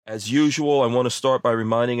As usual, I want to start by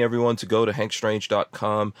reminding everyone to go to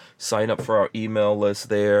hankstrange.com, sign up for our email list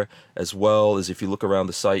there, as well as if you look around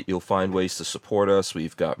the site, you'll find ways to support us.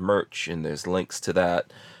 We've got merch, and there's links to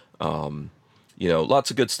that. Lots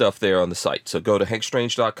of good stuff there on the site. So go to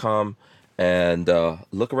hankstrange.com and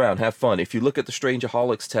look around, have fun. If you look at the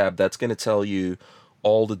Strangeaholics tab, that's going to tell you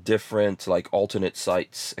all the different alternate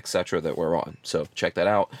sites, etc. that we're on. So check that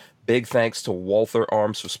out. Big thanks to Walther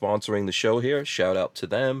Arms for sponsoring the show here. Shout out to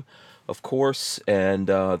them, of course. And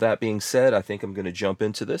that being said, I think I'm going to jump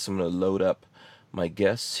into this. I'm going to load up my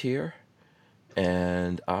guests here.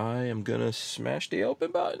 And I am going to smash the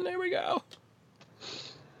open button. There we go.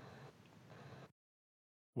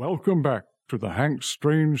 Welcome back to the Hank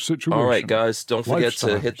Strange Situation. All right, guys, don't forget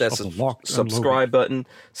to hit that subscribe button,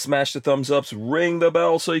 smash the thumbs ups, ring the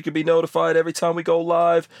bell so you can be notified every time we go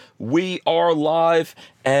live. We are live,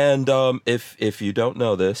 and if you don't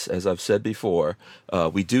know this, as I've said before,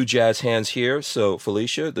 we do jazz hands here. So,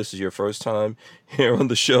 Felicia, this is your first time here on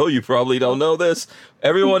the show. You probably don't know this.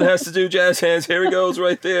 Everyone has to do jazz hands. Here he goes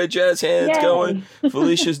right there, jazz hands. Yay. Going.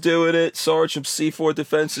 Felicia's doing it. Sarge from C4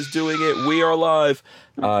 Defense is doing it. We are live.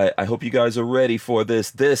 I hope you guys are ready for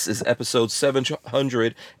this. This is episode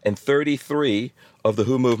 733 of the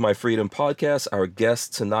Who Moved My Freedom podcast. Our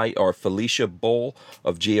guests tonight are Felicia Bull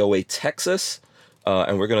of GOA Texas,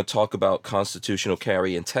 and we're going to talk about constitutional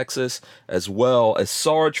carry in Texas, as well as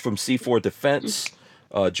Sarge from C4 Defense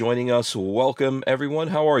joining us. Welcome, everyone.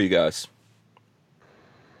 How are you guys?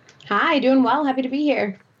 Hi, doing well. Happy to be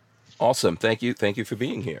here. Awesome. Thank you. Thank you for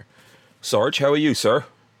being here. Sarge, how are you, sir?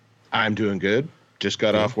 I'm doing good. Just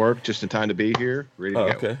got off work, just in time to be here, ready to go.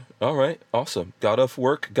 Okay. All right. Awesome. Got off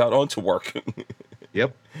work, got onto work.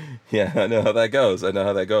 Yep. Yeah, I know how that goes.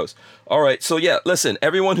 All right. So, yeah, listen,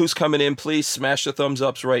 everyone who's coming in, please smash the thumbs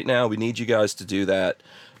ups right now. We need you guys to do that.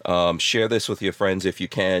 Share this with your friends if you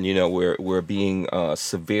can. You know, we're being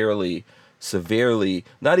severely,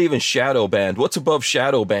 not even shadow banned. What's above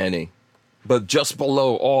shadow banning? But just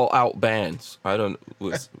below all out bans.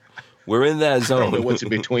 We're in that zone. I don't know what's in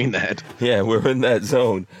between that. Yeah, we're in that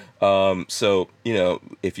zone. So,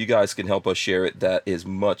 if you guys can help us share it, that is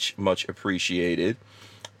much, much appreciated.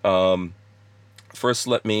 First,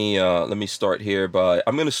 let me start here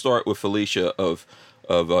I'm going to start with Felicia of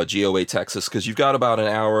GOA Texas, because you've got about an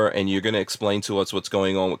hour and you're going to explain to us what's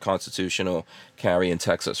going on with constitutional carry in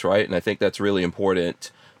Texas, right? And I think that's really important.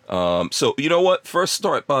 So, you know what? First,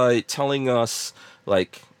 start by telling us, a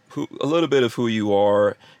little bit of who you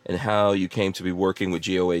are and how you came to be working with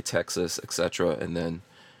GOA Texas, etc., and then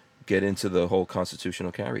get into the whole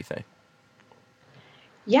constitutional carry thing.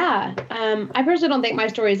 Yeah, I personally don't think my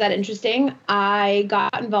story is that interesting. I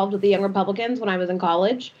got involved with the Young Republicans when I was in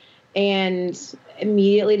college and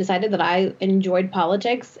immediately decided that I enjoyed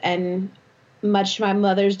politics, and much to my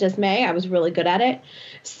mother's dismay, I was really good at it.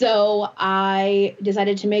 So I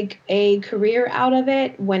decided to make a career out of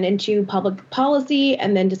it, went into public policy,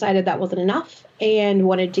 and then decided that wasn't enough and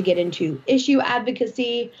wanted to get into issue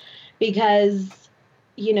advocacy because,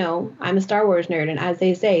 I'm a Star Wars nerd, and as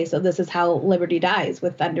they say, so this is how liberty dies,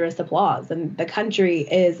 with thunderous applause. And the country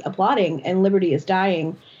is applauding and liberty is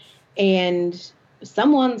dying, and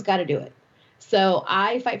someone's got to do it. So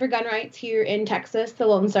I fight for gun rights here in Texas, the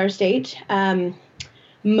Lone Star State.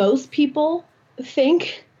 Most people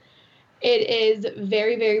think it is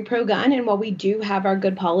very, very pro-gun, and while we do have our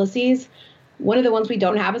good policies, one of the ones we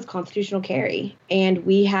don't have is constitutional carry, and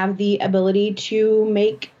we have the ability to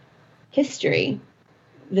make history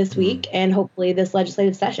this week and hopefully this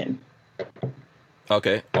legislative session.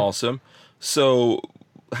 Okay, awesome. So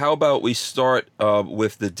how about we start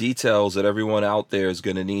with the details that everyone out there is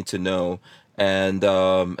going to need to know. And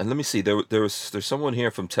let me see. There's someone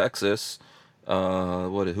here from Texas.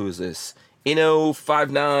 Who is this?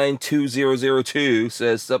 Ino592002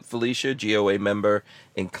 says, "Sup, Felicia, GOA member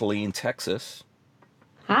in Killeen, Texas."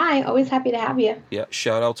 Hi, always happy to have you. Yeah,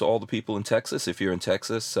 shout out to all the people in Texas. If you're in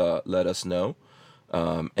Texas, let us know.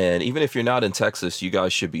 And even if you're not in Texas, you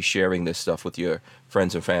guys should be sharing this stuff with your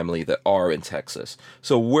friends and family that are in Texas.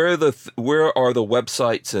 So where are the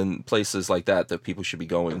websites and places like that people should be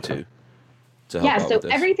going to help out with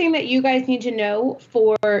this? Everything that you guys need to know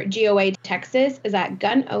for GOA Texas is at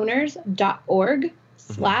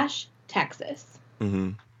gunowners.org/Texas.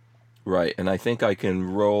 Mm-hmm. Right, and I think I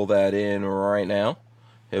can roll that in right now.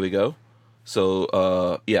 Here we go.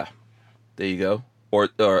 So, yeah, there you go. Or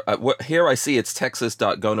here I see it's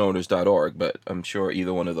texas.gunowners.org, but I'm sure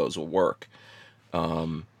either one of those will work.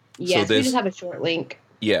 Yes, we just have a short link.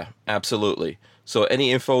 Yeah, absolutely. So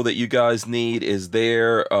any info that you guys need is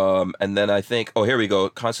there. And then I think, here we go.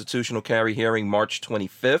 Constitutional carry hearing March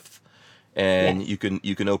 25th and Yes.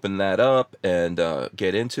 you can open that up and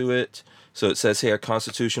get into it. So it says here,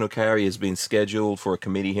 constitutional carry is being scheduled for a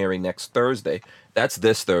committee hearing next Thursday. That's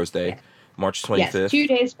this Thursday, Yes. March Yes. 25th. 2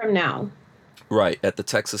 days from now. Right, at the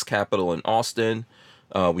Texas Capitol in Austin.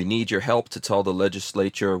 We need your help to tell the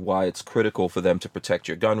legislature why it's critical for them to protect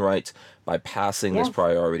your gun rights by passing this Yes.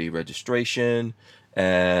 priority registration.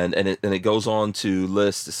 And it goes on to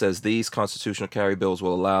list, it says these constitutional carry bills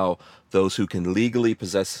will allow those who can legally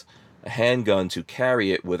possess a handgun to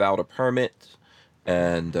carry it without a permit.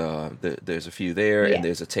 And there's a few there, and Yeah.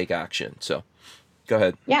 there's a take action. So go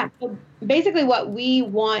ahead. Yeah. So basically, what we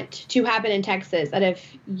want to happen in Texas, that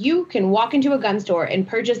if you can walk into a gun store and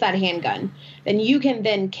purchase that handgun, then you can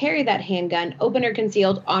then carry that handgun, open or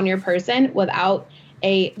concealed, on your person without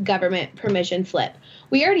a government permission slip.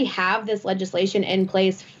 We already have this legislation in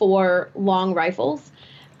place for long rifles.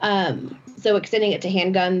 So extending it to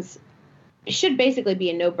handguns should basically be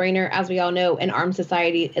a no-brainer. As we all know, an armed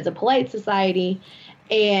society is a polite society.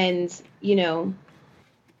 And, you know,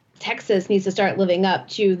 Texas needs to start living up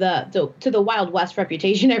to the Wild West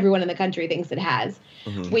reputation everyone in the country thinks it has.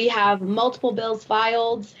 Mm-hmm. We have multiple bills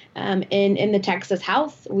filed in the Texas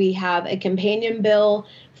House. We have a companion bill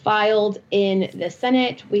filed in the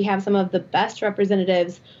Senate. We have some of the best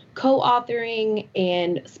representatives co-authoring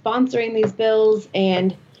and sponsoring these bills.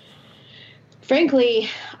 And frankly,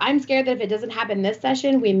 I'm scared that if it doesn't happen this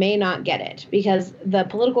session, we may not get it, because the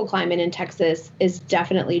political climate in Texas is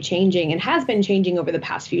definitely changing and has been changing over the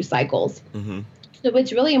past few cycles. Mm-hmm. So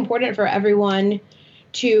it's really important for everyone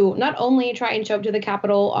to not only try and show up to the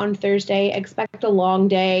Capitol on Thursday, expect a long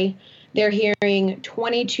day. They're hearing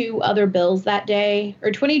 22 other bills that day,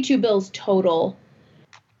 or 22 bills total,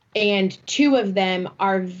 and 2 of them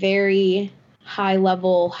are very high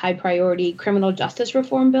level, high priority criminal justice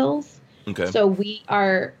reform bills. Okay. So we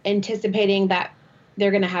are anticipating that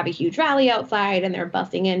they're going to have a huge rally outside, and they're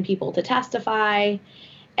busing in people to testify.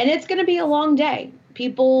 And it's going to be a long day.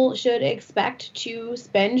 People should expect to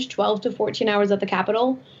spend 12 to 14 hours at the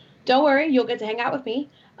Capitol. Don't worry, you'll get to hang out with me.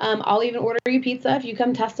 I'll even order you pizza if you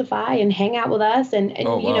come testify and hang out with us, and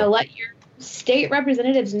Oh, you wow. know, let your state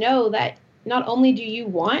representatives know that not only do you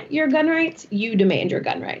want your gun rights, you demand your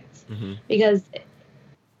gun rights. Mm-hmm. Because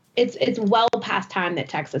it's well past time that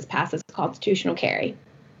Texas passes constitutional carry.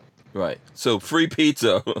 Right. So free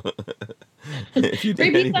pizza. If you Free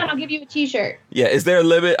did pizza, anything- and I'll give you a T-shirt. Yeah, is there a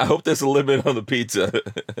limit? I hope there's a limit on the pizza.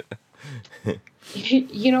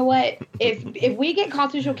 You know what? If we get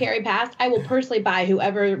constitutional carry passed, I will personally buy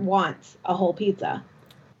whoever wants a whole pizza.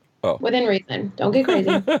 Oh. Within reason. Don't get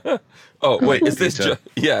crazy. Oh, wait, is this... Pizza.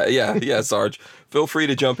 Yeah, Sarge. Feel free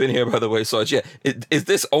to jump in here, by the way, Sarge. Yeah, is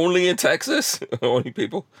this only in Texas? Only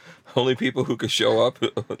people who could show up?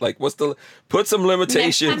 Like, what's the... Put some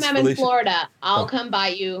limitations. Next time I'm in Felicia. Florida, I'll come buy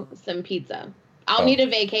you some pizza. I'll need a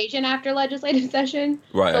vacation after legislative session.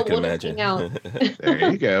 Right, so I can we'll just imagine. hang out.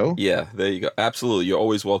 There you go. Yeah, there you go. Absolutely. You're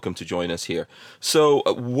always welcome to join us here. So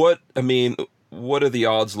what are the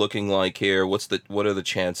odds looking like here? What are the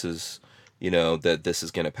chances, that this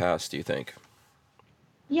is going to pass, do you think?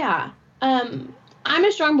 Yeah. I'm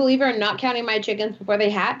a strong believer in not counting my chickens before they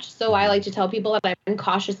hatch. So I like to tell people that I'm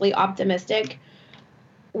cautiously optimistic.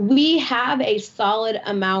 We have a solid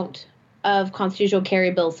amount of constitutional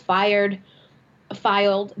carry bills filed.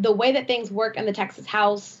 The way that things work in the Texas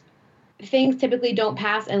House, things typically don't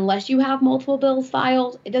pass unless you have multiple bills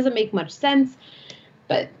filed. It doesn't make much sense,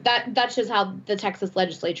 but that's just how the Texas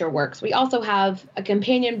legislature works. We also have a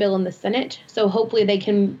companion bill in the Senate, so hopefully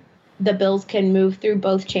the bills can move through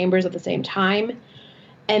both chambers at the same time.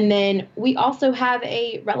 And then we also have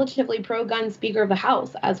a relatively pro-gun Speaker of the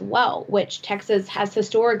House as well, which Texas has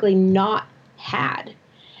historically not had.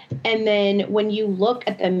 And then when you look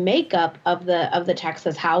at the makeup of the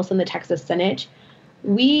Texas House and the Texas Senate,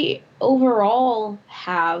 we overall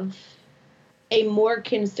have a more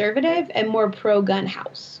conservative and more pro-gun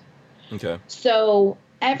House. Okay. So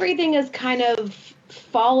everything is kind of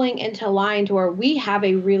falling into line to where we have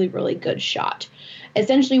a really, really good shot.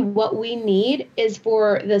 Essentially, what we need is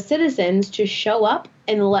for the citizens to show up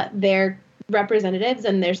and let their representatives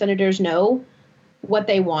and their senators know what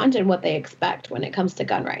they want and what they expect when it comes to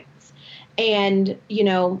gun rights. And,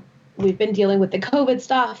 we've been dealing with the COVID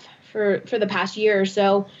stuff for the past year or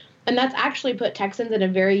so, and that's actually put Texans in a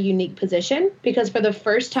very unique position, because for the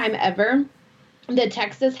first time ever, the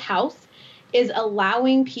Texas House is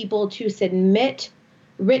allowing people to submit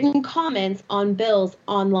written comments on bills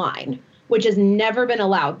online, which has never been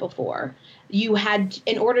allowed before.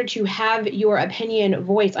 In order to have your opinion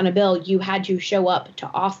voiced on a bill, you had to show up to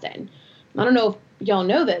Austin. I don't know if y'all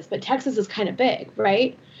know this, but Texas is kind of big,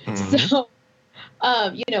 right? Mhm. So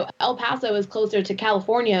El Paso is closer to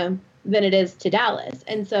California than it is to Dallas.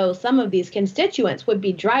 And so some of these constituents would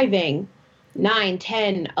be driving 9,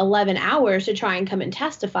 10, 11 hours to try and come and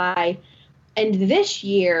testify. And this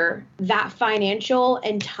year, that financial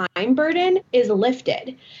and time burden is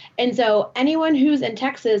lifted. And so anyone who's in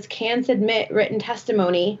Texas can submit written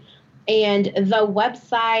testimony. And the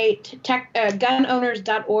website,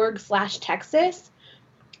 gunowners.org/Texas,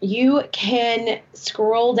 you can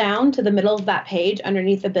scroll down to the middle of that page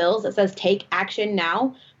underneath the bills. It says take action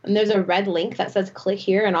now. And there's a red link that says click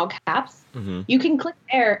here in all caps. Mm-hmm. You can click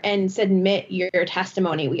there and submit your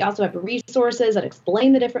testimony. We also have resources that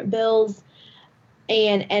explain the different bills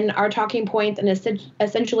and our talking points and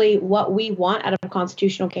essentially what we want out of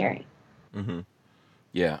constitutional carry. Mm-hmm.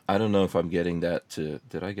 Yeah, I don't know if I'm getting that I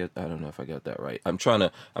don't know if I got that right. I'm trying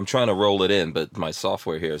to roll it in, but my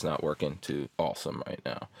software here is not working too awesome right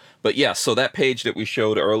now. But yeah, so that page that we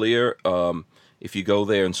showed earlier, if you go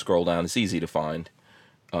there and scroll down, it's easy to find.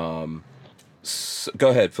 So,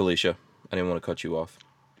 go ahead, Felicia. I didn't want to cut you off.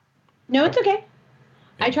 No, it's okay.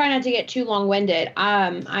 I try not to get too long-winded.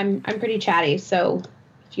 I'm pretty chatty, so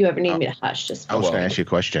if you ever need me to hush, just. I was going to ask you a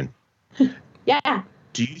question. Yeah.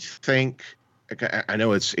 Do you think? I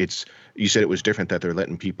know it's. You said it was different that they're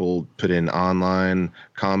letting people put in online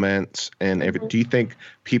comments and everything. Do you think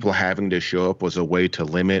people having to show up was a way to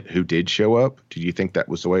limit who did show up? Do you think that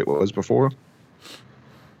was the way it was before?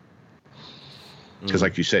 Because,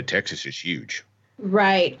 like you said, Texas is huge.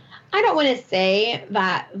 Right. I don't want to say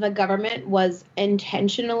that the government was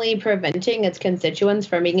intentionally preventing its constituents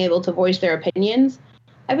from being able to voice their opinions.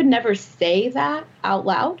 I would never say that out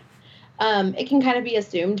loud. It can kind of be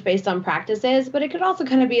assumed based on practices, but it could also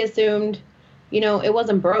kind of be assumed, it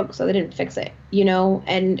wasn't broke, so they didn't fix it,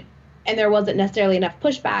 and there wasn't necessarily enough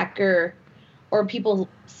pushback or people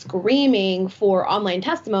screaming for online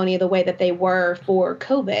testimony the way that they were for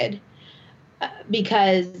COVID.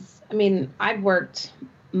 Because, I've worked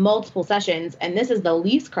multiple sessions, and this is the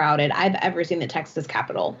least crowded I've ever seen the Texas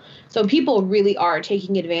Capitol. So people really are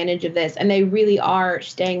taking advantage of this, and they really are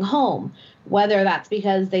staying home, whether that's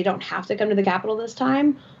because they don't have to come to the Capitol this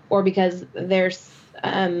time or because they're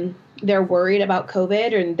worried about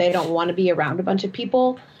COVID and they don't want to be around a bunch of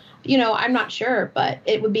people. I'm not sure, but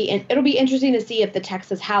it'll be interesting to see if the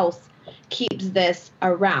Texas House keeps this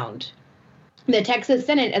around. The Texas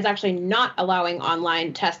Senate is actually not allowing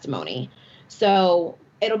online testimony. So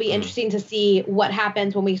it'll be interesting to see what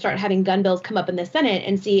happens when we start having gun bills come up in the Senate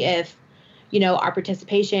and see if, our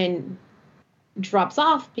participation drops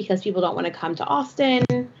off because people don't want to come to Austin.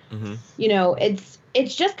 Mm-hmm.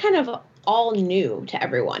 It's just kind of all new to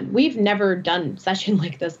everyone. We've never done session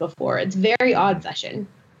like this before. It's very odd session.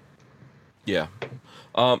 Yeah.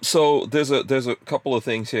 So there's a couple of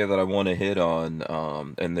things here that I want to hit on,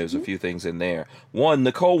 and there's a few things in there. One,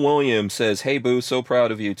 Nicole Williams says, "Hey Boo, so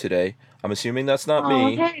proud of you today." I'm assuming that's not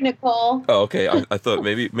me. Hey Nicole. Oh, okay. I thought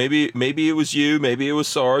maybe it was you. Maybe it was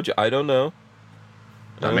Sarge. I don't know.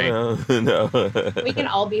 Not me. No. We can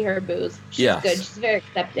all be her boos. She's good. She's very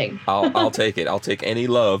accepting. I'll take it. I'll take any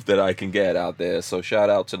love that I can get out there. So shout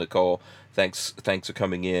out to Nicole. Thanks for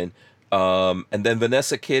coming in. And then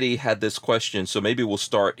Vanessa Kitty had this question, so maybe we'll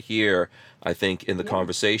start here, I think, in the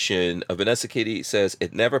conversation. Vanessa Kitty says,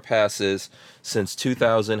 it never passes since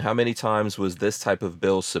 2000. How many times was this type of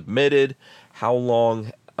bill submitted? How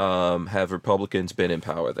long have Republicans been in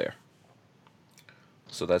power there?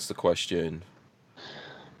 So that's the question.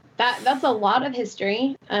 That's a lot of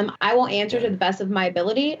history. I won't answer to the best of my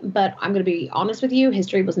ability, but I'm going to be honest with you.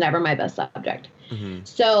 History was never my best subject. Mm-hmm.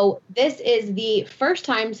 So this is the first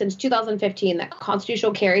time since 2015 that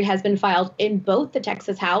constitutional carry has been filed in both the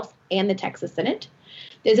Texas House and the Texas Senate.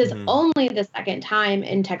 This is only the second time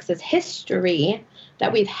in Texas history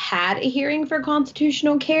that we've had a hearing for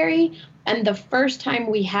constitutional carry, and the first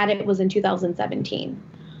time we had it was in 2017.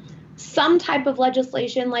 Some type of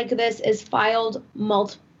legislation like this is filed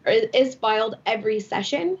every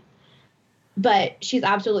session, but she's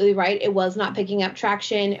absolutely right. It was not picking up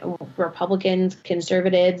traction. Republicans,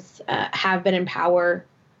 conservatives have been in power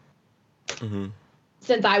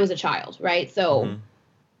since I was a child, right? So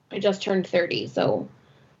I just turned 30. So,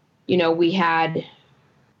 we had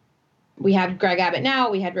Greg Abbott now.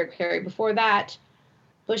 We had Rick Perry before that.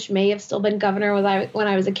 Bush may have still been governor when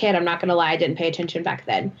I was a kid. I'm not going to lie. I didn't pay attention back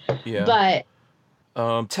then. Yeah. But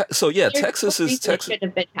Texas should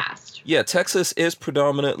have been passed. Yeah, Texas is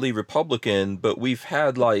predominantly Republican, but we've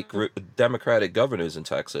had Democratic governors in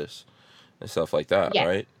Texas and stuff like that,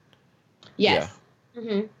 right? Yes.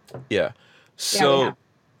 Yeah. So,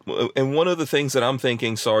 And one of the things that I'm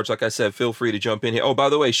thinking, Sarge, like I said, feel free to jump in here. Oh, by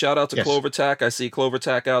the way, shout out to Yes. CloverTac. I see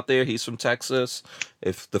CloverTac out there. He's from Texas.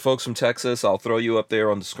 If the folks from Texas, I'll throw you up there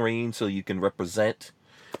on the screen so you can represent.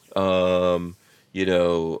 Also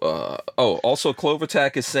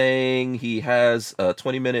CloverTac is saying he has a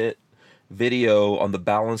 20-minute video on the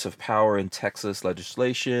balance of power in Texas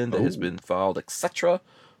legislation that has been filed, etc.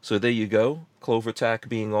 So there you go. CloverTac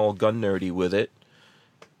being all gun nerdy with it.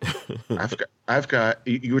 I've got.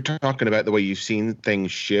 You were talking about the way you've seen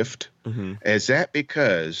things shift. Mm-hmm. Is that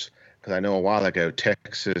because I know a while ago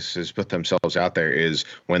Texas has put themselves out there is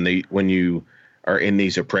when you are in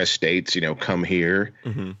these oppressed states, come here.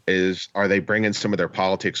 Mm-hmm. Are they bringing some of their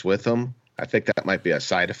politics with them? I think that might be a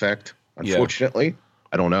side effect. Unfortunately,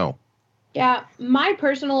 I don't know. Yeah, my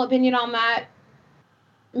personal opinion on that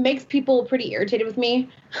makes people pretty irritated with me.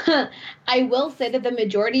 I will say that the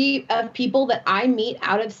majority of people that I meet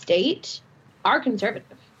out of state are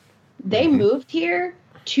conservative. They moved here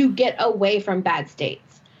to get away from bad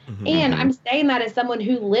states. Mm-hmm. And I'm saying that as someone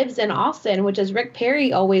who lives in Austin, which, as Rick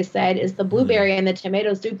Perry always said, is the blueberry and the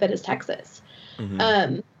tomato soup that is Texas.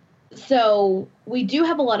 Mm-hmm. So we do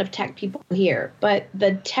have a lot of tech people here, but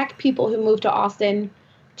the tech people who move to Austin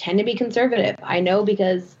tend to be conservative. I know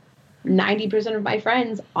because 90% of my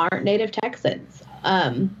friends aren't native Texans.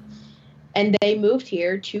 And they moved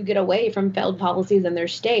here to get away from failed policies in their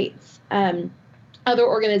states. Other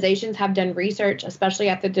organizations have done research, especially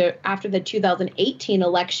after the 2018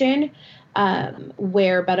 election,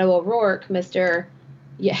 where Beto O'Rourke, Mr.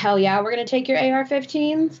 Hell yeah, we're going to take your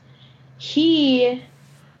AR-15s. He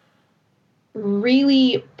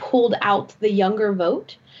really pulled out the younger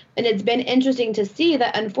vote. And it's been interesting to see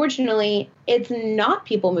that, unfortunately, it's not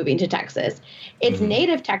people moving to Texas. It's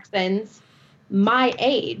native Texans my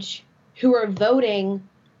age who are voting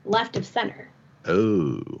left of center.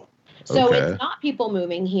 Oh. So it's not people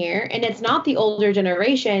moving here, and it's not the older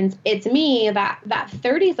generations. It's me, that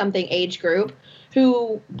 30-something age group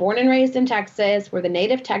who, born and raised in Texas, were the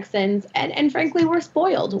native Texans, and frankly, we're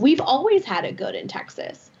spoiled. We've always had it good in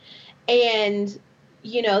Texas. And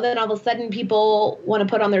then all of a sudden people want to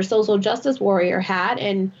put on their social justice warrior hat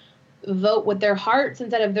and vote with their hearts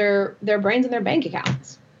instead of their brains and their bank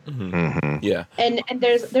accounts. Mm-hmm. Mm-hmm. Yeah. And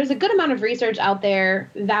there's a good amount of research out there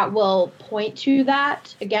that will point to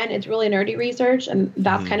that. Again, it's really nerdy research, and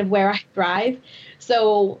that's kind of where I thrive.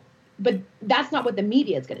 So, but that's not what the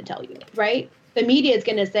media is going to tell you, right? The media is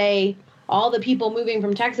going to say all the people moving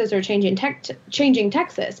from Texas are changing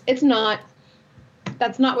Texas. It's not.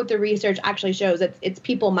 That's not what the research actually shows. It's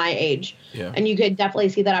people my age. Yeah. And you could definitely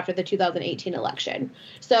see that after the 2018 election.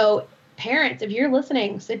 So parents, if you're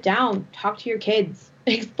listening, sit down, talk to your kids,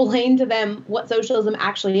 explain to them what socialism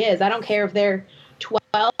actually is. I don't care if they're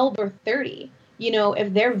 12 or 30.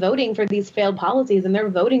 If they're voting for these failed policies and they're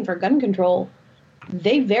voting for gun control,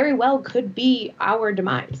 they very well could be our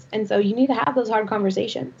demise. And so you need to have those hard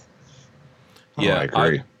conversations. Yeah, I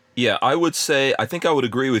agree. I would say, I think I would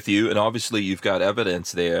agree with you, and obviously you've got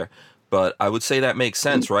evidence there, but I would say that makes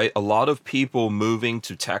sense, right? A lot of people moving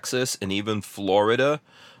to Texas and even Florida,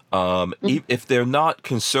 if they're not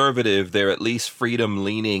conservative, they're at least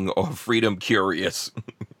freedom-leaning or freedom-curious,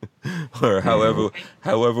 or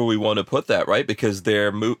however we want to put that, right? Because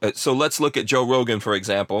so let's look at Joe Rogan, for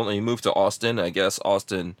example, and he moved to Austin. I guess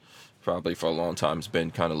Austin probably for a long time has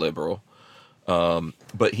been kind of liberal.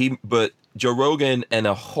 But Joe Rogan and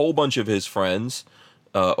a whole bunch of his friends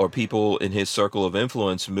or people in his circle of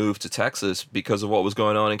influence moved to Texas because of what was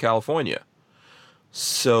going on in California.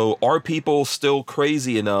 So are people still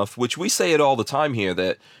crazy enough, which we say it all the time here,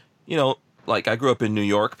 that, like I grew up in New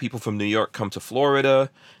York, people from New York come to Florida,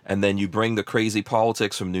 and then you bring the crazy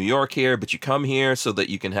politics from New York here, but you come here so that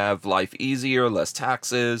you can have life easier, less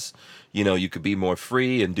taxes, you could be more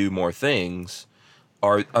free and do more things.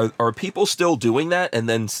 Are people still doing that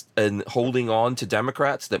and holding on to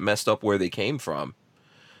Democrats that messed up where they came from?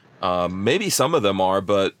 Maybe some of them are,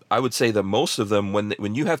 but I would say that most of them,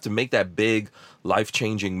 when you have to make that big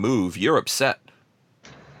life-changing move, you're upset.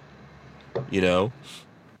 Yeah,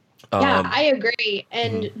 I agree.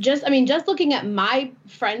 And just looking at my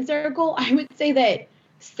friend circle, I would say that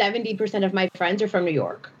 70% of my friends are from New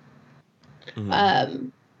York. Mm-hmm.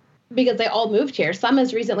 Because they all moved here, some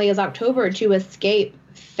as recently as October, to escape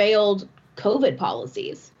failed COVID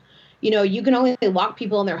policies. You can only lock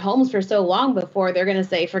people in their homes for so long before they're going to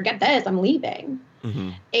say, forget this, I'm leaving.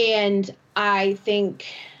 Mm-hmm. And I think,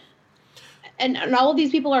 and all of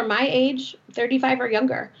these people are my age, 35 or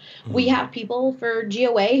younger. Mm-hmm. We have people for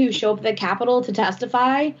GOA who show up at the Capitol to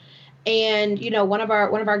testify. And, one of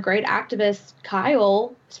our great activists,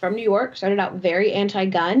 Kyle, is from New York, started out very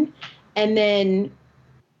anti-gun, and then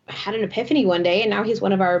had an epiphany one day, and now he's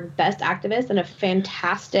one of our best activists and a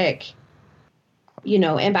fantastic,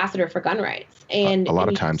 ambassador for gun rights. And a lot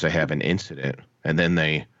of times they have an incident and then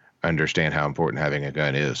they understand how important having a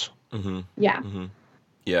gun is. Yeah.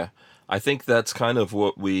 Yeah. I think that's kind of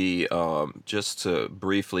what we just to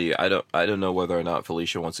briefly. I don't know whether or not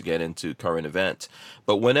Felicia wants to get into current event,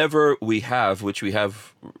 but whenever we have, which we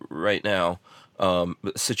have right now, a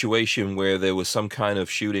situation where there was some kind of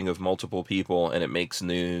shooting of multiple people and it makes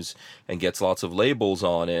news and gets lots of labels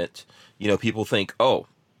on it, people think, oh.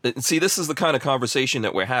 See, this is the kind of conversation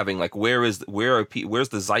that we're having. Like, where's the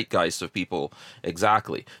zeitgeist of people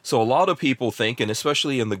exactly? So a lot of people think, and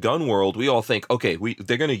especially in the gun world, we all think, okay,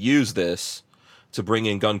 they're going to use this to bring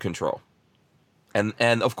in gun control, and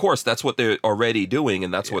of course that's what they're already doing,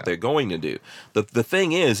 and that's what they're going to do. The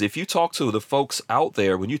thing is, if you talk to the folks out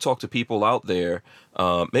there, when you talk to people out there,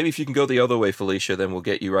 maybe if you can go the other way, Felicia, then we'll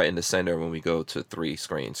get you right in the center when we go to 3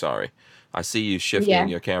 screen. Sorry, I see you shifting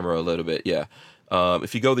your camera a little bit. Yeah.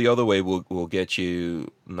 If you go the other way, we'll get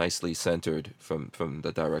you nicely centered from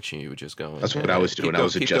the direction you were just going. That's what I was doing. I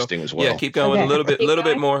was adjusting as well. Yeah, keep going a little bit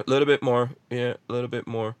more. Yeah, a little bit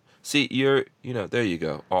more. See, there you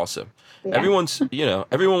go. Awesome. Yeah.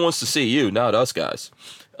 Everyone wants to see you, not us guys.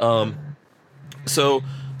 So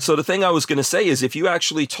the thing I was going to say is, if you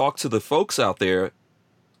actually talk to the folks out there,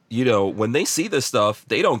 when they see this stuff,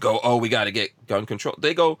 they don't go, oh, we got to get gun control.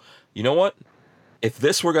 They go, you know what? If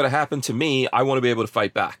this were going to happen to me, I want to be able to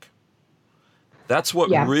fight back. That's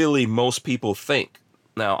what really most people think.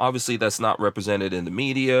 Now, obviously, that's not represented in the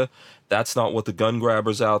media. That's not what the gun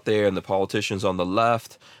grabbers out there and the politicians on the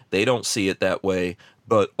left, they don't see it that way.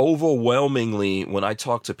 But overwhelmingly, when I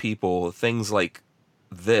talk to people, things like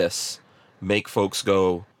this make folks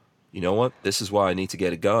go, you know what? This is why I need to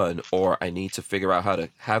get a gun, or I need to figure out how to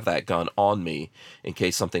have that gun on me in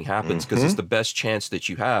case something happens, because it's the best chance that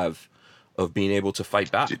you have of being able to fight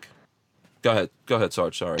back. Go ahead,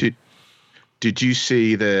 Sarge. Sorry. Did you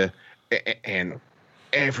see and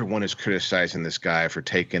everyone is criticizing this guy for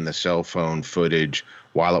taking the cell phone footage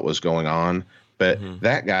while it was going on, but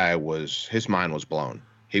that guy his mind was blown.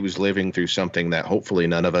 He was living through something that hopefully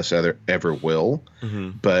none of us ever will,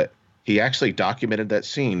 but he actually documented that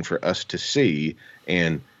scene for us to see.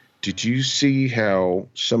 And did you see how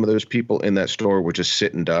some of those people in that store were just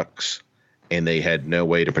sitting ducks? And they had no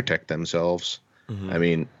way to protect themselves. I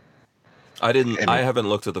mean, I haven't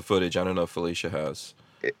looked at the footage. I don't know if Felicia has.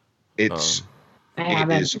 It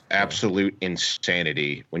is absolute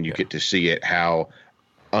insanity when you get to see it, how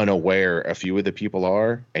unaware a few of the people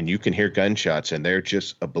are, and you can hear gunshots and they're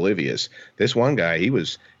just oblivious. This one guy,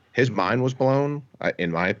 his mind was blown,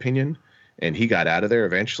 in my opinion, and he got out of there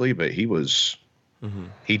eventually, but he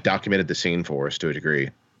documented the scene for us to a degree.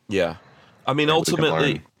 Yeah. I mean,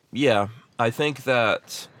 ultimately, yeah. I think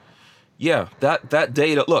that that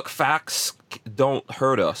data, look, facts don't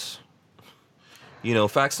hurt us.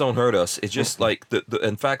 Facts don't hurt us. It's just like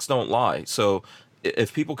and facts don't lie. So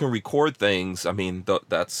if people can record things, I mean,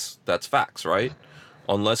 that's facts, right?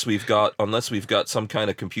 Unless we've got some kind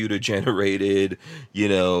of computer generated,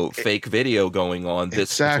 fake video going on.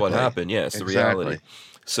 This is what happened. Yeah, it's the reality.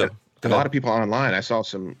 So a lot of people online, I saw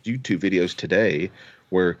some YouTube videos today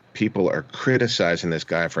where people are criticizing this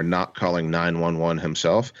guy for not calling 911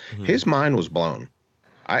 himself. His mind was blown.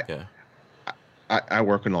 I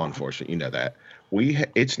work in law enforcement. You know that.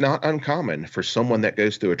 It's not uncommon for someone that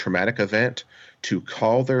goes through a traumatic event to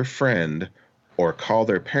call their friend or call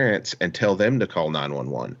their parents and tell them to call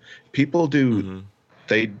 911. People do,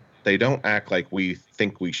 they don't act like we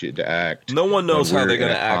think we should act. No one knows how they're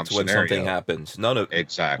going to act when something happens.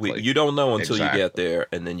 Exactly. You don't know until you get there,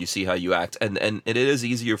 and then you see how you act. And it is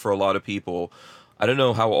easier for a lot of people. I don't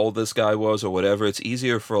know how old this guy was or whatever. It's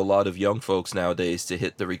easier for a lot of young folks nowadays to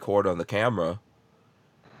hit the record on the camera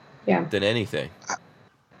than anything.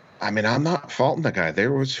 I mean, I'm not faulting the guy.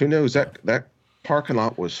 There was, who knows, that parking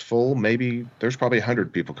lot was full. Maybe there's probably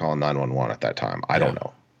 100 people calling 911 at that time. I don't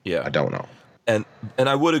know. Yeah. I don't know. And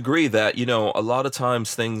I would agree that, a lot of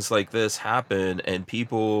times things like this happen and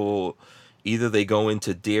people either they go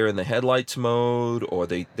into deer in the headlights mode, or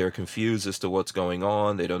they're confused as to what's going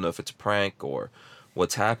on. They don't know if it's a prank or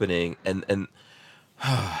what's happening. And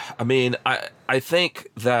I mean, I think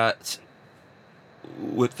that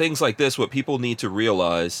with things like this, what people need to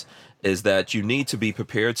realize is that you need to be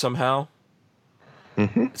prepared somehow.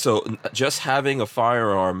 So just having a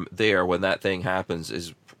firearm there when that thing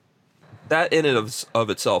happens that in and of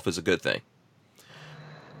itself is a good thing.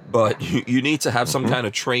 But you need to have some kind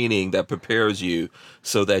of training that prepares you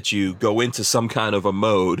so that you go into some kind of a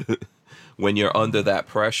mode when you're under that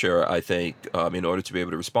pressure, I think, in order to be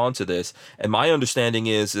able to respond to this. And my understanding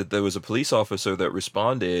is that there was a police officer that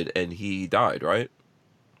responded and he died, right?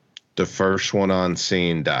 The first one on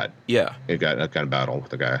scene died. Yeah. It got in a kind of battle with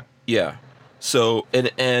the guy. Yeah. So,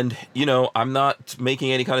 and you know, I'm not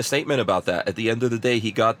making any kind of statement about that. At the end of the day,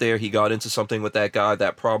 he got there, he got into something with that guy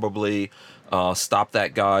that probably stopped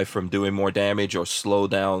that guy from doing more damage or slow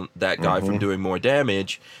down that guy from doing more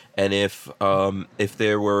damage. And if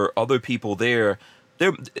there were other people there,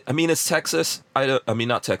 I mean, it's Texas. I mean,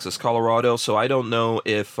 not Texas, Colorado. So I don't know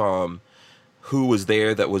if who was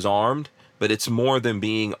there that was armed, but it's more than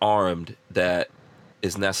being armed that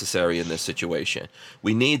is necessary in this situation.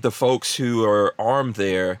 We need the folks who are armed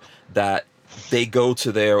there, that they go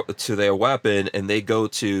to their weapon and they go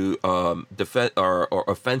to defense or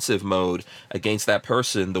offensive mode against that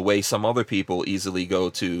person, the way some other people easily go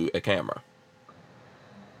to a camera.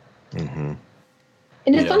 And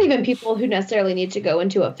it's not even people who necessarily need to go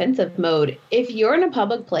into offensive mode. If you're in a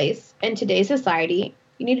public place in today's society,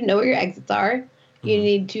 you need to know where your exits are. You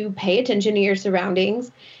need to pay attention to your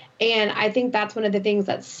surroundings. And I think that's one of the things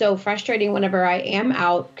that's so frustrating whenever I am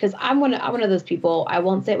out, because I'm one of those people. I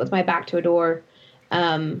won't sit with my back to a door.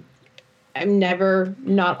 I'm never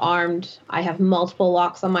not armed. I have multiple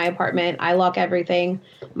locks on my apartment. I lock everything.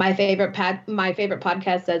 My favorite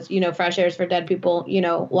podcast says, you know, fresh air is for dead people. You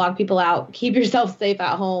know, lock people out. Keep yourself safe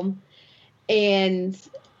at home. And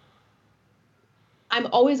I'm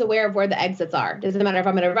always aware of where the exits are. Doesn't matter if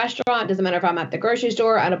I'm at a restaurant. Doesn't matter if I'm at the grocery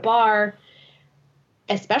store, at a bar.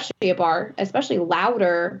 Especially a bar, especially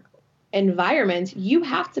louder environments, you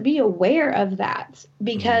have to be aware of that,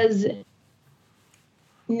 because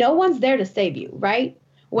no one's there to save you, right?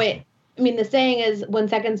 The saying is, when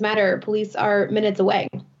seconds matter, police are minutes away.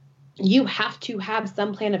 You have to have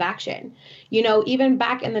some plan of action. You know, even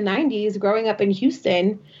back in the 90s, growing up in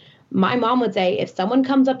Houston, my mom would say, if someone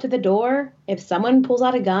comes up to the door, if someone pulls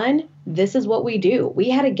out a gun, this is what we do. We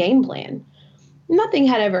had a game plan. Nothing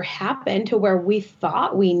had ever happened to where we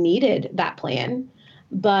thought we needed that plan.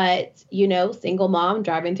 But, you know, single mom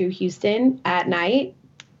driving through Houston at night,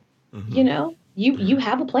 you know, you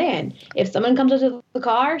have a plan. If someone comes into the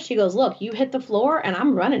car, she goes, look, you hit the floor and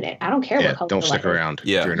I'm running it. I don't care what color. Don't stick around.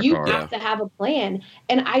 Yeah. You have to have a plan.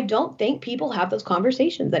 And I don't think people have those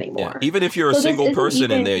conversations anymore. Yeah. Even if you're a single person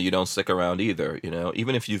in there, you don't stick around either. You know,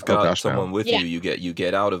 even if you've got someone with you, you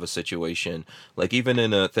get out of a situation. Like, even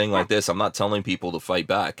in a thing like this, I'm not telling people to fight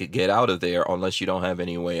back. Get out of there unless you don't have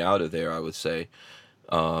any way out of there, I would say.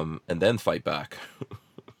 And then fight back.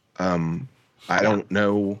 I don't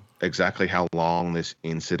know exactly how long this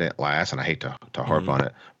incident lasts, and I hate to harp on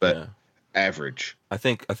it, but average. I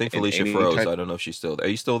think Felicia froze. I don't know if she's still there. Are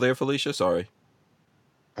you still there, Felicia? Sorry.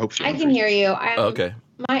 Hope she I can hear you. Okay.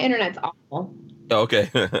 My internet's awful.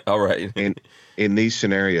 Okay. All right. In these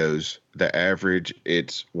scenarios, the average,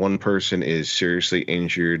 it's one person is seriously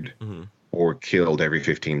injured or killed every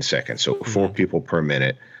 15 seconds. So 4 people per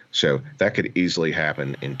minute. So that could easily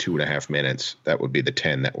happen in 2.5 minutes. That would be the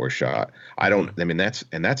 10 that were shot.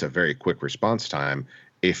 That's a very quick response time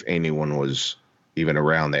if anyone was even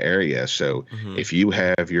around the area. So if you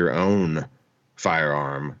have your own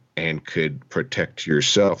firearm and could protect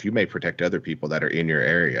yourself, you may protect other people that are in your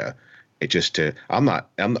area. I'm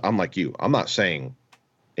like you. I'm not saying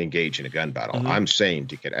engage in a gun battle. I'm saying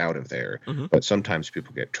to get out of there. But sometimes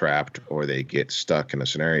people get trapped or they get stuck in a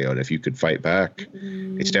scenario. And if you could fight back,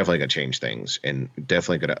 it's definitely going to change things and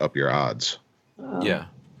definitely going to up your odds. Yeah.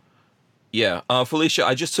 Yeah. Felicia,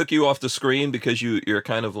 I just took you off the screen because you're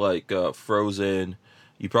kind of like frozen.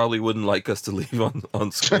 You probably wouldn't like us to leave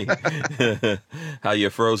on screen. How you're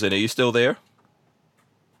frozen. Are you still there?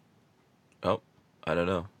 Oh, I don't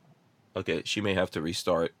know. Okay. She may have to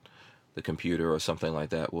restart the computer or something like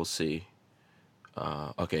that. We'll see.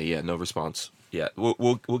 Okay, yeah, no response. Yeah,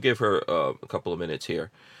 we'll give her a couple of minutes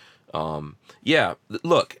here. Yeah,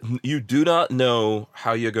 look, you do not know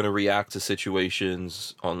how you're going to react to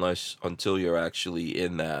situations until you're actually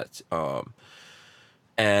in that.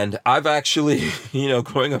 And I've actually,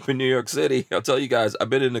 growing up in New York City, I'll tell you guys, I've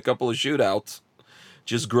been in a couple of shootouts.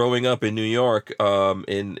 Just growing up in New York,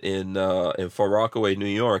 in Far Rockaway, New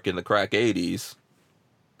York, in the crack 80s.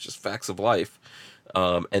 Just facts of life.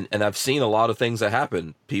 And I've seen a lot of things that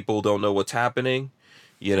happen. People don't know what's happening.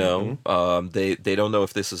 They don't know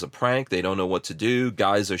if this is a prank. They don't know what to do.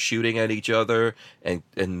 Guys are shooting at each other and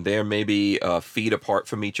they're maybe feet apart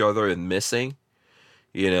from each other and missing,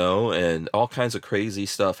 and all kinds of crazy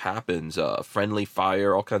stuff happens. Friendly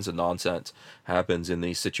fire, all kinds of nonsense happens in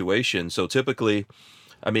these situations. So typically,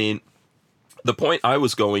 the point I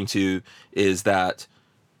was going to is that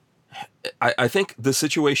I think the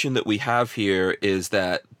situation that we have here is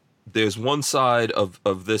that there's one side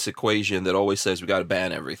of this equation that always says we got to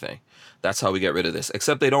ban everything. That's how we get rid of this.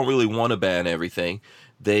 Except they don't really want to ban everything.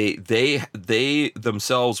 They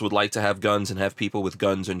themselves would like to have guns and have people with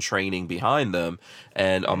guns and training behind them.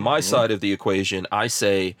 And on my side of the equation, I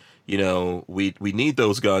say, we need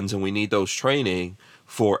those guns and we need those training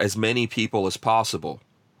for as many people as possible.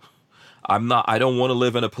 I don't want to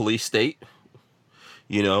live in a police state.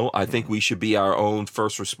 I think we should be our own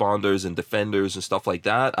first responders and defenders and stuff like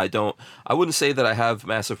that. I wouldn't say that I have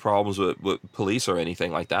massive problems with police or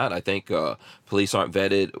anything like that. I think police aren't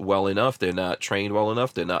vetted well enough. They're not trained well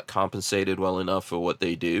enough. They're not compensated well enough for what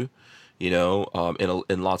they do.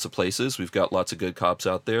 In lots of places, we've got lots of good cops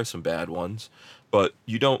out there, some bad ones, but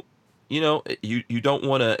you don't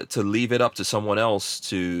want to leave it up to someone else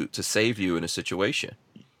to save you in a situation.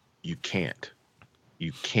 You can't.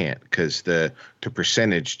 You can't, because the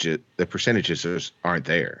percentages aren't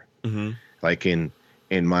there. Mm-hmm. Like in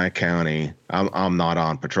my county, I'm not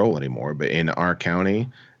on patrol anymore, but in our county,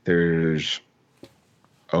 there's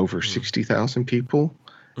over 60,000 people,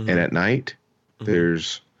 and at night, there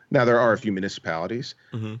are a few municipalities,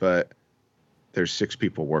 but there's 6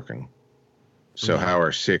 people working. So how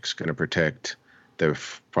are 6 going to protect the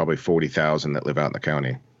probably 40,000 that live out in the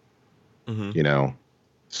county?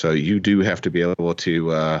 So you do have to be able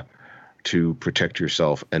to protect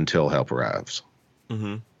yourself until help arrives.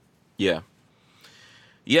 Mm-hmm. Yeah.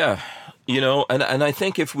 And I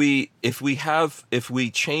think if we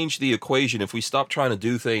change the equation, if we stop trying to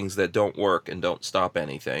do things that don't work and don't stop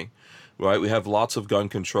anything, right? We have lots of gun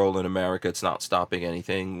control in America. It's not stopping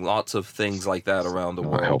anything. Lots of things like that around the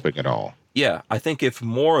world. Not helping at all. Yeah, I think if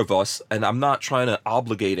more of us, and I'm not trying to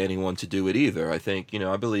obligate anyone to do it either. I think,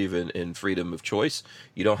 I believe in freedom of choice.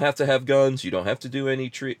 You don't have to have guns. You don't have to do any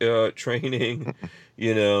training,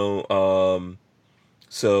 but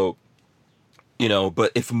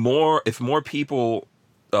if more people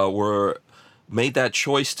were made that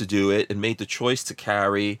choice to do it and made the choice to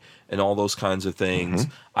carry and all those kinds of things,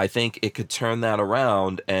 I think it could turn that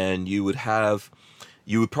around, and you would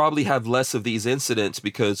probably have less of these incidents,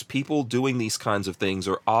 because people doing these kinds of things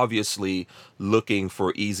are obviously looking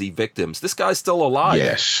for easy victims. This guy's still alive.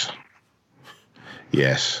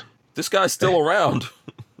 Yes. This guy's still around.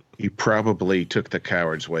 He probably took the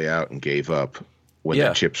coward's way out and gave up when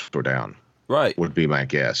the chips were down. Right. Would be my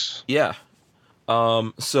guess. Yeah.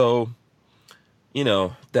 So,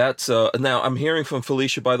 that's now I'm hearing from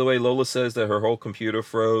Felicia, by the way. Lola says that her whole computer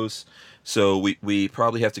froze. So we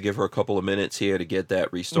probably have to give her a couple of minutes here to get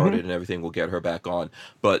that restarted and everything. We'll get her back on.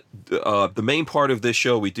 But the main part of this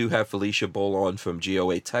show, we do have Felicia Bull on from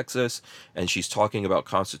GOA Texas, and she's talking about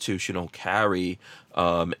constitutional carry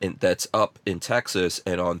that's up in Texas.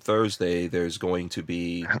 And on Thursday, there's going to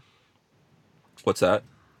be... What's that?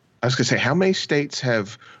 I was going to say, how many states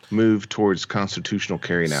have moved towards constitutional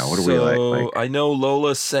carry now? What are we like? I know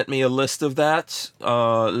Lola sent me a list of that.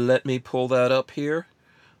 Let me pull that up here.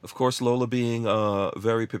 Of course, Lola being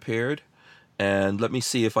very prepared. And let me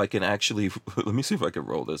see if I can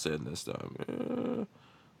roll this in this time.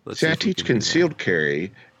 I teach concealed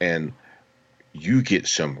carry, and you get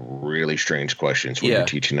some really strange questions when you're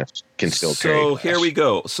teaching us concealed carry. So here we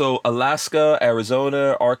go. So Alaska,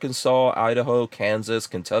 Arizona, Arkansas, Idaho, Kansas,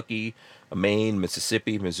 Kentucky, Maine,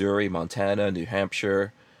 Mississippi, Missouri, Montana, New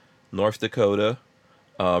Hampshire, North Dakota,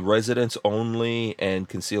 residents only and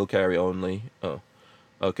concealed carry only. Oh.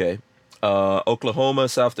 Okay. Oklahoma,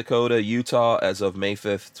 South Dakota, Utah as of May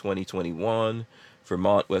 5th, 2021.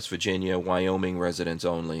 Vermont, West Virginia, Wyoming, residents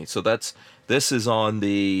only. So this is on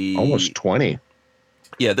the... Almost 20.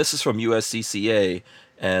 Yeah, this is from USCCA,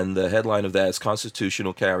 and the headline of that is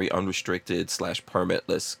Constitutional Carry Unrestricted /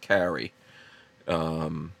 Permitless Carry.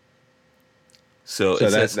 So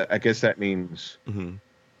it says, I guess that means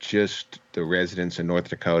just the residents in North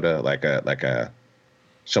Dakota, like a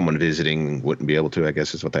someone visiting wouldn't be able to, I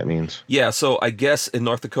guess is what that means. Yeah, so I guess in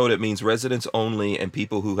North Dakota it means residents only and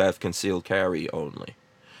people who have concealed carry only.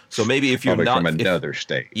 So maybe if you're probably not from another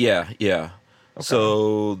state. Yeah. Okay.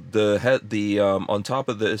 So the on top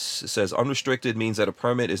of this, it says unrestricted means that a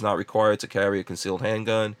permit is not required to carry a concealed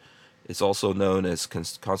handgun. It's also known as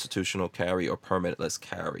constitutional carry or permitless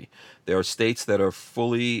carry. There are states that are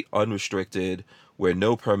fully unrestricted where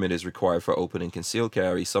no permit is required for open and concealed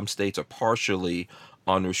carry. Some states are partially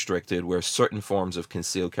unrestricted where certain forms of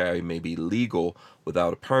concealed carry may be legal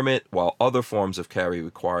without a permit, while other forms of carry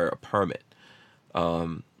require a permit.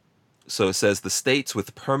 So it says the states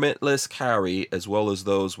with permitless carry, as well as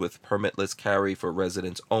those with permitless carry for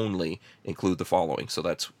residents only, include the following. So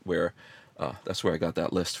that's where I got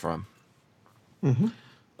that list from.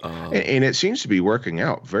 And it seems to be working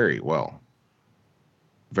out very well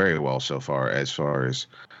so far as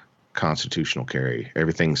constitutional carry.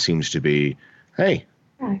 Everything seems to be, hey,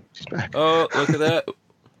 she's back. Oh, look at that.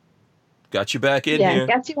 Got you back in yeah, here.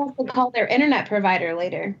 guess who has to call their internet provider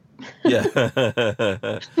later? Yeah.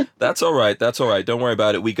 That's all right. That's all right. Don't worry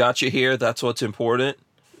about it. We got you here. That's what's important.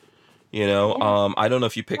 You know, Yeah. I don't know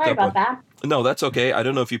if you picked Sorry up about on that. No, that's okay. I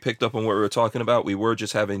don't know if you picked up on what we were talking about. We were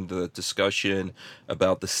just having the discussion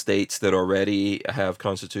about the states that already have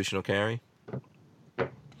constitutional carry.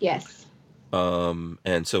 Yes.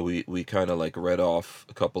 And so we kind of like read off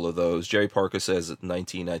a couple of those. Jerry Parker says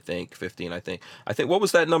 19, I think, 15, I think. What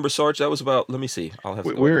was that number, Sarge? That was about, let me see. I'll have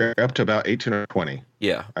to go We're up to about 18 or 20.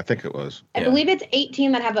 Yeah. I think it was. I believe it's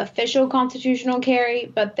 18 that have official constitutional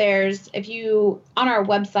carry, but there's, if you, on our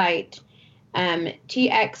website,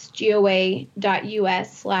 txgoa.us/cc,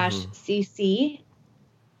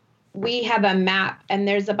 we have a map, and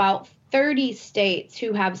there's about 30 states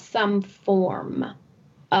who have some form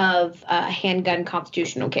of handgun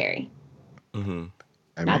constitutional carry. Mm-hmm.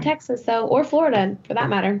 Not Texas, though, or Florida, for that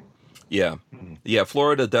matter. Yeah. Yeah,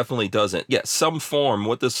 Florida definitely doesn't. Yeah, some form.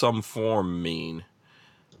 What does some form mean?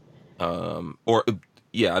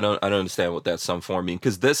 Yeah, I don't understand what that some form mean,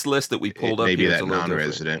 because this list that we pulled up maybe here is that a little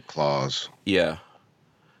non-resident clause. Yeah.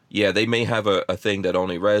 Yeah, they may have a thing that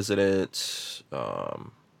only residents.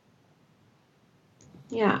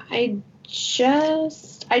 Yeah, I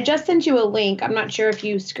just sent you a link. I'm not sure if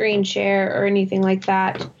you screen share or anything like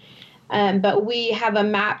that. But we have a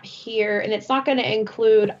map here, and it's not going to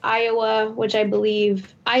include Iowa, which I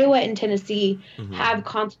believe Iowa and Tennessee have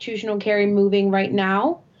constitutional carry moving right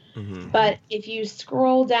now. Mm-hmm. But if you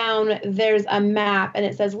scroll down, there's a map, and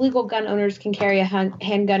it says legal gun owners can carry a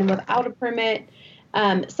handgun without a permit.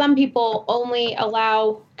 Some people only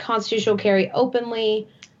allow constitutional carry openly.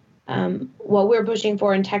 What we're pushing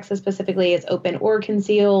for in Texas specifically is open or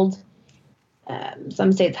concealed.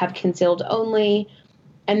 Some states have concealed only.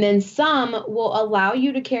 And then some will allow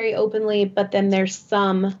you to carry openly, but then there's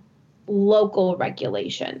some local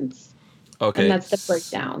regulations. Okay. And that's the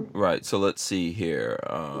breakdown. Right. So let's see here.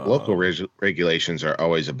 Local regulations are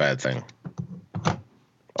always a bad thing.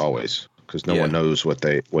 Always. Because no one knows what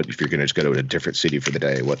if you're going to just go to a different city for the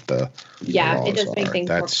day, what the laws it does make things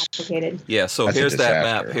more That's complicated. Yeah, so here's that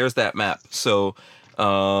map. Here's that map. So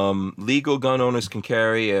legal gun owners can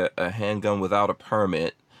carry a handgun without a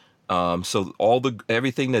permit. So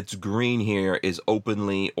everything that's green here is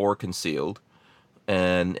openly or concealed,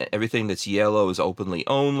 and everything that's yellow is openly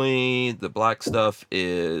only. The black stuff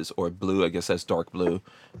is, or blue, I guess that's dark blue,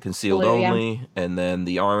 concealed only, yeah. And then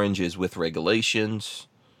the orange is with regulations.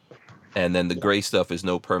 And then the gray stuff is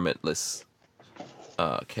no permitless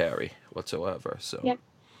carry whatsoever. So,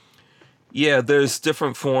 yeah, there's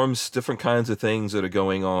different forms, different kinds of things that are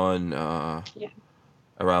going on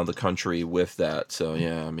around the country with that. So,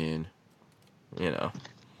 yeah, I mean, you know,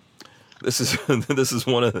 this is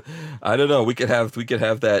one of I don't know. We could have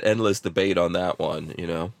that endless debate on that one. You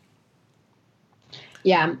know.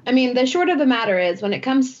 Yeah, I mean, the short of the matter is, when it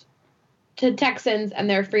comes to Texans and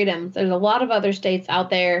their freedoms, there's a lot of other states out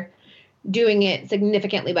there doing it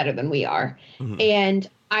significantly better than we are. Mm-hmm. And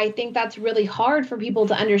I think that's really hard for people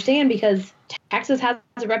to understand, because Texas has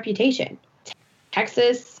a reputation.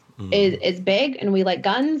 Texas is big, and we like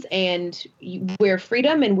guns, and we're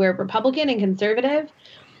freedom, and we're Republican and conservative.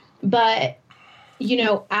 But, you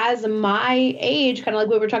know, as my age, kind of like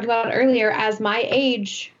what we were talking about earlier, as my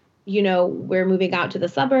age, you know, we're moving out to the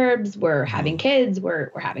suburbs, we're having kids,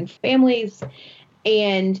 we're having families.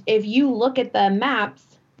 And if you look at the maps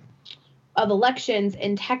of elections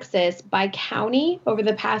in Texas by county over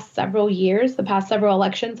the past several years, the past several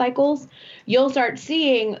election cycles, you'll start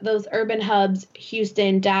seeing those urban hubs,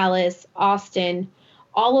 Houston, Dallas, Austin,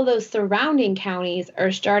 all of those surrounding counties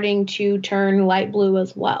are starting to turn light blue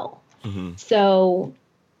as well. Mm-hmm. So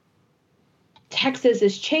Texas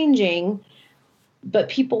is changing, but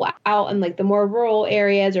people out in like the more rural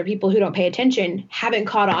areas, or people who don't pay attention, haven't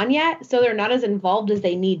caught on yet. So they're not as involved as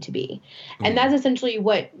they need to be. Mm-hmm. And that's essentially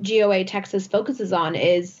what GOA Texas focuses on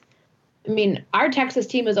is, I mean, our Texas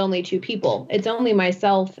team is only 2 people. It's only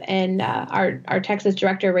myself and our Texas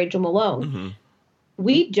director, Rachel Malone. Mm-hmm.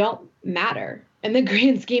 We don't matter in the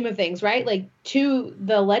grand scheme of things, right? Like, to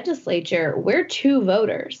the legislature, we're 2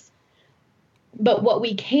 voters. But what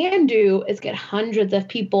we can do is get hundreds of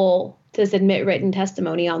people to submit written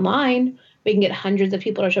testimony online. We can get hundreds of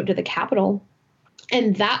people to show up to the Capitol.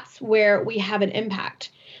 And that's where we have an impact.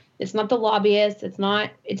 It's not the lobbyists. It's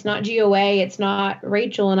not GOA. It's not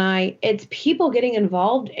Rachel and I. It's people getting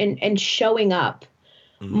involved and showing up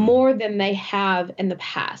more than they have in the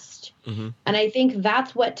past. Mm-hmm. And I think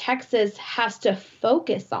that's what Texas has to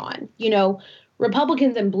focus on.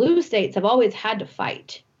 Republicans in blue states have always had to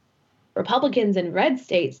fight. Republicans in red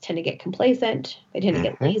states tend to get complacent. They tend to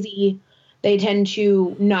get lazy. They tend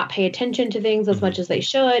to not pay attention to things as much as they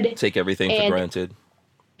should. Take everything for granted.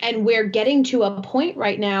 And we're getting to a point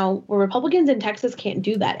right now where Republicans in Texas can't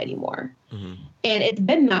do that anymore. Mm-hmm. And it's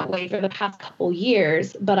been that way for the past couple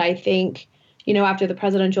years. But I think, after the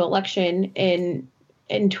presidential election in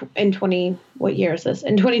 20, what year is this?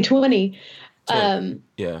 In 2020,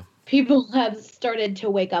 people have started to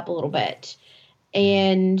wake up a little bit.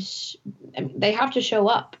 And they have to show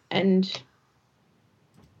up. And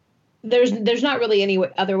there's not really any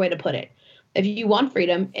other way to put it. If you want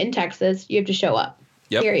freedom in Texas, you have to show up.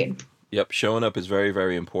 Yep. Period. Yep, showing up is very,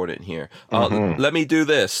 very important here. Let me do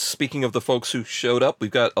this. Speaking of the folks who showed up,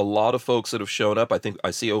 we've got a lot of folks that have shown up. I think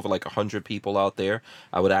I see over 100 people out there.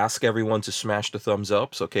 I would ask everyone to smash the thumbs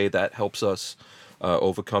ups, okay? That helps us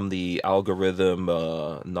overcome the algorithm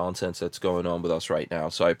nonsense that's going on with us right now.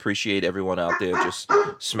 So I appreciate everyone out there. Just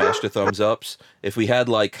smash the thumbs ups. If we had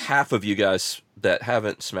half of you guys that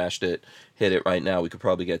haven't smashed it, hit it right now, we could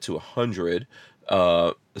probably get to 100.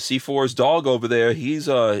 C4's dog over there, he's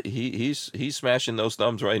smashing those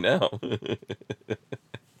thumbs right now.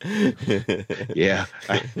 Yeah,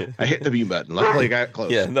 I hit the mute button. Luckily, I got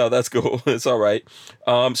close. Yeah, no, that's cool. It's all right.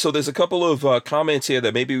 So there's a couple of comments here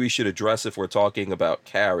that maybe we should address if we're talking about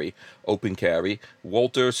carry, open carry.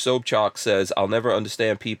 Walter Sobchak says, "I'll never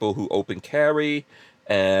understand people who open carry,"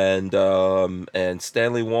 and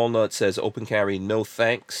Stanley Walnut says, "Open carry, no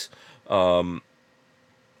thanks."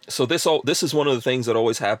 So this is one of the things that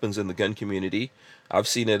always happens in the gun community. I've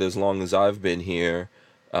seen it as long as I've been here.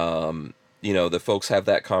 The folks have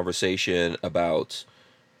that conversation about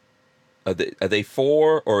are they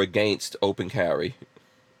for or against open carry?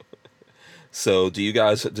 So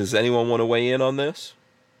does anyone want to weigh in on this?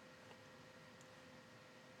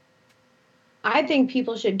 I think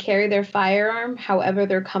people should carry their firearm however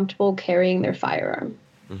they're comfortable carrying their firearm.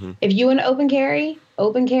 Mm-hmm. If you want to open carry,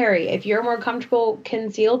 open carry. If you're more comfortable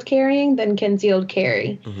concealed carrying, then concealed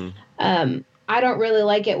carry. Mm-hmm. I don't really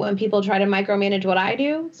like it when people try to micromanage what I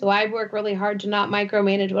do. So I work really hard to not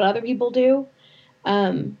micromanage what other people do.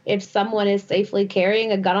 If someone is safely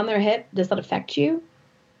carrying a gun on their hip, does that affect you?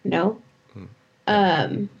 No.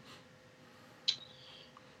 I'm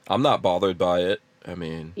not bothered by it. I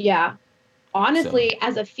mean, yeah. Honestly,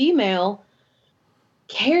 as a female,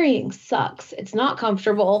 carrying sucks. It's not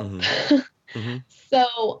comfortable. Mm-hmm. Mm-hmm.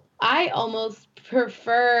 So I almost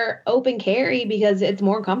prefer open carry because it's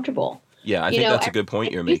more comfortable. Yeah, I think that's a good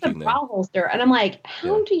point you're making there. Holster, and I'm like,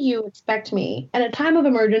 how do you expect me at a time of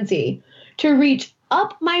emergency to reach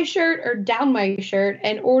up my shirt or down my shirt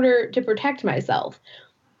in order to protect myself?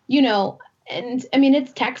 And I mean,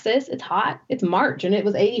 it's Texas, it's hot, it's March, and it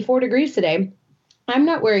was 84 degrees today. I'm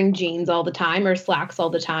not wearing jeans all the time or slacks all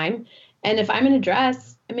the time. And if I'm in a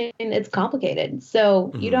dress, I mean, it's complicated. So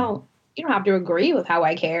mm-hmm. you don't have to agree with how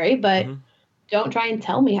I carry, but mm-hmm. don't try and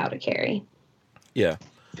tell me how to carry. Yeah.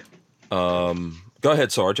 Go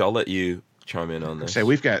ahead, Sarge. I'll let you chime in on this. So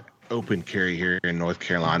we've got open carry here in North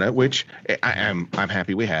Carolina, which I'm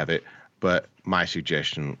happy we have it. But my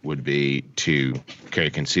suggestion would be to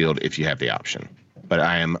carry concealed if you have the option. But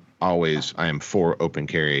I am for open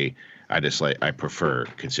carry. I prefer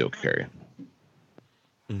concealed carry.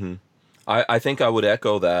 Mm-hmm. I think I would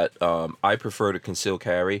echo that. I prefer to conceal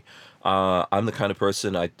carry. I'm the kind of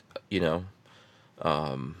person I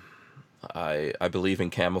believe in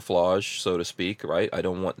camouflage, so to speak, right? I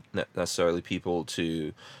don't want necessarily people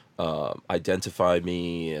to identify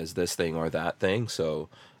me as this thing or that thing. So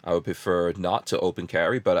I would prefer not to open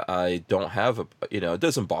carry, but I don't have it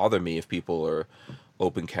doesn't bother me if people are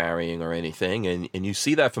open carrying or anything. And you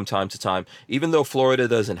see that from time to time, even though Florida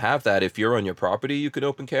doesn't have that. If you're on your property, you can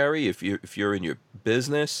open carry. If you're in your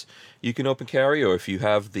business, you can open carry. Or if you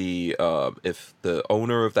have if the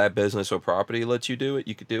owner of that business or property lets you do it,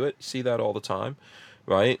 you could do it. You see that all the time,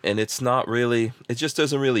 right? And it just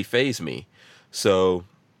doesn't really faze me. So,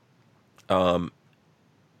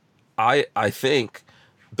 I think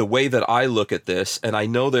the way that I look at this, and I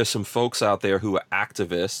know there's some folks out there who are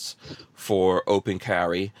activists for open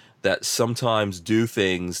carry that sometimes do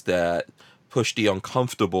things that push the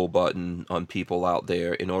uncomfortable button on people out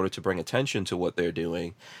there in order to bring attention to what they're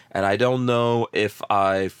doing. And I don't know if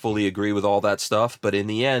I fully agree with all that stuff, but in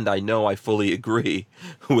the end, I know I fully agree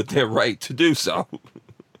with their right to do so.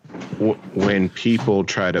 When people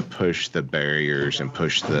try to push the barriers and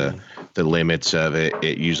push the limits of it,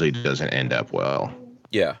 it usually doesn't end up well.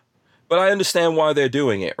 Yeah. But I understand why they're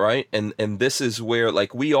doing it, right? And this is where,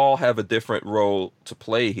 like, we all have a different role to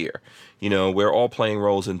play here. You know, we're all playing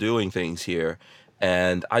roles and doing things here.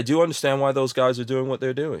 And I do understand why those guys are doing what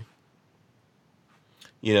they're doing.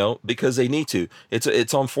 You know, because they need to.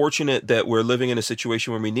 It's unfortunate that we're living in a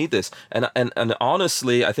situation where we need this. And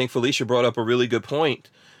honestly, I think Felicia brought up a really good point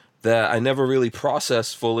that I never really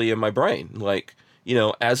processed fully in my brain. Like, you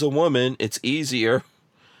know, as a woman, it's easier.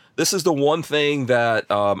 This is the one thing that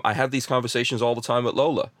I have these conversations all the time with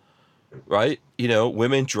Lola, right? You know,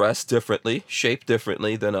 women dress differently, shape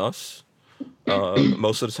differently than us,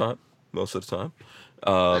 most of the time.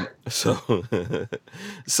 So,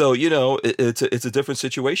 so, you know, it's a different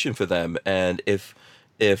situation for them. And if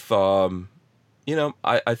you know,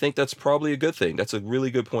 I think that's probably a good thing. That's a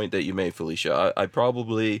really good point that you made, Felicia. I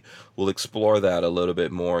probably will explore that a little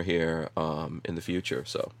bit more here in the future.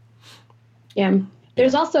 So, yeah.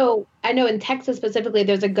 There's also, I know in Texas specifically,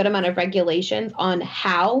 there's a good amount of regulations on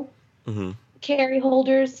how carry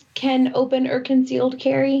holders can open or concealed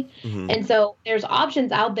carry. And so there's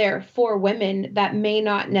options out there for women that may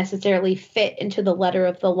not necessarily fit into the letter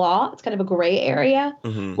of the law. It's kind of a gray area.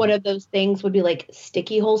 One of those things would be like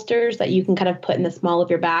sticky holsters that you can kind of put in the small of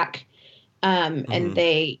your back. And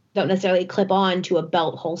they don't necessarily clip on to a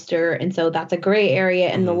belt holster. And so that's a gray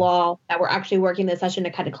area in the law that we're actually working this session to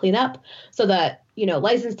kind of clean up so that, you know,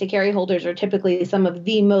 licensed to carry holders are typically some of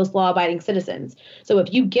the most law-abiding citizens. So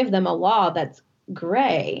if you give them a law that's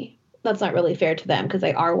gray, that's not really fair to them because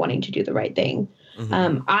they are wanting to do the right thing.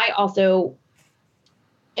 I also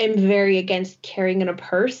am very against carrying in a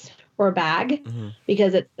purse or a bag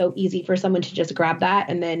because it's so easy for someone to just grab that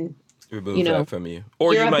and then remove that from you,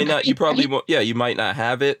 or you might not. You probably won't. Yeah, you might not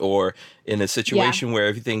have it, or in a situation where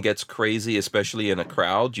everything gets crazy, especially in a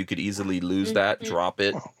crowd, you could easily lose that, drop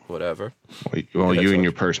it, whatever. Well, you and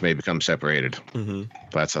your purse may become separated.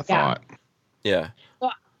 That's a thought. Yeah.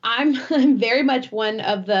 Well, I'm very much one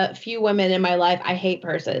of the few women in my life. I hate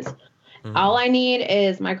purses. All I need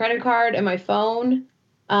is my credit card and my phone,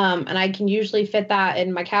 and I can usually fit that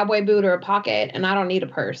in my cowboy boot or a pocket, and I don't need a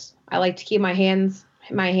purse. I like to keep my hands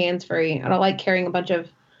free. I don't like carrying a bunch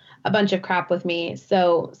of crap with me.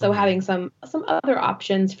 So having some other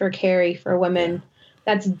options for carry for women,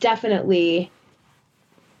 that's definitely,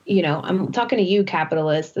 you know, I'm talking to you,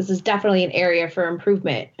 capitalists. This is definitely an area for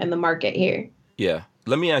improvement in the market here. Yeah.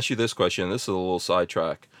 Let me ask you this question. This is a little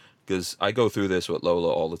sidetrack because I go through this with Lola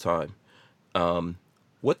all the time.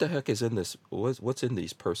 What the heck is in this? What's in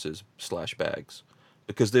these purses / bags?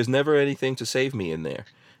 Because there's never anything to save me in there.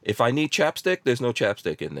 If I need chapstick, there's no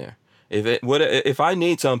chapstick in there. If I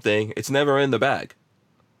need something, it's never in the bag.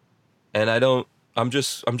 And I don't. I'm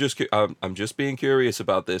just being curious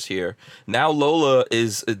about this here. Now Lola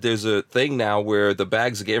there's a thing now where the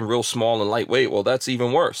bags are getting real small and lightweight. Well, that's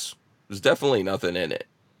even worse. There's definitely nothing in it.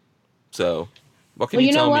 So, what can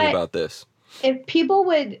you tell me about this? If people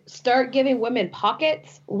would start giving women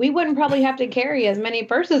pockets, we wouldn't probably have to carry as many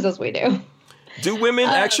purses as we do. Do women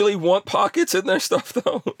actually want pockets in their stuff,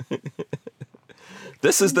 though?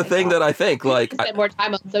 This is the thing that I think. Like, spend more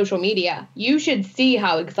time on social media. You should see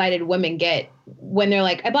how excited women get when they're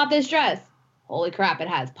like, "I bought this dress. Holy crap! It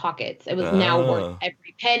has pockets. It was now worth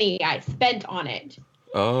every penny I spent on it."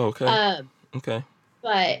 Oh, okay. Okay.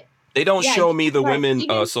 But they don't show me the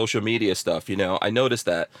women social media stuff. You know, I noticed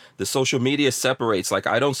that the social media separates. Like,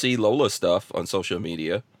 I don't see Lola stuff on social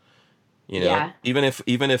media. You know, even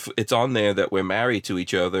if it's on there that we're married to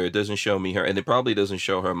each other, it doesn't show me her, and it probably doesn't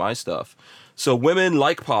show her my stuff. So women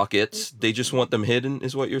like pockets; they just want them hidden,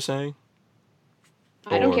 is what you're saying?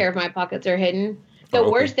 I don't care if my pockets are hidden. The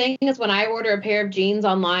worst thing is when I order a pair of jeans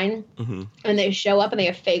online and they show up and they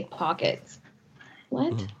have fake pockets.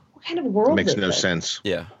 What? What kind of world is this? Makes no sense.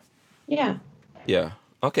 Yeah. Yeah. Yeah.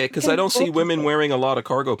 Okay, because I don't see women wearing a lot of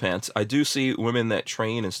cargo pants. I do see women that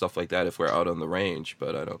train and stuff like that if we're out on the range,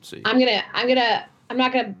 but I don't see. I'm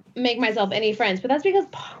not gonna make myself any friends, but that's because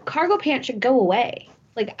cargo pants should go away,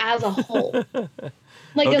 like as a whole.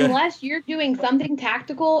 Like unless you're doing something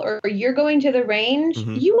tactical or you're going to the range,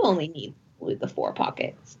 you only need the 4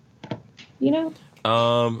 pockets. You know.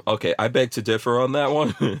 Okay, I beg to differ on that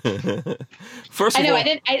one. First of all,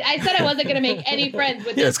 I said I wasn't going to make any friends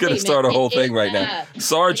with this it's going to start a whole thing right now.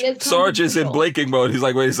 Sarge is in blinking mode. He's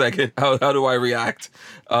like, wait a second, how do I react?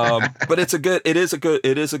 But it is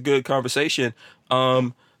a good conversation.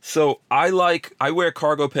 So I wear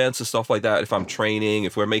cargo pants and stuff like that if I'm training,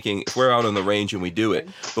 if we're out on the range and we do it.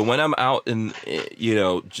 But when I'm out and, you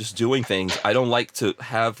know, just doing things, I don't like to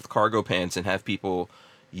have cargo pants and have people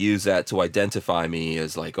use that to identify me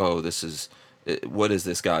as like, oh, this is what is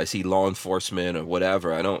this guy? Is he law enforcement or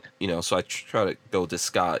whatever? I don't, so I try to go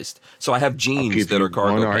disguised. So I have I'll jeans give that you are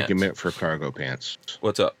cargo one pants. argument for cargo pants.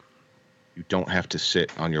 What's up? You don't have to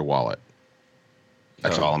sit on your wallet.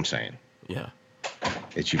 That's Oh. all I'm saying. Yeah.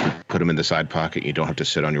 It's you can put them in the side pocket. You don't have to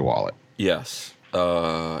sit on your wallet. Yes.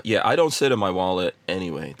 Yeah, I don't sit in my wallet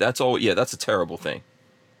anyway. That's all. Yeah, that's a terrible thing.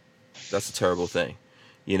 That's a terrible thing.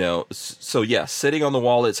 So yeah, sitting on the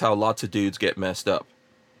wallet's how lots of dudes get messed up.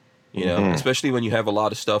 Especially when you have a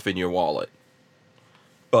lot of stuff in your wallet.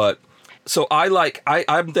 But so I like I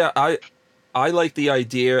like the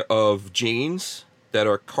idea of jeans that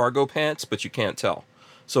are cargo pants, but you can't tell.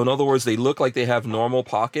 So in other words, they look like they have normal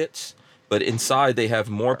pockets, but inside they have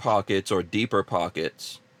more pockets or deeper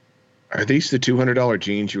pockets. Are these the $200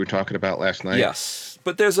 jeans you were talking about last night? Yes,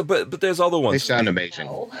 but there's other ones. They sound amazing.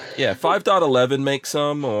 No. Yeah, 5.11 makes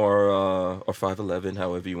some, or 511,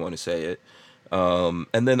 however you want to say it.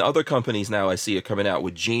 And then other companies now I see are coming out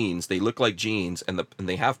with jeans. They look like jeans, and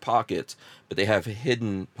they have pockets, but they have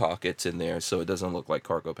hidden pockets in there, so it doesn't look like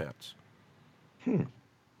cargo pants.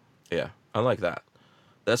 Yeah, I like that.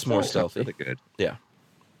 That's more That sounds stealthy. really good. Yeah.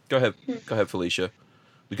 Go ahead, Felicia.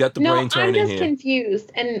 We got the No, brain I'm turning just here.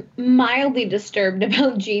 confused and mildly disturbed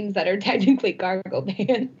about jeans that are technically cargo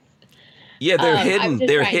pants. Yeah, they're I'm hidden. just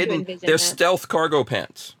They're trying to hidden. envision They're that. stealth cargo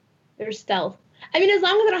pants. They're stealth. I mean, as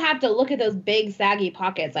long as I don't have to look at those big saggy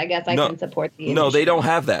pockets, I guess I No. can support the No, they initiative. don't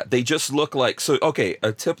have that. They just look like okay.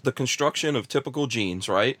 The construction of typical jeans,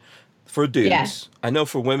 right? For dudes, Yeah. I know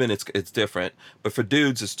for women it's different, but for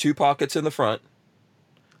dudes, it's 2 pockets in the front,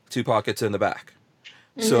 2 pockets in the back.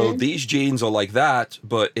 So these jeans are like that,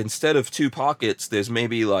 but instead of 2 pockets, there's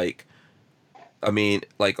maybe like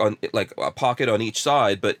a pocket on each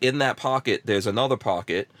side, but in that pocket there's another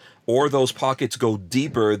pocket, or those pockets go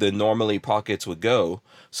deeper than normally pockets would go,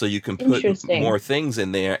 so you can put Interesting. more things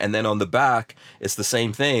in there. And then on the back it's the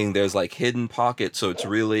same thing. There's like hidden pockets, so it's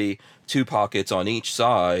really 2 pockets on each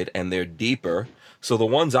side, and they're deeper. So the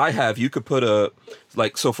ones I have, you could put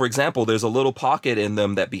so for example, there's a little pocket in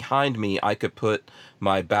them that behind me I could put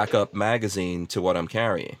my backup magazine to what I'm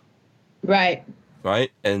carrying. Right.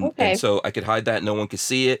 Right? And Okay. so I could hide that, no one could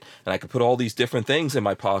see it, and I could put all these different things in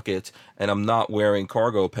my pockets, and I'm not wearing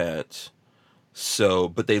cargo pants. So,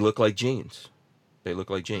 but they look like jeans. They look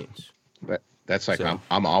like jeans. That's like So-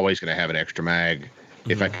 I'm always going to have an extra mag.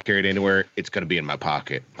 If I carry it anywhere, it's going to be in my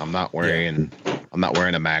pocket. I'm not wearing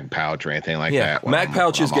a mag pouch or anything like Yeah, that. when mag I'm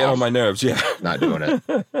pouches get off. on my nerves. Yeah. Not doing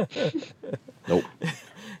it. Nope.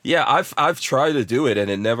 Yeah, I've tried to do it and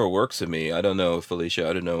it never works for me. I don't know, Felicia.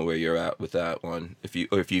 I don't know where you're at with that one. If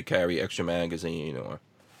you carry extra magazine or.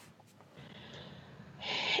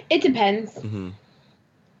 It depends.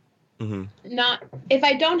 Mm-hmm. Not if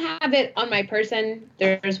I don't have it on my person,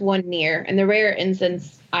 there's one near. In the rare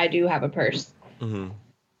instance, I do have a purse. Mm-hmm.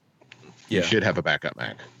 You Yeah. should have a backup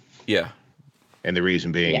mag. Yeah. And the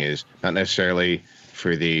reason being Yeah. is not necessarily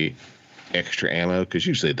for the extra ammo, because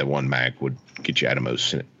usually the one mag would get you out of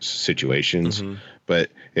most situations. Mhm. But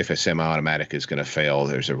if a semi-automatic is going to fail,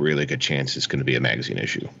 there's a really good chance it's going to be a magazine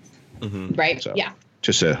issue. Mm-hmm. Right? So- Yeah.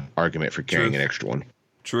 Just a argument for carrying Truth. an extra one.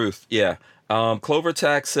 Truth. Yeah. Clover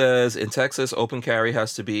Tax says in Texas, open carry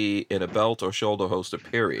has to be in a belt or shoulder holster.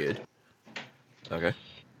 Period. Okay.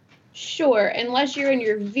 Sure, unless you're in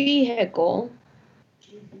your vehicle.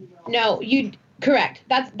 No, correct.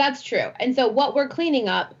 That's true. And so what we're cleaning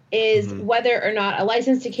up is Mhm. whether or not a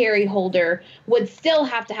license to carry holder would still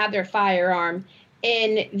have to have their firearm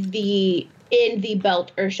in the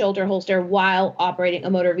belt or shoulder holster while operating a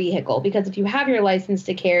motor vehicle. Because if you have your license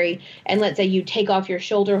to carry and let's say you take off your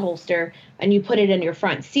shoulder holster and you put it in your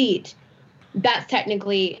front seat, that's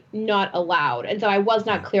technically not allowed. And so I was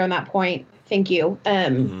not clear on that point. Thank you.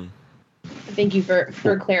 Mhm. Thank you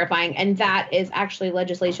for clarifying. And that is actually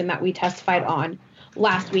legislation that we testified on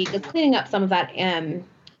last week. It's cleaning up some of that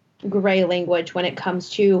gray language when it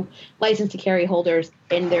comes to license to carry holders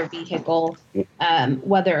in their vehicle,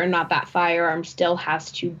 whether or not that firearm still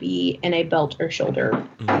has to be in a belt or shoulder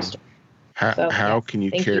holster. How, So, how yes, can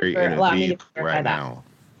you thank you carry for in a allowing me to vehicle clarify right that. now?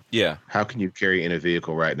 Yeah. How can you carry in a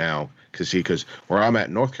vehicle right now? Because where I'm at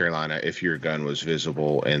in North Carolina, if your gun was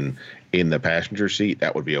visible in the passenger seat,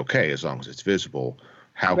 that would be okay as long as it's visible.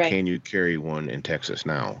 How Right. can you carry one in Texas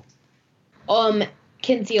now?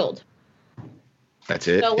 Concealed. That's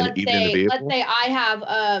it. So Even in the vehicle. let's say I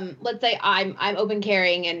have let's say I'm open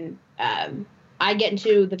carrying and I get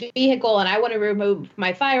into the vehicle and I want to remove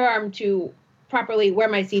my firearm to properly wear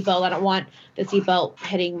my seatbelt. I don't want the seatbelt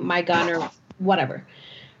hitting my gun or whatever.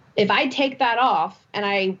 If I take that off and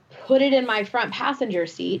I put it in my front passenger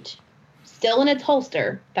seat, still in its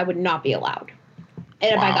holster, that would not be allowed.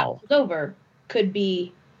 And if I got Wow. pulled over, could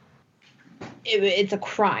be, it's a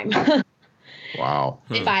crime. Wow.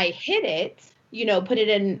 If I hid it, put it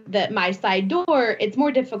in my side door, it's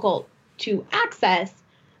more difficult to access,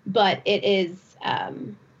 but it's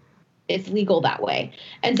legal that way.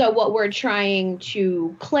 And so what we're trying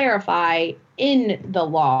to clarify in the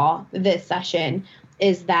law this session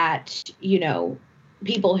is that,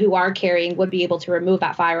 people who are carrying would be able to remove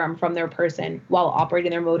that firearm from their person while operating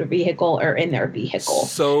their motor vehicle or in their vehicle.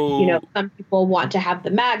 So, some people want to have the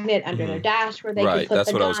magnet under their dash where they can put that's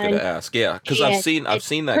the what gun. I was going to ask. Yeah, because I've seen that kind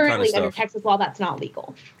of currently stuff. under Texas law, that's not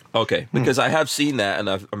legal. Okay, because I have seen that, and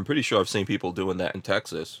I'm pretty sure I've seen people doing that in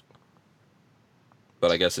Texas.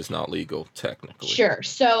 But I guess it's not legal technically. Sure.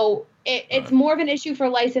 So it's more of an issue for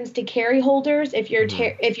licensed to carry holders if you're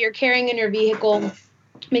if you're carrying in your vehicle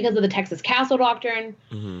because of the Texas Castle Doctrine.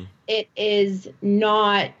 It is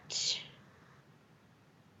not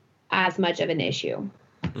as much of an issue.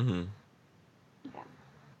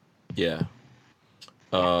 Yeah.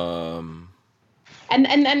 And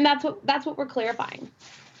that's what we're clarifying.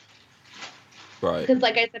 Right. Because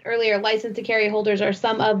like I said earlier, license to carry holders are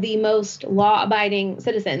some of the most law-abiding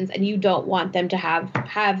citizens, and you don't want them to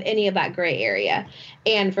have any of that gray area.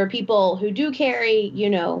 And for people who do carry,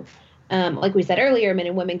 like we said earlier, men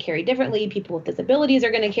and women carry differently. People with disabilities are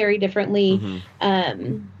going to carry differently.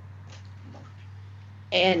 And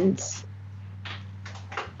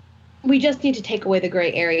we just need to take away the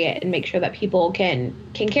gray area and make sure that people can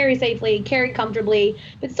carry safely, carry comfortably,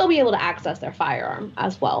 but still be able to access their firearm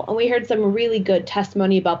as well. And we heard some really good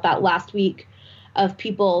testimony about that last week of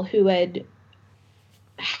people who had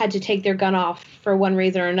to take their gun off for one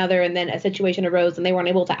reason or another, and then a situation arose and they weren't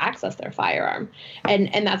able to access their firearm. And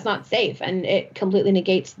that's not safe, and it completely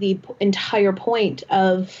negates the entire point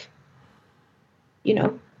of,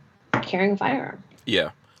 carrying a firearm. Yeah.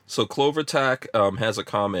 So Clover Tack has a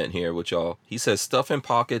comment here, he says, stuff in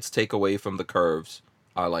pockets take away from the curves.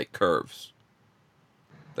 I like curves.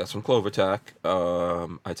 That's from Clover Tack.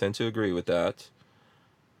 I tend to agree with that.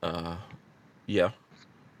 Yeah.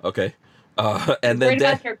 Okay. And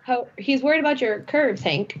then he's worried about your curves,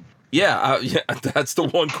 Hank. Yeah, that's the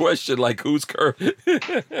one question. Like, whose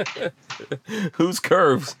whose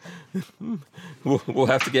curves? We'll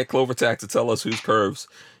have to get Clover Tack to tell us whose curves.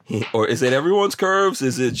 Or is it everyone's curves?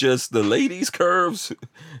 Is it just the ladies' curves?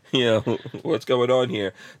 What's going on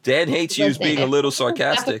here? Dan hates you being a little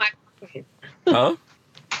sarcastic. Huh?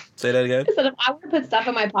 Say that again? I said if I were to put stuff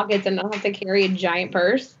in my pockets and not have to carry a giant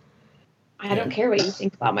purse, I don't care what you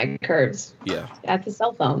think about my curves. Yeah. That's a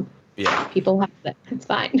cell phone. Yeah. People have it. It's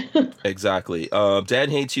fine. Exactly. Dan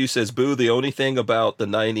hates you says, boo, the only thing about the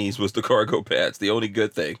 90s was the cargo pants. The only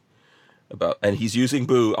good thing and he's using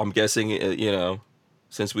boo, I'm guessing,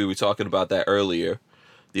 since we were talking about that earlier.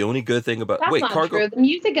 The only good thing about... That's not true. The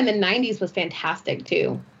music in the 90s was fantastic,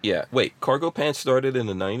 too. Yeah. Wait, cargo pants started in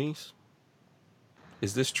the 90s?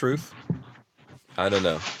 Is this truth? I don't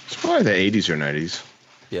know. It's probably the 80s or 90s.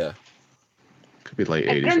 Yeah. Could be late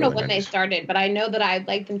 80s. I don't know when 90s. they started, but I know that I'd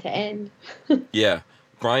like them to end. Yeah.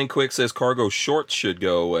 Brian Quick says cargo shorts should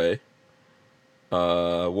go away.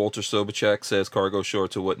 Walter Sobachek says cargo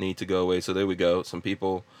shorts are what need to go away. So there we go. Some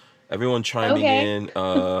people... Everyone chiming in.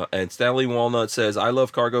 And Stanley Walnut says, I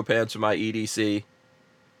love cargo pants for my EDC.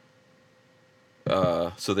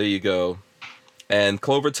 So there you go. And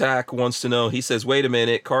Clover Tack wants to know, he says, wait a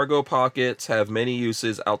minute, cargo pockets have many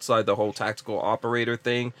uses outside the whole tactical operator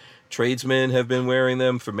thing. Tradesmen have been wearing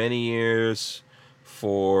them for many years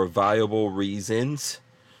for viable reasons.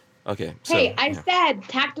 Okay. Hey, I said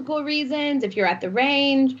tactical reasons if you're at the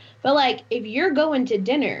range. But, if you're going to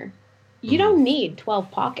dinner... You don't need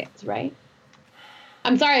 12 pockets, right?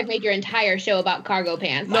 I'm sorry I've made your entire show about cargo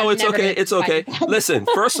pants. No, it's okay. It's okay. Listen,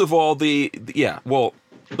 first of all,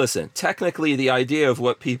 listen, technically the idea of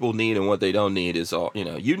what people need and what they don't need is all,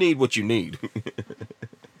 you need what you need.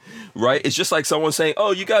 Right? It's just like someone saying,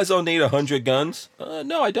 oh, you guys don't need 100 guns.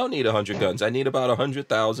 No, I don't need 100 guns. I need about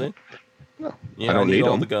 100,000. No, I don't need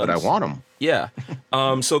all the guns, but I want them. Yeah.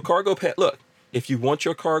 So cargo pants, look, if you want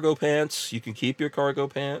your cargo pants, you can keep your cargo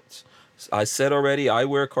pants. I said already, I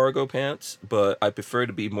wear cargo pants, but I prefer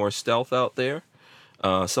to be more stealth out there.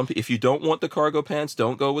 If you don't want the cargo pants,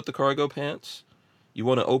 don't go with the cargo pants. You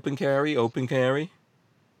want to open carry. You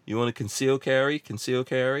want to conceal carry.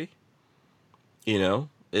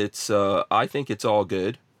 It's I think it's all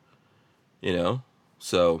good.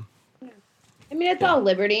 So. I mean, it's all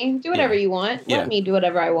liberty. Do whatever you want. Let me do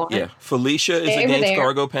whatever I want. Yeah. Felicia is against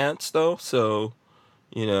cargo pants, though. So,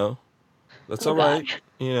 that's all right.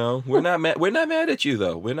 We're not mad at you,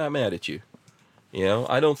 though. We're not mad at you. You know,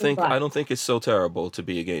 I don't think But it's so terrible to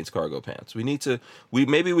be against cargo pants. We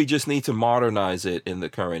just need to modernize it in the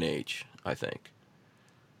current age, I think.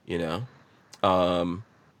 You know?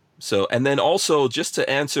 So, and then also, just to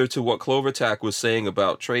answer to what Clovertac was saying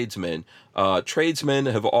about tradesmen, tradesmen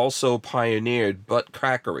have also pioneered butt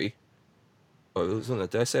crackery.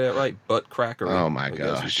 Did I say that right? Butt crackery. Oh my I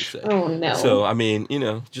guess we should gosh. say. oh no, So, I mean,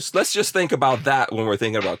 let's just think about that when we're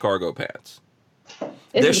thinking about cargo pants. this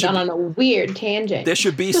there has should gone be- on a weird tangent. There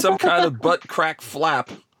should be some kind of butt crack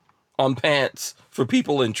flap on pants for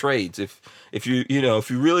people in trades. If you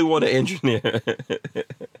really want to engineer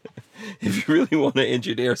if you really want to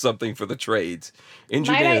engineer something for the trades, Might I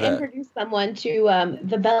engineer that. introduce someone to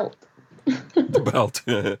the belt? The belt.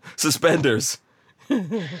 Suspenders.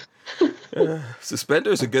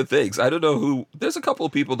 Suspenders are good things. I don't know who. There's a couple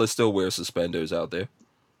of people that still wear suspenders out there.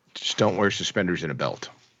 Just don't wear suspenders and a belt.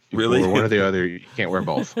 Really? Or one or the other. You can't wear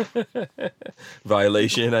both.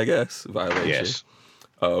 Violation, I guess. Violation. Yes.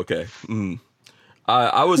 Oh, okay.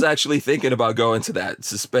 I was actually thinking about going to that.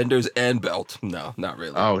 Suspenders and belt. No, not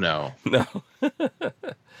really. Oh no. No.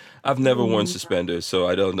 I've never worn suspenders, so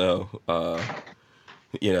I don't know. I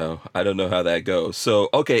don't know how that goes. So,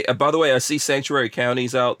 okay. By the way, I see Sanctuary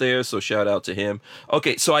County's out there, so shout out to him.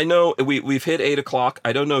 Okay, so I know we've hit 8:00.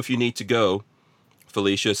 I don't know if you need to go,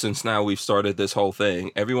 Felicia, since now we've started this whole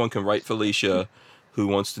thing. Everyone can write Felicia, who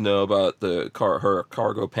wants to know about her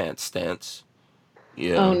cargo pants stance.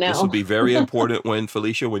 Yeah, Oh, no. This will be very important when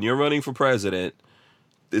you're running for president.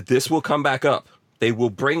 This will come back up. They will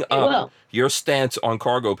bring up will. your stance on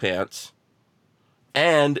cargo pants,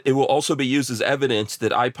 and it will also be used as evidence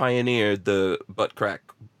that I pioneered the butt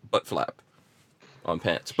flap on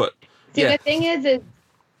pants. But See, yeah, the thing is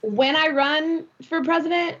when I run for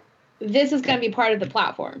president, this is going to be part of the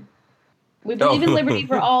platform. We believe in liberty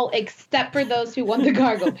for all, except for those who want the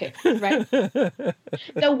cargo pants, right?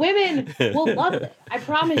 The women will love it. I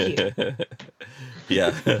promise you.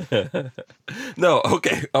 Yeah. No,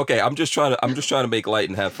 okay. I'm just trying to make light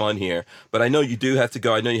and have fun here. But I know you do have to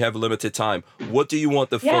go. I know you have a limited time. What do you want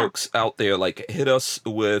the folks out there, like, hit us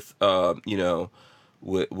with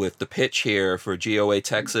with the pitch here for GOA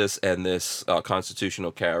Texas and this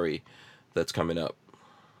constitutional carry that's coming up?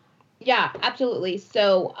 Yeah, absolutely.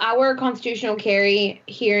 So our constitutional carry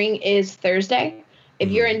hearing is Thursday. If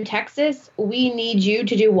you're in Texas, we need you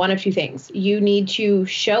to do one of two things. You need to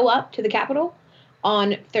show up to the Capitol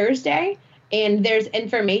on Thursday, and there's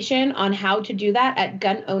information on how to do that at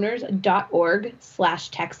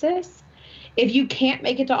gunowners.org/Texas. If you can't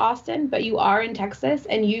make it to Austin, but you are in Texas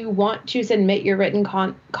and you want to submit your written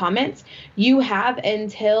comments, you have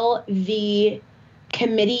until the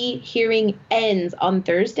committee hearing ends on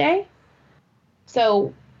Thursday.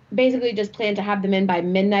 So basically just plan to have them in by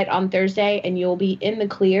midnight on Thursday and you'll be in the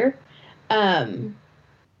clear. And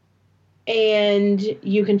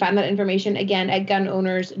you can find that information again at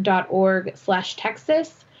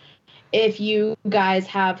gunowners.org/Texas. If you guys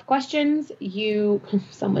have questions,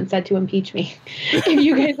 someone said to impeach me. If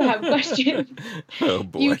you guys have questions, Oh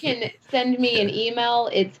boy. you can send me an email.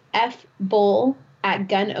 It's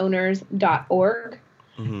fbull@gunowners.org.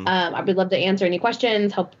 I would love to answer any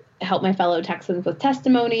questions, help my fellow Texans with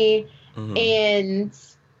testimony. And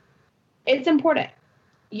it's important.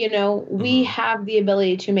 We have the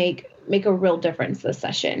ability to make a real difference this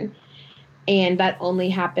session. And that only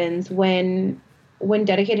happens when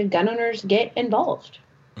dedicated gun owners get involved.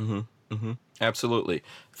 Absolutely.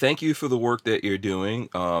 Thank you for the work that you're doing.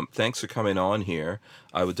 Thanks for coming on here.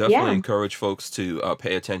 I would definitely encourage folks to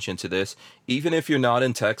pay attention to this. Even if you're not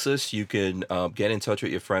in Texas, you can get in touch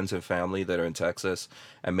with your friends and family that are in Texas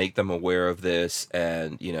and make them aware of this,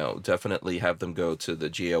 and definitely have them go to the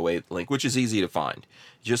GOA link, which is easy to find.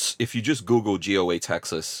 If you just Google GOA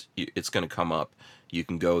Texas, it's going to come up. You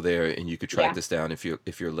can go there and you could track this down if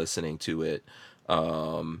you're listening to it.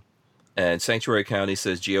 And Sanctuary County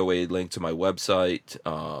says GOA link to my website.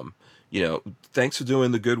 Thanks for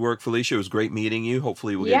doing the good work, Felicia. It was great meeting you.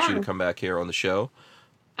 Hopefully we'll get you to come back here on the show.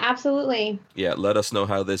 Absolutely. Yeah, let us know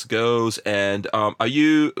how this goes. And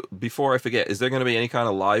before I forget, is there going to be any kind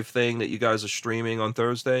of live thing that you guys are streaming on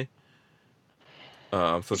Thursday?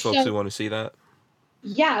 For folks who want to see that?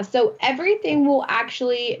 Yeah, so everything will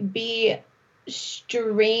actually be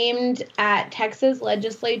streamed at Texas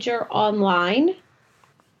Legislature online.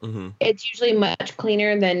 It's usually much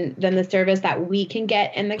cleaner than the service that we can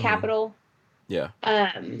get in the Capitol. Yeah.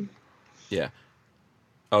 Yeah.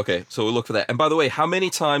 Okay, so we'll look for that. And by the way, how many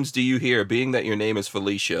times do you hear, being that your name is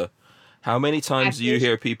Felicia, how many times do you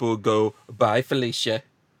hear people go, "Bye, Felicia"?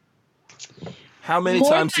 How many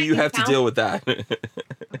times do you have to deal with that?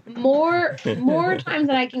 More times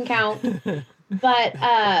than I can count. But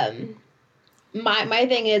my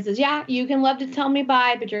thing is yeah, you can love to tell me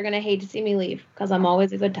bye, but you're gonna hate to see me leave because I'm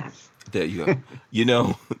always a good time. There you go. You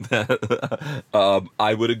know,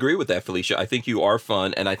 I would agree with that, Felicia. I think you are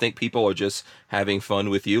fun, and I think people are just having fun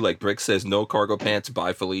with you. Like Brick says, no cargo pants,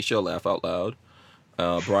 bye, Felicia. Laugh out loud.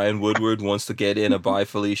 Brian Woodward wants to get in a bye,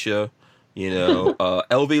 Felicia. You know,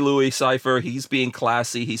 LV Louis Cypher, he's being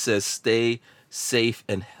classy. He says, stay safe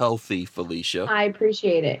and healthy, Felicia. I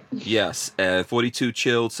appreciate it. Yes. And 42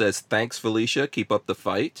 Chilled says, thanks, Felicia. Keep up the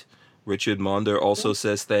fight. Richard Monder also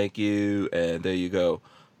says thank you. And there you go.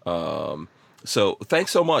 So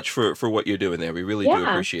thanks so much for what you're doing there. We really do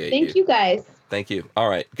appreciate it. Thank you guys. Thank you. All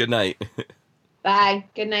right. Good night. Bye.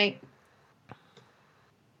 Good night.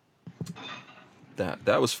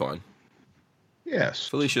 That was fun. Yes.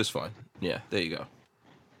 Felicia's fun. Yeah, there you go.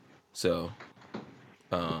 So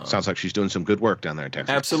sounds like she's doing some good work down there in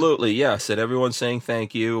Texas. Absolutely, yes. And everyone's saying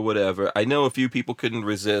thank you or whatever. I know a few people couldn't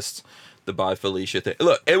resist the bye Felicia thing.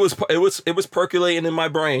 Look, it was percolating in my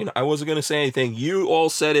brain. I wasn't gonna say anything. You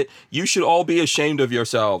all said it. You should all be ashamed of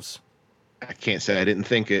yourselves. I can't say I didn't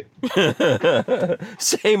think it.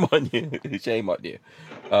 Shame on you. Shame on you.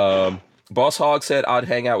 Boss Hog said I'd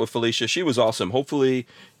hang out with Felicia. She was awesome. Hopefully,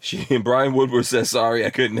 Brian Woodward says sorry I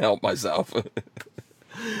couldn't help myself.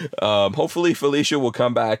 Hopefully Felicia will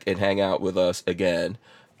come back and hang out with us again.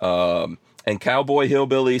 And Cowboy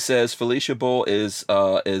Hillbilly says Felicia Bull is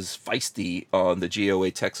feisty on the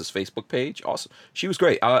GOA Texas Facebook page. Awesome. She was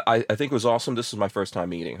great. I think it was awesome. This is my first time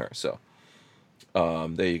meeting her. So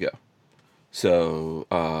there you go. So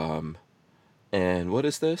and what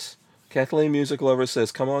is this? Kathleen Music Lover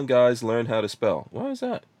says, come on guys, learn how to spell. Why is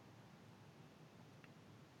that?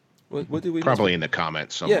 What did we probably in the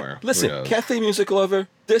comments somewhere? Yeah, listen, Kathleen Music Lover,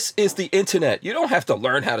 this is the internet. You don't have to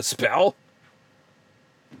learn how to spell.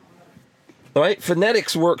 All right,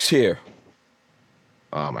 phonetics works here.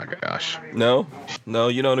 Oh my gosh. No,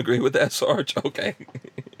 you don't agree with that, Sarge? Okay.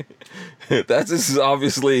 This is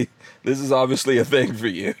obviously a thing for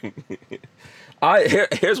you.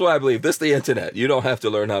 Here's what I believe. This is the internet. You don't have to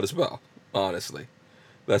learn how to spell. Honestly,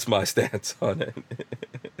 that's my stance on it.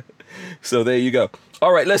 So there you go.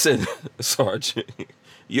 All right, listen, Sarge,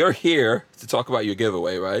 you're here to talk about your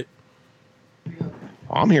giveaway, right?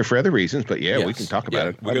 I'm here for other reasons, but yes, we can talk about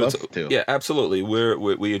it. I'd love to. Yeah, absolutely.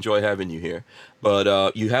 We enjoy having you here.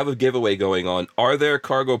 But you have a giveaway going on. Are there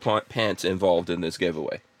cargo pants involved in this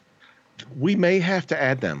giveaway? We may have to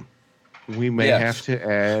add them. We may have to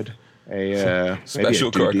add a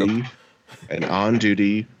special cargo, an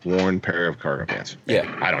on-duty worn pair of cargo pants.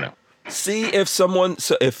 Yeah, I don't know. See if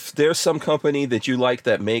there's some company that you like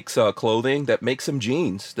that makes clothing that makes some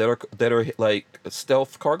jeans that are like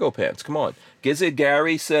stealth cargo pants. Come on, Gizzard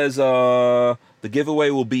Gary says the giveaway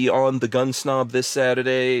will be on the Gun Snob this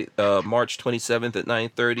Saturday, March 27th at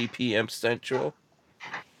 9:30 p.m. Central.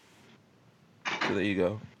 So there you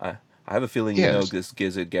go. I have a feeling you know this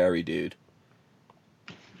Gizzard Gary dude.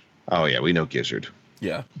 Oh yeah, we know Gizzard.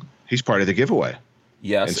 Yeah, he's part of the giveaway.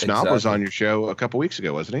 Yes, and Snob was on your show a couple weeks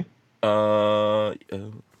ago, wasn't he? The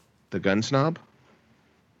Gun Snob?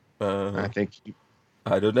 I think.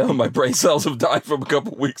 I don't know. My brain cells have died from a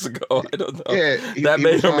couple weeks ago. I don't know. Yeah, that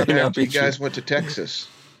may or may not be you guys went to Texas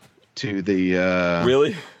to the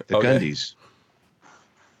really the Gundies.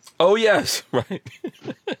 Oh yes, right.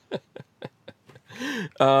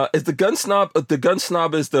 Is the Gun Snob? The Gun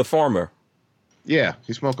Snob is the farmer. Yeah,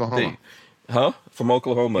 he's from Oklahoma. From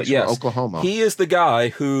Oklahoma. He's yes, from Oklahoma. He is the guy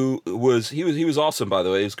who was awesome. By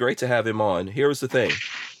the way, it was great to have him on. Here's the thing,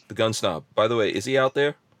 the Gun Snob. By the way, is he out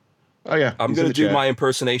there? Oh yeah, I'm going to do my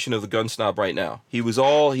impersonation of the Gun Snob right now. He was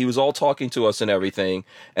all talking to us and everything,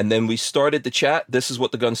 and then we started the chat. This is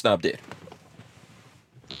what the Gun Snob did.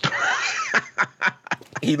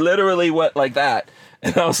 He literally went like that,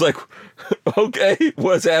 and I was like, "Okay,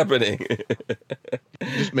 what's happening?"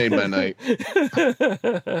 Just made my night.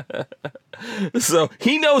 So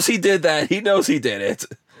he knows he did that. He knows he did it.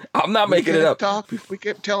 I'm not making it up. We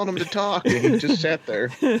kept telling him to talk, and he just sat there.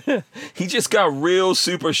 He just got real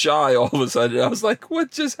super shy all of a sudden. I was like, what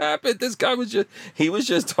just happened? This guy was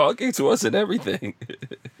just talking to us and everything.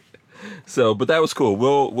 So, but that was cool.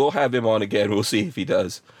 We'll have him on again. We'll see if he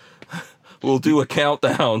does. We'll do a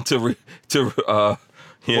countdown to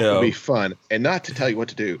It'll be fun, and not to tell you what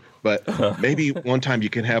to do, but maybe one time you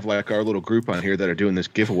can have like our little group on here that are doing this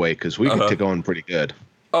giveaway because we get to going pretty good.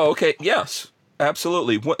 Oh, okay. Yes,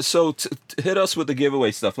 absolutely. So hit us with the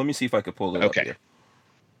giveaway stuff. Let me see if I can pull it up here.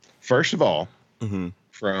 First of all,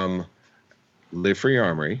 from Live Free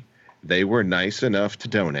Armory, they were nice enough to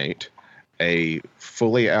donate a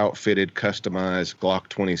fully outfitted, customized Glock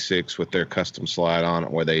 26 with their custom slide on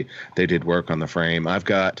it, where they did work on the frame. I've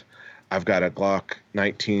got a Glock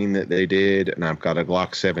 19 that they did, and I've got a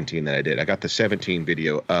Glock 17 that I did. I got the 17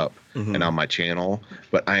 video up and on my channel,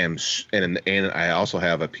 but and I also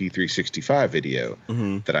have a P365 video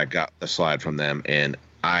that I got the slide from them, and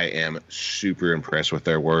I am super impressed with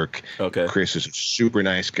their work. Okay. Chris is a super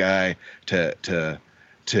nice guy to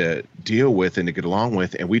deal with and to get along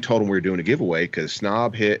with, and we told him we were doing a giveaway because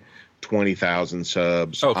Snob hit 20,000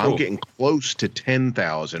 subs. Oh, cool. I'm getting close to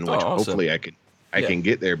 10,000, which awesome. Hopefully I can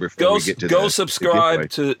get there before we get to go the subscribe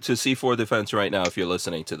to C4 Defense right now if you're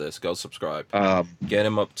listening to this. Go subscribe. Get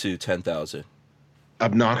him up to 10,000.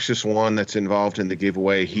 Obnoxious One that's involved in the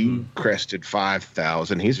giveaway, he crested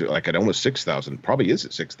 5,000. He's like at almost 6,000. Probably is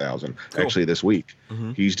at 6,000 actually this week.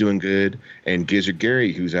 He's doing good. And Gizzard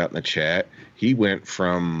Gary, who's out in the chat, he went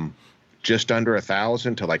from just under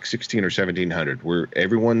 1,000 to like 1,600 or 1,700. Where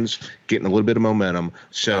everyone's getting a little bit of momentum.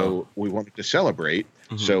 So we wanted to celebrate.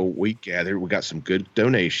 So we gathered. We got some good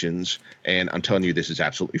donations, and I'm telling you, this is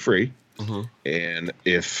absolutely free. And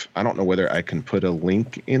if I don't know whether I can put a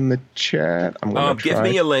link in the chat, I'm going to try. Give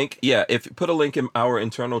me a link. Yeah, if you put a link in our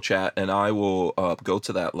internal chat, and I will go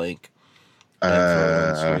to that link and throw it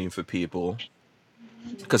on screen for people.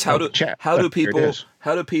 Because how do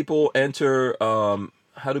people enter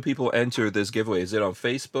this giveaway? Is it on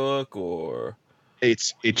Facebook or?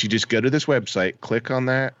 It's you just go to this website, click on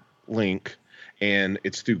that link, and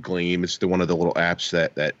it's through Gleam. It's one of the little apps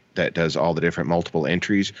that does all the different multiple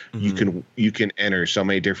entries. You can enter so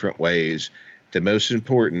many different ways. The most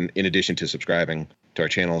important, in addition to subscribing to our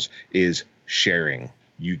channels, is sharing.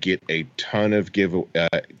 You get a ton of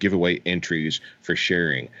giveaway entries for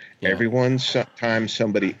sharing. Yeah. Time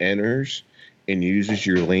somebody enters and uses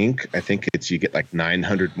your link, I think you get like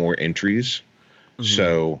 900 more entries.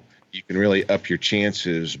 So you can really up your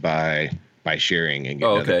chances by sharing and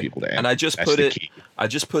getting other people to enter. And I just put it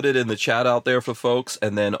in the chat out there for folks,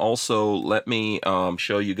 and then also let me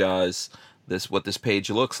show you guys what this page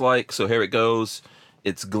looks like. So here it goes.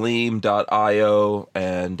 It's gleam.io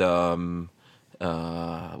and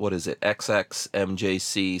what is it?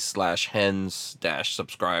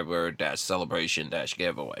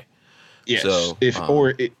 xxmjc/hens-subscriber-celebration-giveaway. Yes. So, if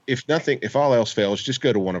all else fails, just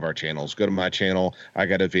go to one of our channels. Go to my channel. I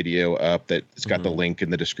got a video up that's got the link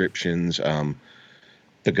in the descriptions.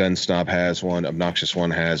 The Gun Snob has one, Obnoxious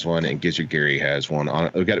One has one, and Gizzard Gary has one.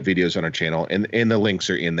 We've got videos on our channel, and the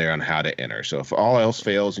links are in there on how to enter. So if all else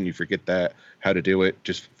fails and you forget how to do it,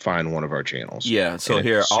 just find one of our channels. Yeah. So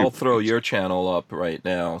here, I'll throw your channel up right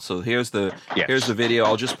now. So here's the video.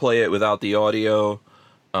 I'll just play it without the audio.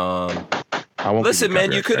 Listen,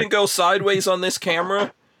 man, you couldn't go sideways on this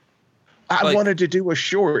camera. I wanted to do a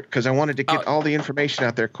short because I wanted to get all the information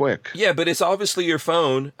out there quick. Yeah, but it's obviously your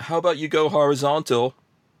phone. How about you go horizontal?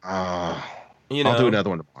 I'll do another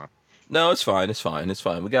one tomorrow. No, it's fine. It's fine.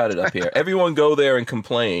 We got it up here. Everyone go there and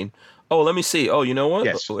complain. Oh, let me see. Oh, you know what?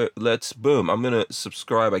 Yes. Boom. I'm going to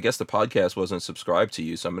subscribe. I guess the podcast wasn't subscribed to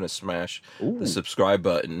you, so I'm going to smash the subscribe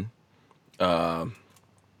button. And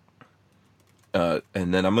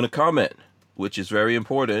then I'm going to comment, which is very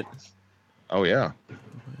important. Oh, yeah.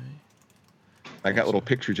 I got little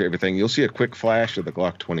pictures of everything. You'll see a quick flash of the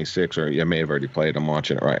Glock 26, or you may have already played. I'm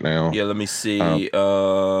watching it right now. Yeah, let me see.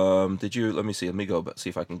 Let me see. Let me go see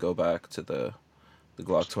if I can go back to the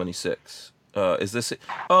Glock 26. Is this it?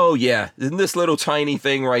 Oh, yeah. In this little tiny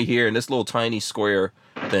thing right here, in this little tiny square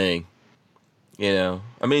thing. You know?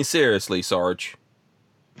 I mean, seriously, Sarge.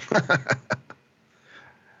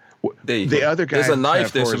 The other guys there's a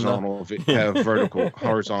knife, have horizontal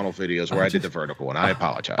videos where I did the vertical, and I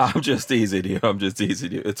apologize. I'm just teasing you.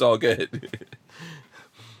 It's all good.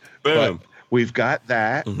 But Boom. we've got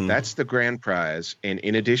that. That's the grand prize. And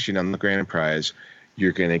in addition, on the grand prize,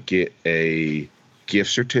 you're going to get a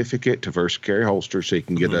gift certificate to Versacarry Holster, so you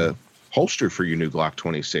can get a holster for your new Glock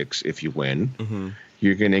 26 if you win.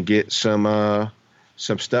 You're going to get some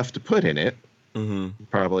stuff to put in it.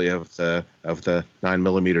 Probably of the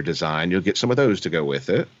 9mm design. You'll get some of those to go with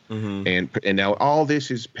it. And now all this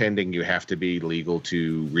is pending. You have to be legal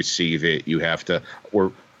to receive it. You have to,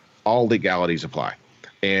 or all legalities apply.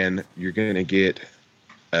 And you're going to get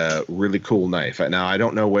a really cool knife. Now, I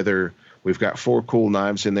don't know whether we've got 4 cool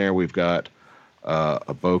knives in there. We've got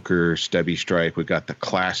a Boker Stubby Strike. We've got the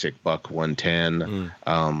classic Buck 110.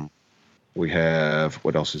 We have,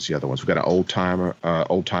 what else is the other ones? We've got an old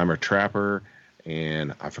timer Trapper.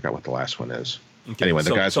 And I forgot what the last one is. Okay. Anyway,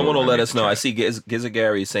 someone will let us know. I see Gizzard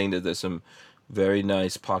Gary saying that there's some very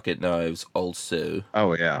nice pocket knives also.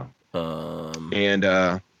 Oh yeah.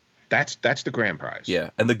 That's the grand prize. Yeah,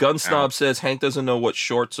 and the gun snob says Hank doesn't know what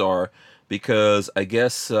shorts are because I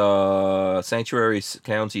guess Sanctuary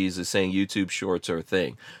Counties is saying YouTube shorts are a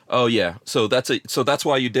thing. Oh yeah, so that's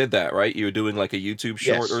why you did that, right? You were doing like a YouTube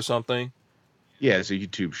short Yes. or something. Yeah, it's a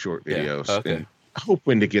YouTube short video. Yeah. Okay. And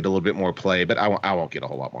hoping to get a little bit more play, but I won't get a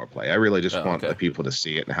whole lot more play. I really just want okay. the people to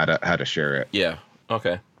see it and how to share it. Yeah.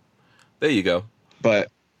 Okay. There you go. But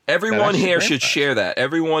everyone here should share that.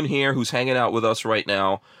 Everyone here who's hanging out with us right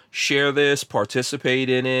now, share this, participate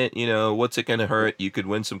in it. You know, what's it going to hurt? You could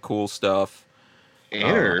win some cool stuff.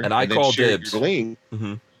 Enter, and I call dibs. Your link.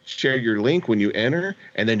 Mm-hmm. Share your link when you enter,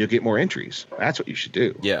 and then you'll get more entries. That's what you should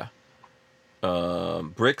do. Yeah.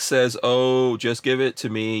 Brick says, "Oh, just give it to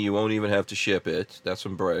me. You won't even have to ship it." That's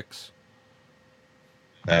from Bricks.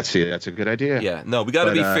 That's a good idea. Yeah. No, we got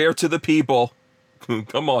to be fair to the people.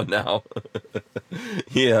 Come on now.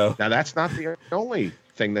 Yeah. Now that's not the only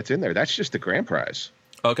thing that's in there. That's just the grand prize.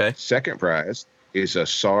 Okay. Second prize is a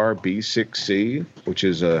SAR B6C, which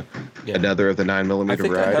is another of the 9mm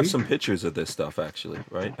variety. I have some pictures of this stuff actually,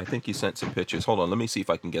 right? I think you sent some pictures. Hold on, let me see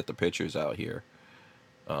if I can get the pictures out here.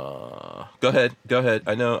 Go ahead.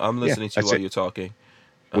 I know I'm listening to you while you're talking.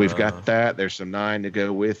 We've got that. There's some 9 to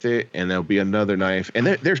go with it, and there'll be another knife. And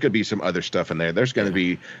there's going to be some other stuff in there. There's going to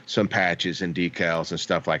be some patches and decals and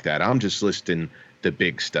stuff like that. I'm just listing the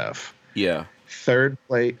big stuff. Yeah. Second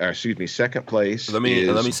place. Let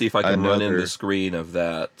me see if I can run in the screen of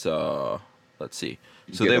that. Let's see.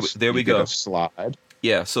 So there we go. A slide.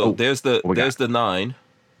 Yeah. So there's the 9.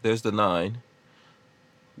 There's the 9.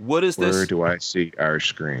 What is this? Where do I see our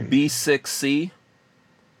screen? B6C.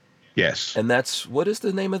 Yes. And what is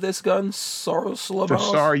the name of this gun?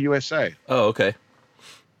 SAR USA. Oh, okay.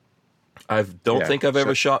 I don't think I've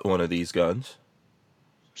ever shot one of these guns.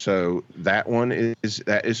 So that one is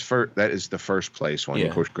the first place one. Yeah.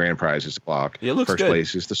 Of course, grand prize is the Glock. It looks first good.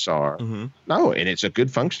 place is the SAR. Mm-hmm. No, and it's a good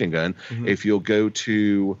functioning gun. Mm-hmm. If you'll go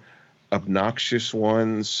to Obnoxious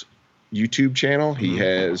One's YouTube channel, he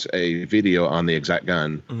has a video on the exact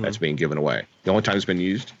gun that's being given away. The only time it's been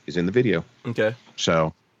used is in the video. Okay.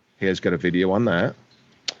 So he has got a video on that.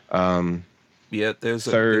 There's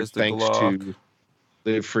third, the thanks Glock. to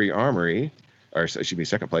Live Free Armory, or excuse me,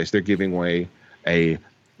 second place, they're giving away a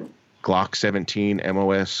Glock 17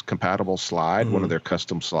 MOS compatible slide, one of their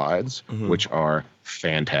custom slides, which are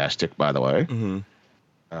fantastic, by the way.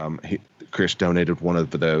 Chris donated one of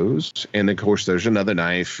those. And of course, there's another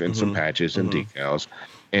knife and some patches and decals.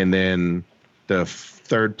 And then the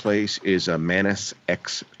third place is a Manus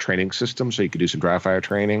X training system, so you could do some dry fire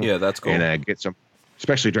training. Yeah, that's cool. And get some,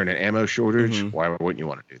 especially during an ammo shortage. Why wouldn't you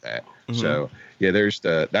want to do that? So yeah,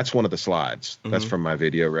 that's one of the slides. That's from my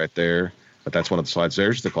video right there. But that's one of the slides.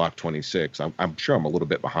 There's the Glock 26. I'm sure I'm a little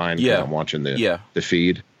bit behind when I'm watching the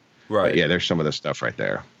feed. Right. But yeah, there's some of the stuff right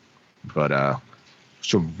there. But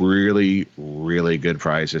some really, really good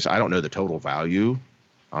prizes. I don't know the total value.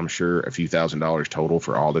 I'm sure a few $1,000s total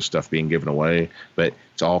for all this stuff being given away, but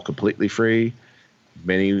it's all completely free.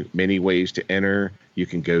 Many, many ways to enter. You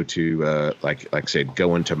can go to, like I said,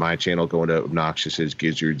 go into my channel, go into Obnoxious's,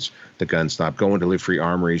 Gizzards, the Gun Snob, go into Live Free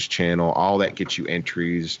Armory's channel. All that gets you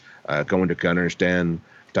entries. Going to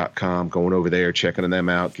gunnersden.com, going over there, checking them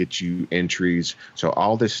out, get you entries. So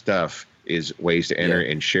all this stuff is ways to enter,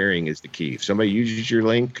 and sharing is the key. If somebody uses your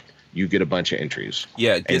link, you get a bunch of entries.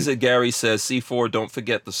 Yeah, Gizzard Gary says, C4, don't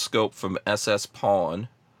forget the scope from SS Pawn.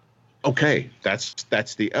 Okay, that's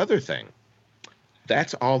the other thing.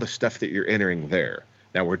 That's all the stuff that you're entering there.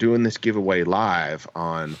 Now, we're doing this giveaway live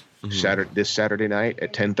on this Saturday night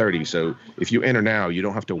at 10:30. So if you enter now, you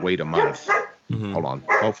don't have to wait a month. Hold on.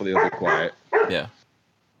 Hopefully it'll be quiet. Yeah.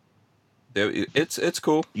 It's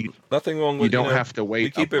cool. Nothing wrong with you don't have to wait.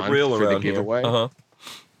 We keep it real around the giveaway. Here.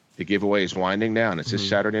 The giveaway is winding down. It's this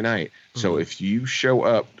Saturday night. So if you show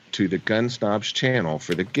up to the Gun Snobs channel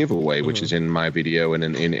for the giveaway, which is in my video and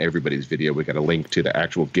in everybody's video, we got a link to the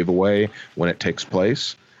actual giveaway when it takes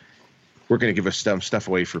place. We're going to give us some stuff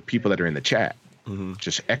away for people that are in the chat.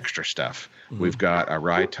 Just extra stuff. We've got a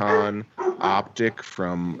Rayton optic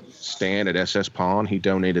from Stan at SS Pawn. He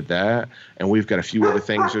donated that, and we've got a few other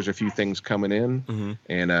things. There's a few things coming in,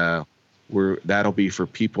 and that'll be for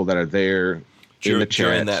people that are there in the chat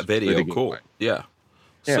during that video. Cool. Yeah.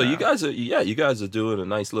 So you guys are doing a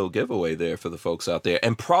nice little giveaway there for the folks out there,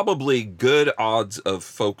 and probably good odds of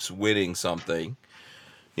folks winning something.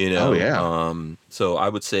 So I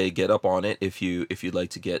would say get up on it if you'd like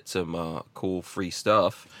to get some cool free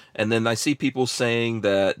stuff. And then I see people saying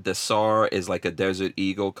that the SAR is like a Desert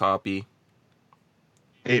Eagle copy.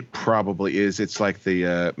 It probably is. It's like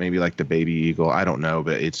the maybe like the Baby Eagle. I don't know,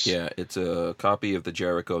 but it's Yeah, it's a copy of the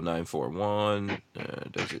Jericho 941.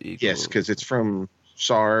 Does it equal? yes, because it's from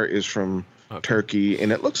SAR is from Okay. Turkey,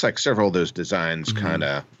 and it looks like several of those designs kind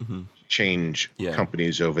of Mhm. change Yeah.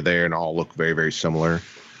 companies over there, and all look very very similar.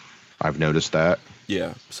 I've noticed that.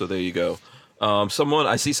 Yeah, so there you go.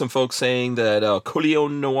 I see some folks saying that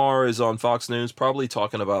Coleon Noir is on Fox News, probably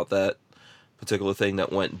talking about that particular thing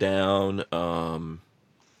that went down.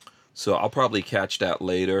 So I'll probably catch that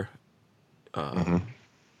later.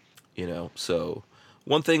 So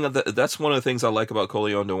one thing that's one of the things I like about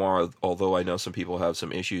Coleon Noir, although I know some people have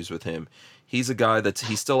some issues with him. He's a guy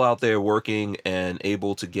he's still out there working and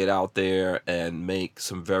able to get out there and make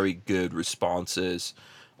some very good responses.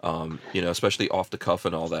 Especially off the cuff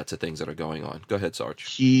and all that to things that are going on. Go ahead,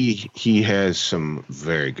 Sarge. He has some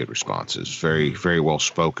very good responses. Very very well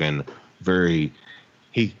spoken.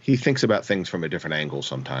 He thinks about things from a different angle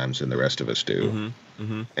sometimes than the rest of us do,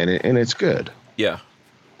 and it's good. Yeah.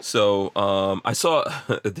 So I saw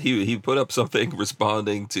he put up something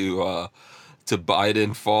responding to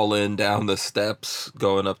Biden falling down the steps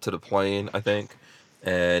going up to the plane, I think,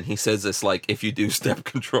 and he says it's like if you do step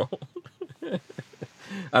control.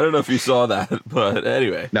 I don't know if you saw that, but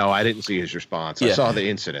anyway. No, I didn't see his response. I Yeah. saw the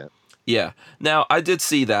incident. Yeah. Now, I did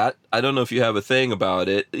see that. I don't know if you have a thing about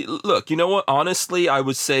it. Look, you know what? Honestly, I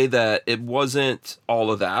would say that it wasn't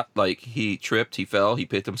all of that. Like, he tripped, he fell, he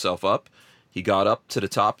picked himself up. He got up to the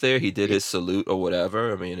top there. He did his salute or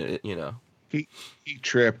whatever. I mean, He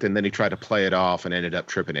tripped, and then he tried to play it off and ended up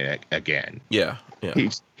tripping it again. Yeah.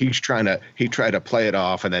 He tried to play it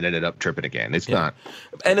off and then ended up tripping again. It's not.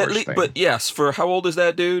 And at least, but yes, for how old is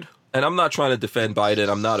that dude? And I'm not trying to defend Biden.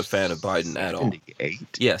 I'm not a fan of Biden at all.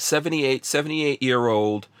 78. Yeah,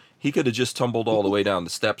 78-year-old. He could have just tumbled all the way down the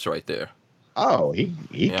steps right there. Oh, he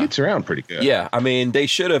gets around pretty good. Yeah, I mean, they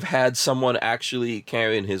should have had someone actually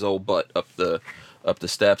carrying his old butt up the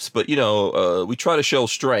steps. But we try to show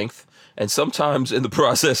strength, and sometimes in the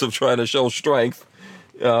process of trying to show strength,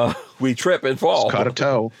 we trip and fall. Just caught a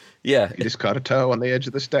toe. Yeah, He just caught a toe on the edge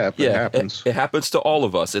of the step. yeah, It happens. It happens to all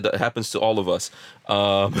of us. It happens to all of us.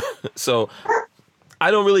 So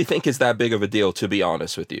I don't really think it's that big of a deal, to be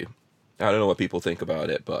honest with you. I don't know what people think about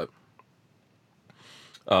it, but.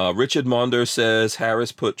 Richard Monder says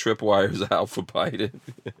Harris put tripwires out for Biden.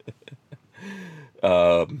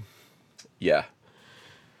 Yeah.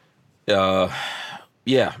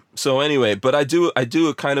 Yeah. So anyway, but I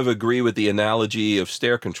do kind of agree with the analogy of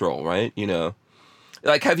stair control, right?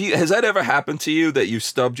 Like has that ever happened to you that you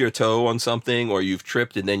stubbed your toe on something or you've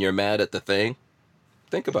tripped and then you're mad at the thing?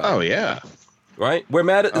 Think about it. Oh yeah. Right? We're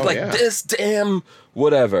mad at this damn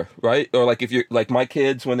whatever, right? Or like if you're like my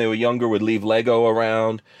kids when they were younger would leave Lego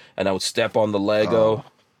around and I would step on the Lego.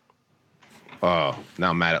 Oh, now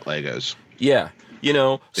I'm mad at Legos. Yeah.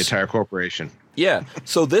 The entire corporation. Yeah.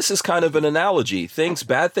 So this is kind of an analogy.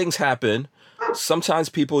 Bad things happen. Sometimes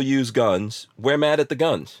people use guns. We're mad at the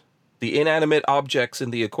guns. The inanimate objects in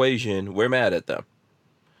the equation, we're mad at them.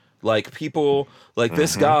 Like people like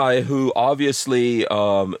this guy who obviously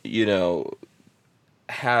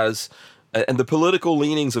has, and the political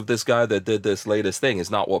leanings of this guy that did this latest thing is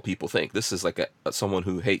not what people think. This is like someone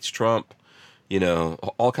who hates Trump,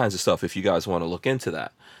 all kinds of stuff if you guys want to look into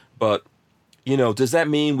that. But, does that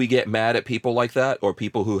mean we get mad at people like that or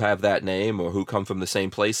people who have that name or who come from the same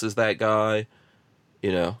place as that guy?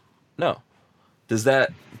 No.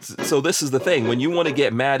 So this is the thing. When you want to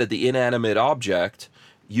get mad at the inanimate object,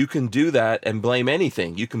 you can do that and blame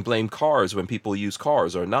anything. You can blame cars when people use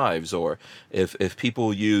cars or knives, or if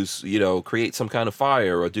people use, create some kind of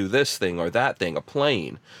fire or do this thing or that thing, a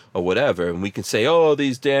plane or whatever. And we can say, oh,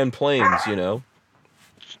 these damn planes,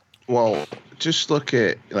 Well, just look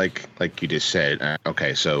at like you just said.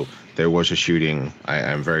 Okay, so there was a shooting.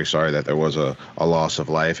 I'm very sorry that there was a loss of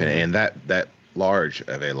life, and that large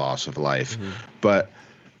of a loss of life. But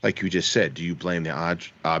like you just said, do you blame the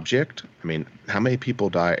object? I mean, how many people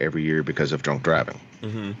die every year because of drunk driving?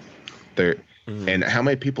 And how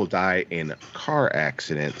many people die in car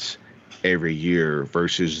accidents every year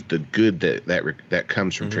versus the good that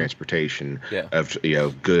comes from transportation of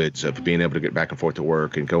goods, of being able to get back and forth to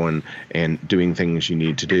work and going and doing things you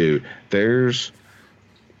need to do.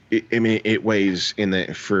 It weighs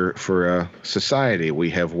in for a society. We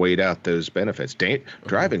have weighed out those benefits.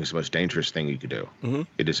 Driving is the most dangerous thing you could do.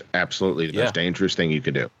 It is absolutely the most dangerous thing you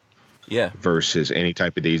could do. Yeah. Versus any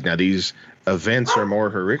type of these. Now these events are more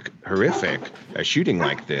horrific, a shooting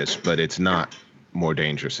like this, but it's not more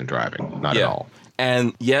dangerous than driving. Not at all.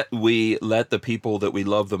 And yet we let the people that we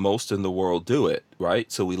love the most in the world do it,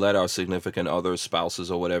 right? So we let our significant others,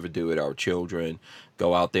 spouses or whatever do it, our children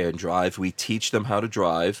go out there and drive. We teach them how to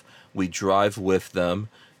drive. We drive with them,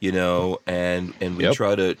 and we Yep.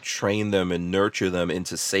 try to train them and nurture them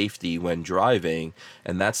into safety when driving.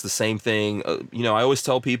 And that's the same thing. I always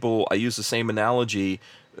tell people, I use the same analogy.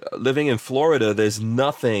 Living in Florida, there's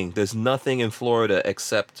nothing in Florida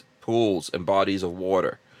except pools and bodies of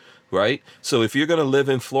water. Right? So if you're going to live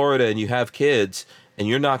in Florida and you have kids and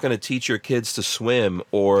you're not going to teach your kids to swim,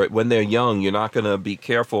 or when they're young, you're not going to be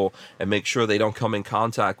careful and make sure they don't come in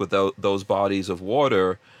contact with those bodies of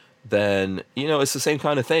water, then, it's the same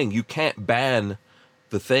kind of thing. You can't ban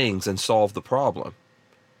the things and solve the problem.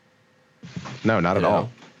 No, not at You know? all.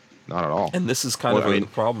 Not at all. And this is kind Well, of I a mean-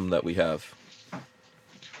 problem that we have.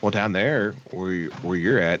 Well, down there where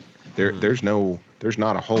you're at, there's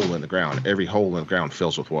not a hole in the ground. Every hole in the ground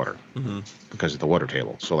fills with water because of the water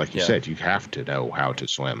table. So, like you Yeah. said, you have to know how to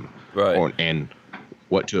swim, Right. and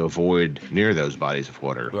what to avoid near those bodies of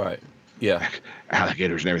water, Right. Yeah.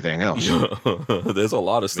 alligators and everything else. There's a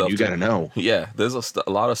lot of stuff. You got to know Yeah, there's a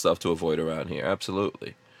lot of stuff to avoid around here.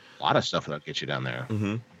 Absolutely. a lot of stuff that'll get you down there.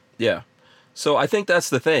 Yeah. So I think that's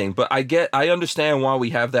the thing, but I understand why we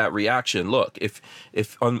have that reaction. Look, if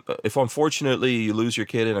unfortunately you lose your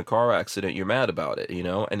kid in a car accident, you're mad about it,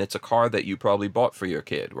 and it's a car that you probably bought for your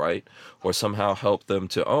kid, right? Or somehow helped them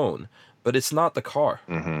to own. But it's not the car.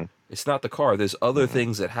 Mm-hmm. It's not the car. There's other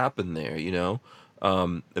things that happen there,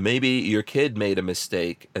 maybe your kid made a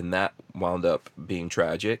mistake and that wound up being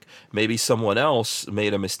tragic. Maybe someone else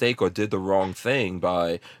made a mistake or did the wrong thing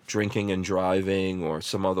by drinking and driving, or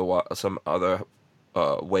some other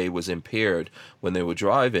way was impaired when they were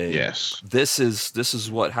driving. Yes. This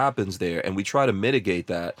is what happens there, and we try to mitigate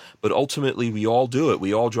that. But ultimately, we all do it.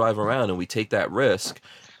 We all drive around and we take that risk,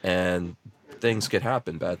 and things could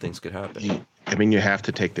happen. Bad things could happen. I mean, you have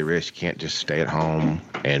to take the risk. You can't just stay at home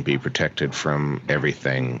and be protected from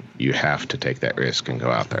everything. You have to take that risk and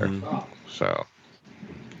go out there. So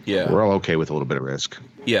Yeah. we're all okay with a little bit of risk.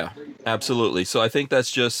 Yeah, absolutely. So I think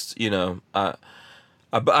that's just, I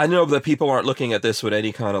know that people aren't looking at this with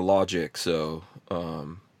any kind of logic. So,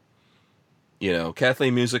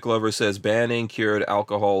 Kathleen Music Lover says banning cured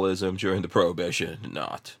alcoholism during the Prohibition.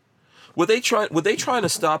 Not. Were they trying to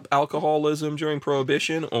stop alcoholism during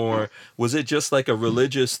Prohibition, or was it just like a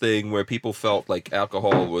religious thing where people felt like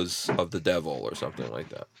alcohol was of the devil or something like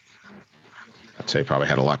that? I'd say probably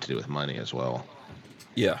had a lot to do with money as well.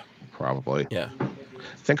 Yeah. Probably. Yeah.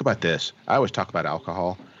 Think about this. I always talk about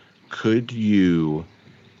alcohol. Could you,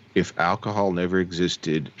 if alcohol never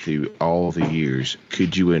existed through all the years,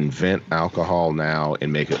 could you invent alcohol now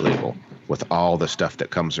and make it legal with all the stuff that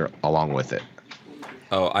comes along with it?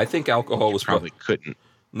 Oh, I think alcohol was Probably couldn't.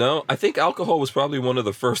 No, I think alcohol was probably one of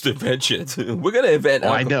the first inventions. We're going to invent Oh,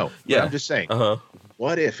 alcohol. I know. Yeah. But I'm just saying. Uh-huh.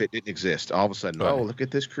 What if it didn't exist? All of a sudden, Right. oh, look at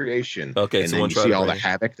this creation. Okay, and someone then you tried see to all the bring-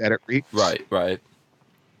 havoc that it wreaks. Right.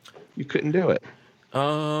 You couldn't do it.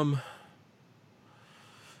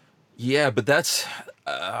 Yeah, but that's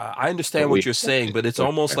I understand what you're saying, but it's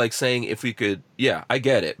almost like saying if we could, yeah, I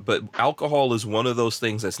get it, but alcohol is one of those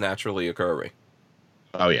things that's naturally occurring.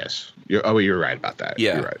 Oh, yes. You're right about that.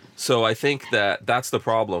 Yeah. You're right. So I think that's the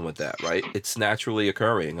problem with that, right? It's naturally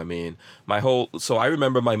occurring. I mean, so I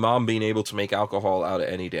remember my mom being able to make alcohol out of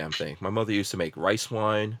any damn thing. My mother used to make rice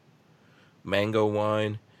wine, mango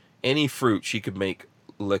wine, any fruit she could make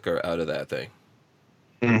liquor out of that thing.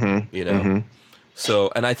 Mm-hmm.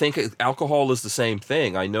 So, and I think alcohol is the same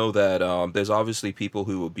thing. I know that there's obviously people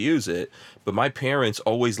who abuse it, but my parents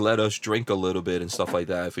always let us drink a little bit and stuff like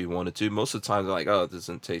that if we wanted to. Most of the time, they're like, "Oh, it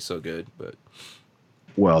doesn't taste so good," but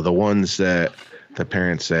Well, the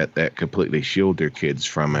parents that completely shield their kids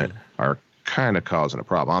from it are kind of causing a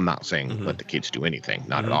problem. I'm not saying let the kids do anything,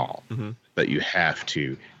 not at all. But you have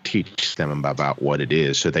to teach them about what it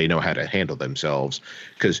is so they know how to handle themselves,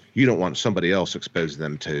 because you don't want somebody else exposing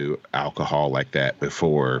them to alcohol like that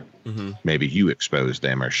before maybe you expose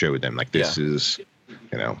them or show them like this is,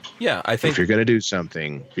 yeah, I think if you're going to do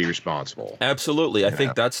something, be responsible. absolutely. I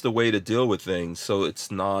think that's the way to deal with things. So it's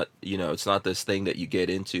not, it's not this thing that you get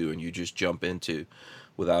into and you just jump into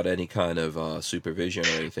without any kind of supervision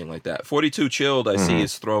or anything like that. 42 Chilled, I see,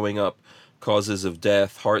 is throwing up causes of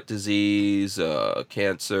death, heart disease,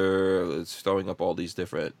 cancer. It's throwing up all these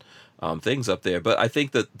different things up there. But I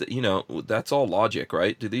think that, that's all logic,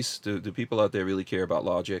 right? Do people out there really care about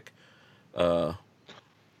logic?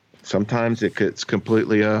 Sometimes it gets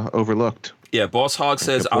completely overlooked. Yeah, Boss Hog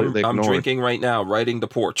says, I'm completely ignored. drinking right now, riding the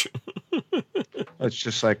porch. It's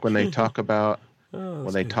just like when they talk about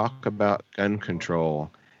gun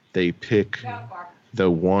control, they pick the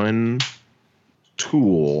one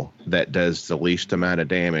tool that does the least amount of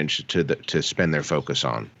damage to spend their focus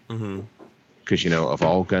on. Because of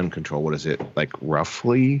all gun control, what is it, like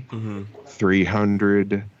roughly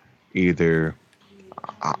 300 either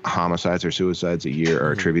homicides or suicides a year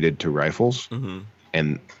are attributed to rifles,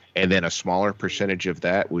 and then a smaller percentage of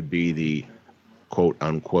that would be the quote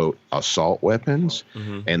unquote assault weapons,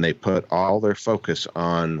 and they put all their focus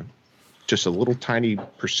on just a little tiny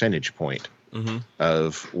percentage point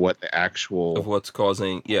of what the actual of what's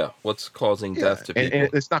causing death to people.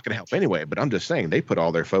 And it's not going to help anyway, but I'm just saying they put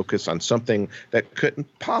all their focus on something that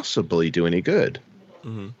couldn't possibly do any good.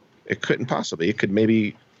 It couldn't possibly. It could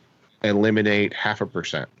maybe eliminate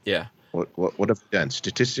 0.5%. Yeah. What have they done?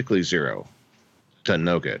 Statistically, 0. Done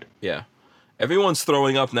no good. Yeah. Everyone's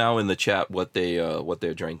throwing up now in the chat what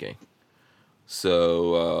they're drinking.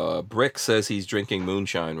 So Brick says he's drinking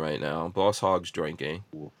moonshine right now. Boss Hog's drinking.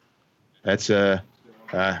 That's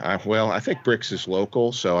well, I think Bricks is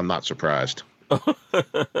local, so I'm not surprised.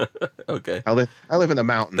 Okay. I live in the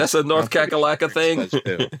mountains. That's a North Kakalaka thing.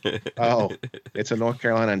 Oh, it's a North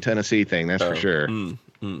Carolina and Tennessee thing. That's for sure.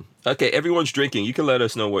 Okay, everyone's drinking. You can let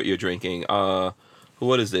us know what you're drinking.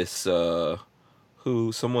 What is this? Stanley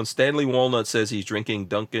Walnut says he's drinking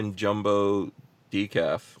Dunkin' Jumbo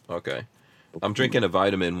Decaf. Okay. I'm drinking a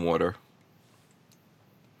vitamin water.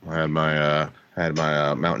 I had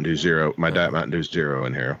my Mountain Dew Zero, my Diet Mountain Dew Zero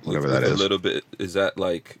in here, whatever that is. A little bit. Is that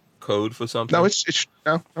like code for something? No, it's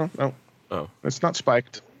no. Oh, it's not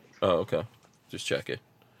spiked. Oh, okay. Just check it.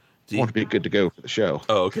 I want to be good to go for the show.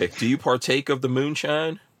 Oh, okay. Do you partake of the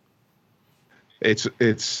moonshine? I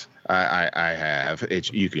have.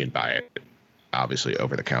 You can buy it, obviously,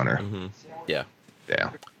 over the counter. Yeah.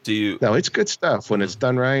 Yeah. Do you? No, it's good stuff when it's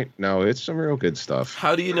done right. No, it's some real good stuff.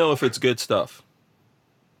 How do you know if it's good stuff?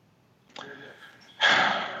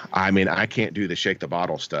 I mean, I can't do the shake the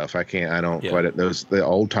bottle stuff. I don't quite it. The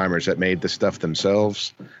old timers that made the stuff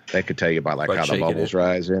themselves, they could tell you about how the bubbles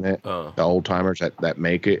rise in it. The old timers that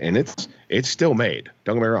make it, and it's still made.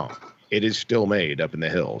 Don't get me wrong, it is still made up in the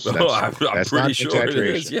hills. I'm pretty sure it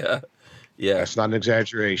is. Yeah. That's not an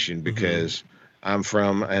exaggeration because I'm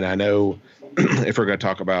from, and I know if we're going to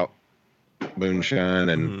talk about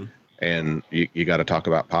moonshine and you got to talk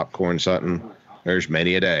about Popcorn Sutton. There's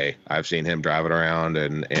many a day I've seen him driving around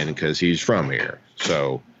and because he's from here.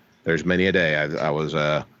 So there's many a day I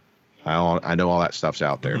know all that stuff's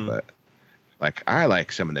out there, but I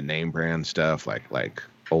like some of the name brand stuff, like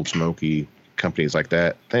Old Smoky, companies like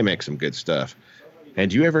that. They make some good stuff. And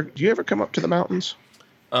do you ever come up to the mountains?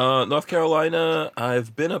 North Carolina,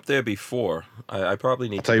 I've been up there before. I probably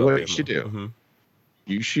need to tell you what you should do.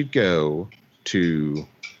 You should go to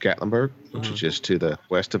Gatlinburg, which is just to the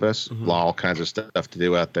west of us. All kinds of stuff to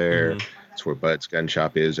do out there. It's where Bud's Gun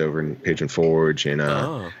Shop is over in Pigeon Forge and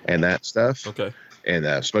that stuff. Okay.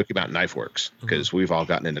 And Smoky Mountain Knife Works, because we've all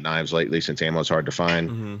gotten into knives lately since ammo's hard to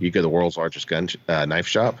find. You go to the world's largest knife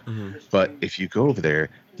shop. But if you go over there,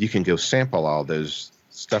 you can go sample all those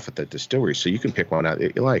stuff at the distillery, so you can pick one out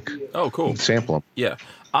that you like. Oh, cool. Sample them. Yeah.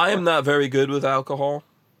 I am not very good with alcohol.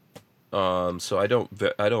 So I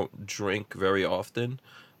don't drink very often.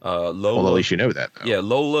 Lola, well, at least you know that, though. Yeah,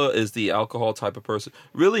 Lola is the alcohol type of person.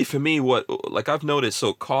 Really, for me, I've noticed,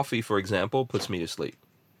 so coffee, for example, puts me to sleep.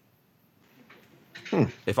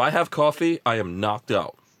 If I have coffee, I am knocked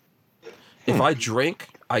out. If I drink,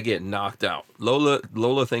 I get knocked out.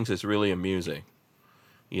 Lola thinks it's really amusing.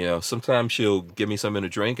 Sometimes she'll give me something to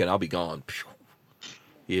drink and I'll be gone.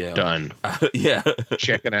 Yeah. Done. Yeah.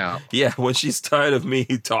 Checking out. Yeah, when she's tired of me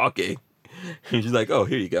talking, she's like, "Oh,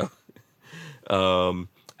 here you go." I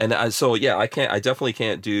definitely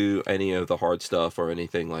can't do any of the hard stuff or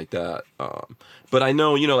anything like that. But I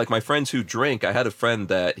know, like my friends who drink, I had a friend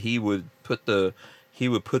that he would put the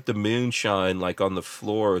moonshine like on the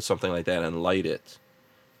floor or something like that and light it.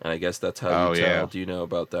 And I guess that's how you tell. Yeah. Do you know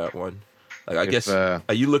about that one? I guess, are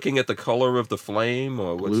you looking at the color of the flame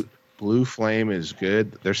or what's... Blue flame is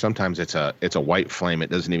good. There's sometimes it's a white flame. It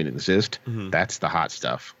doesn't even exist. That's the hot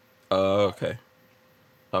stuff. Okay.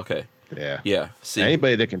 Yeah. Yeah. See,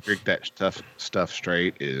 anybody that can drink that stuff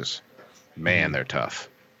straight is, man, they're tough.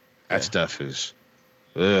 That stuff is,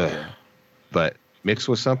 yeah. But mixed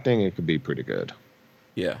with something, it could be pretty good.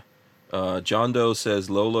 Yeah. John Doe says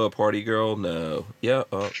Lola a party girl. No. Yeah.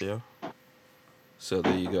 Yeah. So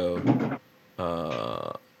there you go.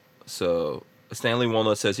 So Stanley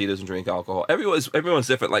Walnut says he doesn't drink alcohol. Everyone's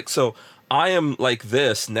different. Like, so I am like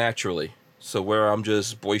this naturally. So where I'm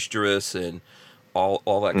just boisterous and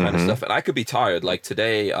all that kind of stuff. And I could be tired. Like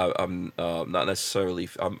today, I'm not necessarily.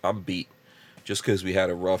 I'm beat. just because we had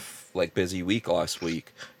a rough, like, busy week last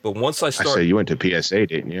week. But once I I start, say you went to PSA,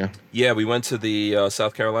 didn't you? yeah, we went to the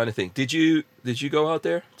South Carolina thing. Did you go out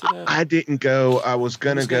there to that? I didn't go. I was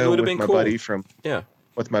gonna It go would've with been my cool. buddy from Yeah.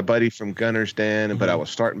 Gunner's Den, but I Mhm. was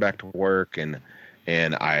starting back to work, and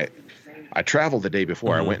I traveled the day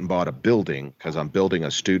before. I Mhm. went and bought a building because I'm building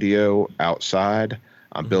a studio outside.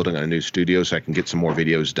 I'm building a new studio so I can get some more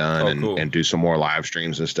videos done Oh, cool. and do some more live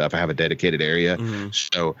streams and stuff. I have a dedicated area. Mhm.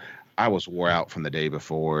 So I was wore out from the day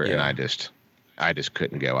before, and Yeah. I just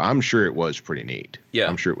couldn't go. I'm sure it was pretty neat. Yeah.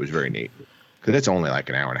 I'm sure it was very neat because it's only like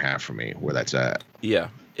an hour and a half for me where that's at. Yeah,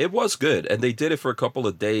 it was good, and they did it for a couple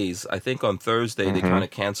of days. I think on Thursday they Mhm. kind of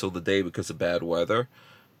canceled the day because of bad weather,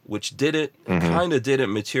 which Mhm. kind of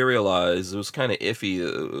didn't materialize. It was kind of iffy.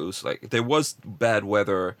 It was like there was bad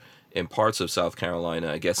weather in parts of South Carolina,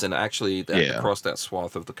 I guess, and actually Yeah. across that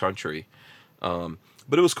swath of the country.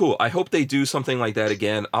 But it was cool. I hope they do something like that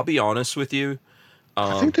again. I'll be honest with you.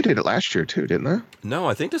 I think they did it last year too, didn't they? No,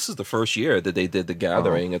 I think this is the first year that they did the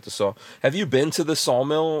gathering at the saw. Have you been to the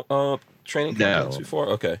Sawmill training complex No. before?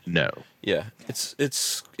 Okay. No. Yeah,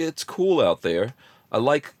 it's cool out there. I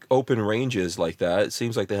like open ranges like that. It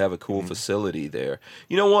seems like they have a cool facility there.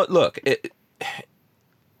 You know what? Look,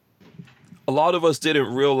 a lot of us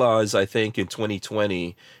didn't realize, I think, in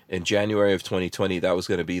 2020, in January of 2020, that was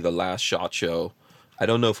going to be the last SHOT Show. I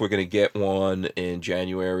don't know if we're going to get one in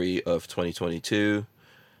January of 2022.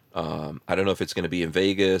 I don't know if it's going to be in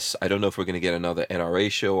Vegas. I don't know if we're going to get another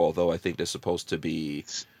NRA show, although I think there's supposed to be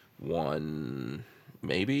one,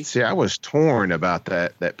 maybe. See, I was torn about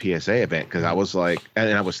that PSA event because I was like,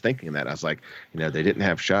 and I was thinking that I was like, they didn't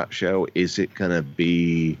have SHOT Show. Is it gonna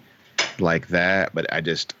be like that? But I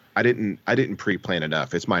didn't pre-plan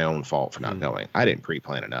enough. It's my own fault for not going. I didn't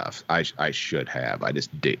pre-plan enough. I should have. I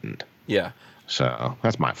just didn't. Yeah. So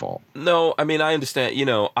that's my fault. No, I mean I understand.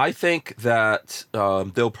 I think that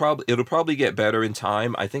it'll probably get better in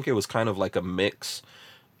time. I think it was kind of like a mix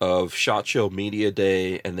of SHOT Show Media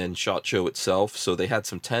Day and then SHOT Show itself. So they had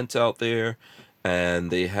some tents out there, and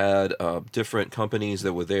they had different companies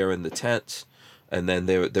that were there in the tents, and then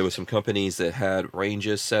there were some companies that had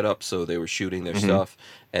ranges set up, so they were shooting their stuff,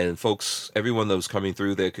 and everyone that was coming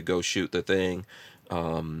through there could go shoot the thing.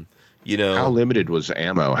 How limited was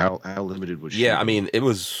ammo? How limited was? Yeah, I shooting? mean, it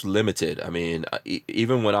was limited. I mean,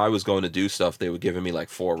 even when I was going to do stuff, they were giving me like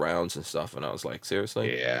 4 rounds and stuff, and I was like,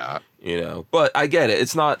 seriously? Yeah. But I get it.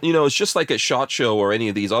 It's not, it's just like a SHOT Show or any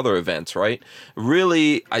of these other events, right?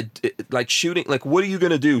 Really, like shooting, like what are you going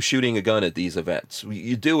to do shooting a gun at these events?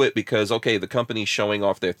 You do it because, okay, the company's showing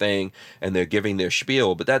off their thing and they're giving their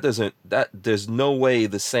spiel, but there's no way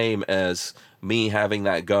the same as me having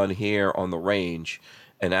that gun here on the range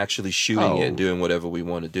and actually shooting it and doing whatever we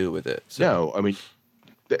want to do with it. So, No, I mean,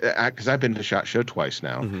 because I've been to SHOT Show twice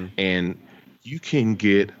now, Mm-hmm. and you can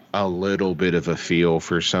get a little bit of a feel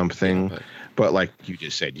for something, Yeah, but like you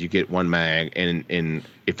just said, you get one mag, and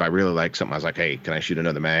if I really like something, I was like, hey, can I shoot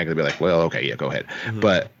another mag? They'd be like, well, okay, yeah, go ahead. Mm-hmm.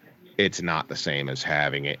 But it's not the same as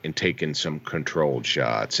having it and taking some controlled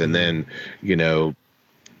shots, and then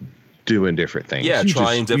doing different things. yeah, You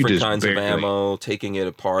trying just- you different just kinds of barely- ammo, taking it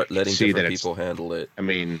apart, letting See that different it's- people handle it. I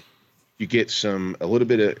mean, you get a little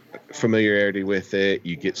bit of familiarity with it.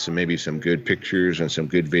 You get maybe some good pictures and some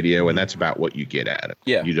good video, and that's about what you get at it.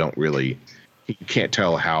 Yeah. You can't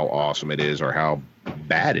tell how awesome it is or how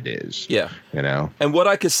bad it is. Yeah. And what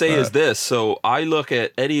I could say is this. So I look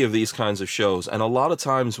at any of these kinds of shows, and a lot of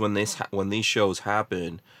times when these shows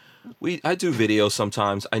happen, I do videos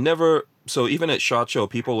sometimes. So even at SHOT Show,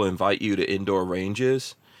 people will invite you to indoor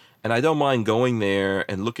ranges, and I don't mind going there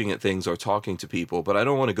and looking at things or talking to people, but I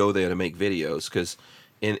don't want to go there to make videos because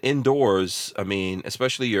indoors, I mean,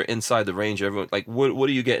 especially you're inside the range, everyone like, what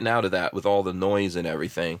are you getting out of that with all the noise and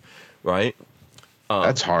everything, right?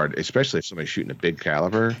 That's hard, especially if somebody's shooting a big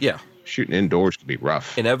caliber. Yeah. Shooting indoors can be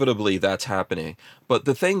rough. Inevitably that's happening. But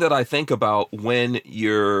the thing that I think about when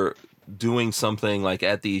you're doing something like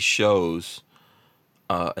at these shows,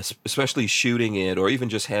 especially shooting it or even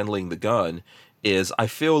just handling the gun, is I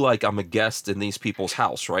feel like I'm a guest in these people's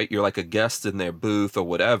house, right? You're like a guest in their booth or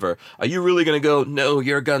whatever. Are you really going to go, no,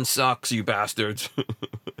 your gun sucks, you bastards?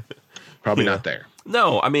 Probably not there.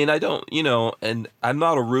 No, I mean, I don't, and I'm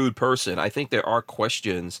not a rude person. I think there are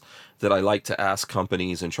questions that I like to ask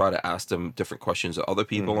companies and try to ask them different questions that other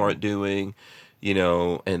people aren't doing,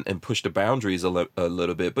 and push the boundaries a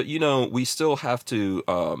little bit. But, we still have to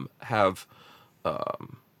have,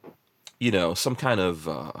 some kind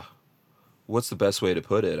of, what's the best way to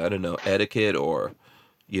put it? I don't know, etiquette or,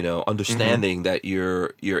 understanding that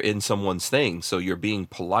you're in someone's thing. So you're being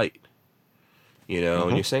polite, and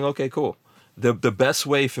you're saying, okay, cool. the best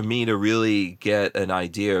way for me to really get an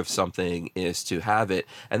idea of something is to have it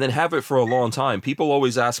and then have it for a long time. People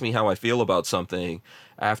always ask me how I feel about something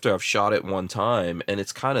after I've shot it one time, and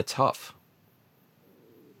it's kind of tough.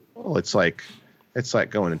 Well, it's like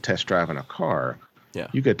going and test driving a car. Yeah.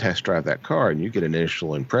 You get test drive that car and you get an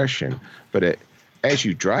initial impression, but as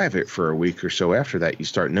you drive it for a week or so after that, you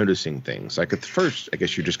start noticing things. Like at first, I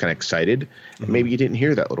guess you're just kind of excited, and maybe you didn't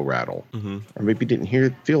hear that little rattle, or maybe you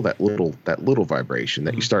didn't feel that little vibration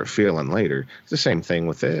that you start feeling later. It's the same thing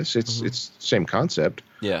with this. It's the same concept.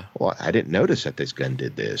 Yeah. Well, I didn't notice that this gun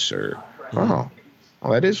did this, or well,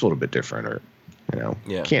 that is a little bit different, or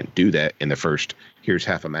you can't do that in the first. Here's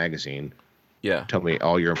half a magazine. Yeah. Tell me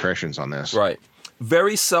all your impressions on this. Right.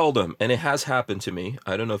 Very seldom, and it has happened to me,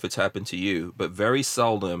 I don't know if it's happened to you, but very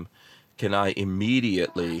seldom can I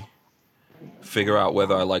immediately figure out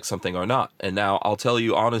whether I like something or not. And now I'll tell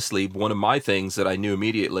you honestly, one of my things that I knew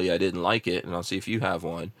immediately I didn't like it, and I'll see if you have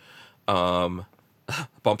one, bump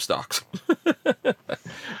stocks.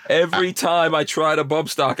 Every time I tried a bump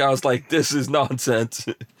stock, I was like, this is nonsense.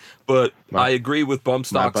 But I agree with bump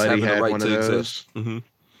stocks having the right to exist.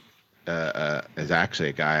 Is actually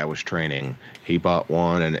a guy I was training. He bought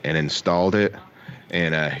one and installed it,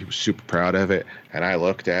 and he was super proud of it. And I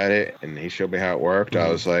looked at it, and he showed me how it worked. I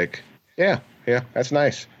was like, yeah, that's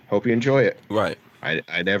nice. Hope you enjoy it. Right.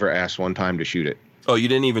 I never asked one time to shoot it. Oh, you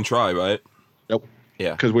didn't even try, right? Nope.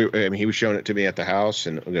 Yeah. Because he was showing it to me at the house,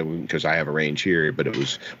 and because I have a range here, but it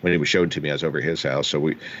was when he was showing it to me, I was over at his house.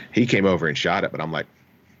 So he came over and shot it, but I'm like,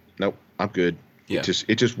 nope, I'm good. Yeah.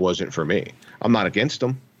 It just wasn't for me. I'm not against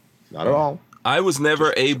them. Not at all. I was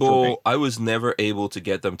never able to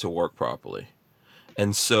get them to work properly.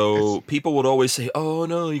 And so people would always say, "Oh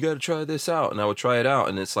no, you got to try this out." And I would try it out,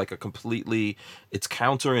 and it's like it's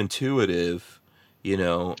counterintuitive,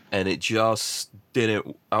 and it just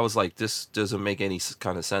didn't. I was like, this doesn't make any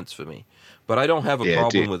kind of sense for me. But I don't have a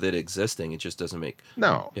problem with it existing. It just doesn't make.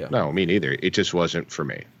 No, me neither. It just wasn't for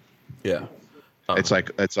me. Yeah. It's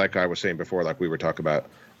like I was saying before, like we were talking about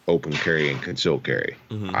open carry and concealed carry.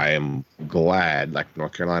 I am glad like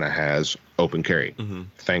North Carolina has open carry.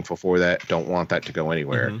 Thankful for that. Don't want that to go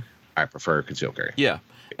anywhere. I prefer concealed carry. Yeah.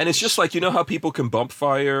 And it's just like, how people can bump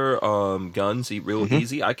fire guns real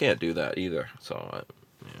easy? I can't do that either. So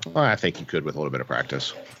I think you could with a little bit of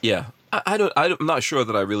practice. Yeah. I'm not sure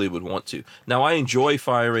that I really would want to. Now I enjoy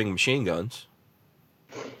firing machine guns.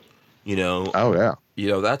 Oh yeah.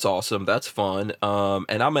 That's awesome. That's fun.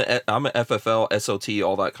 And I'm a FFL, SOT,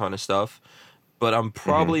 all that kind of stuff. But I'm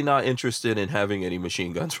probably not interested in having any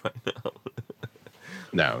machine guns right now.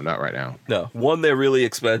 No, not right now. No. One, they're really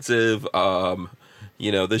expensive.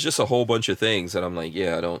 There's just a whole bunch of things that I'm like,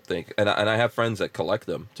 I don't think. And I have friends that collect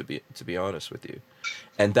them, to be honest with you.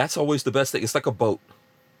 And that's always the best thing. It's like a boat.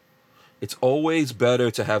 It's always better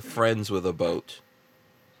to have friends with a boat.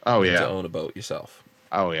 Oh yeah. To own a boat yourself.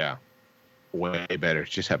 Oh yeah. Way better.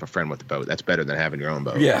 Just have a friend with a boat. That's better than having your own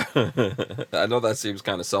boat. Yeah. I know that seems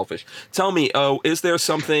kind of selfish. Tell me, is there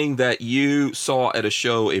something that you saw at a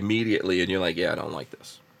show immediately and you're like, I don't like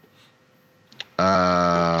this?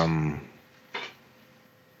 Oh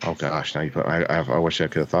gosh, now you put. I wish I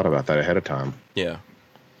could have thought about that ahead of time. Yeah.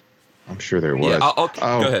 I'm sure there was. Yeah,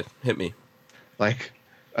 go ahead. Hit me. Like,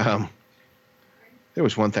 there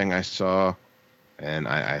was one thing I saw. And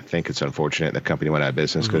I think it's unfortunate the company went out of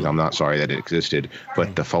business because I'm not sorry that it existed.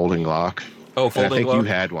 But the folding Glock. Oh, folding Glock. I think you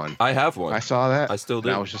had one. I have one. I saw that. I still do.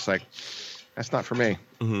 And I was just like, that's not for me.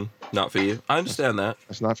 Not for you. I understand that.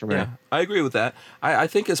 That's not for me. Yeah, I agree with that. I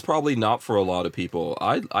think it's probably not for a lot of people.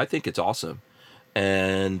 I think it's awesome.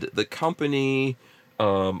 And the company,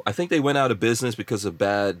 I think they went out of business because of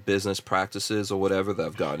bad business practices or whatever that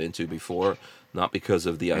I've gotten into before. Not because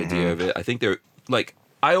of the idea of it. I think they're like,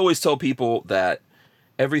 I always tell people that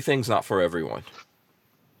everything's not for everyone.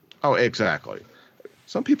 Oh, exactly.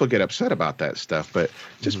 Some people get upset about that stuff, but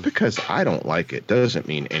just because I don't like it doesn't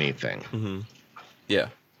mean anything. Yeah.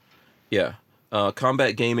 Yeah.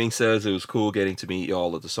 Combat Gaming says it was cool getting to meet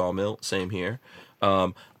y'all at the Sawmill. Same here.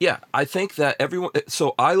 Yeah, I think that everyone...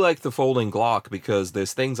 So I like the folding Glock because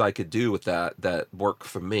there's things I could do with that work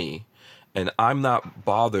for me, and I'm not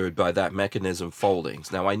bothered by that mechanism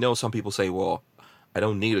foldings. Now, I know some people say, well, I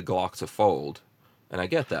don't need a Glock to fold. And I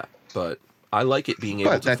get that, but I like it being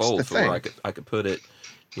able to fold for where I could put it,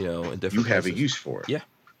 in different You have places. a use for it. Yeah.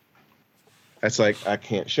 That's like, I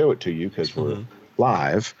can't show it to you because we're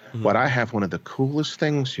live, but I have one of the coolest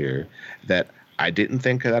things here that I didn't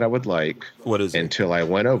think that I would like. What is it? Until I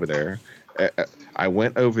went over there. I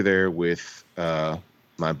went over there with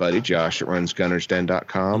my buddy Josh that runs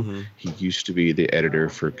gunnersden.com. He used to be the editor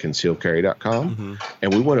for concealcarry.com.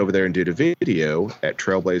 And we went over there and did a video at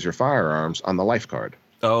Trailblazer Firearms on the life card.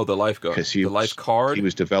 Oh, the life guard. Because the life card? He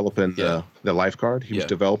was developing the life card. He was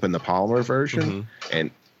developing the polymer version.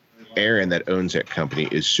 And Aaron that owns that company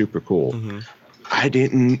is super cool. I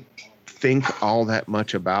didn't think all that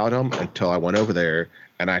much about him until I went over there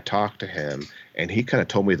and I talked to him, and he kind of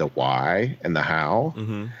told me the why and the how.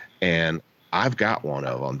 And I've got one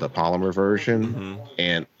of them, the polymer version,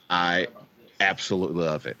 and I absolutely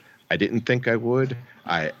love it. I didn't think I would.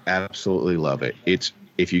 I absolutely love it. It's,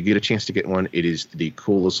 if you get a chance to get one, it is the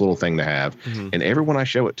coolest little thing to have. And everyone I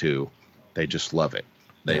show it to, they just love it.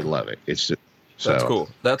 They love it. It's just, that's cool.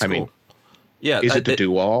 That's cool. Yeah. Is it the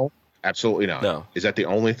do-all? Absolutely not. No. Is that the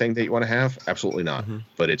only thing that you want to have? Absolutely not.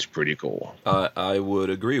 But it's pretty cool. I would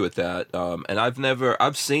agree with that. And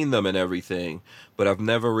I've seen them and everything, but I've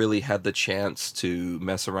never really had the chance to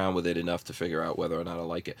mess around with it enough to figure out whether or not I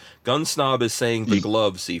like it. Gun Snob is saying the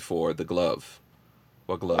glove, C4, the glove.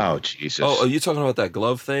 What glove? Oh, Jesus. Oh, are you talking about that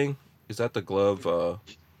glove thing? Is that the glove?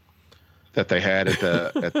 That they had at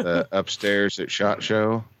the upstairs at SHOT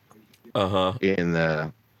Show? In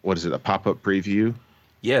the, what is it, a pop-up preview?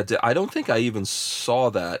 Yeah, I don't think I even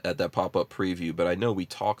saw that at that pop-up preview, but I know we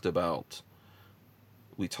talked about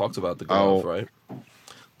the glove, right?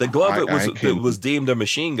 The glove it was deemed a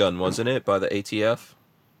machine gun, wasn't it, by the ATF?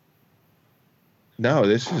 No,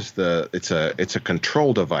 this is it's a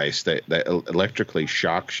control device that electrically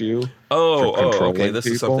shocks you. Oh, okay, this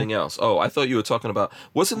is something else. Oh, I thought you were talking about,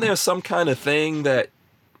 wasn't there some kind of thing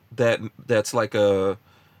that's like a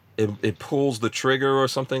it pulls the trigger or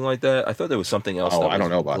something like that? I thought there was something else. I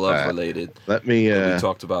don't know about glove that. Related. Let me. We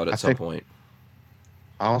talked about at some point.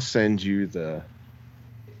 I'll send you the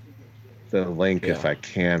link if I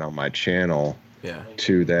can on my channel.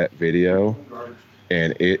 To that video,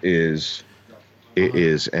 and it is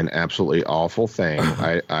an absolutely awful thing.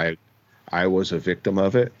 I was a victim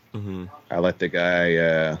of it. I let the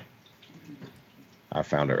guy. I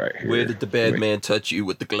found it right here. Where did the bad man touch you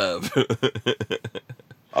with the glove?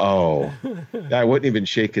 Oh, I wouldn't even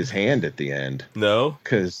shake his hand at the end. No?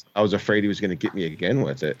 Because I was afraid he was going to get me again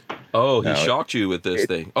with it. Oh, he shocked you with this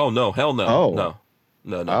thing. Oh, no. Hell no. Oh.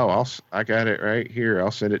 No. Oh, I got it right here.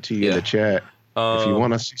 I'll send it to you in the chat. If you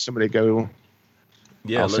want to see somebody go,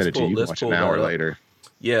 I'll send it to you. Watch an hour later.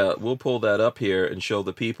 Yeah, we'll pull that up here and show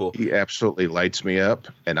the people. He absolutely lights me up,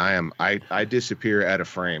 and I disappear out of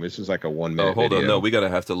frame. This is like a 1 minute hold video. on. No, we got to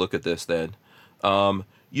have to look at this then.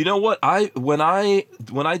 You know what? When I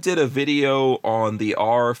did a video on the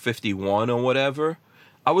R51 or whatever,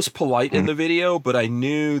 I was polite in the video, but I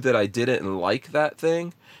knew that I didn't like that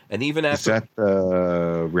thing. And even after, is that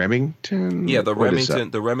the Remington? Yeah, the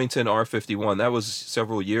Remington R51. That was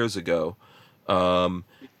several years ago.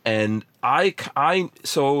 And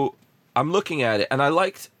so I'm looking at it, and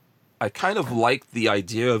I kind of liked the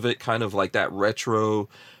idea of it, kind of like that retro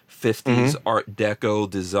 50s Art Deco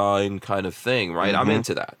design kind of thing, right? I'm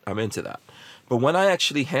into that. But when I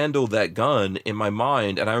actually handled that gun in my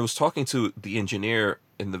mind, and I was talking to the engineer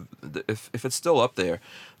in if it's still up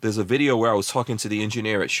there's a video where I was talking to the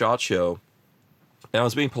engineer at SHOT Show, and I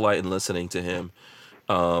was being polite and listening to him.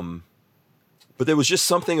 But there was just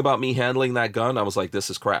something about me handling that gun. I was like, this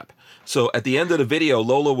is crap. So at the end of the video,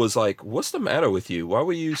 Lola was like, what's the matter with you? Why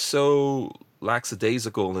were you so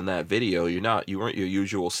lackadaisical in that video? You weren't your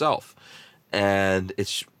usual self. And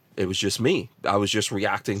it was just me. I was just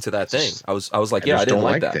reacting to that thing. I was like, I didn't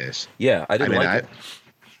like that. This. Yeah, I didn't like it.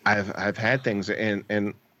 I've had things,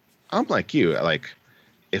 and I'm like you. Like,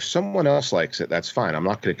 if someone else likes it, that's fine. I'm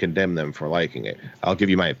not going to condemn them for liking it. I'll give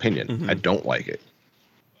you my opinion. I don't like it,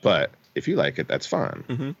 but if you like it, that's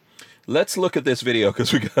fine. Let's look at this video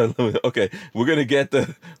because we're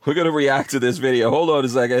gonna react to this video. Hold on a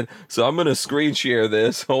second. So I'm gonna screen share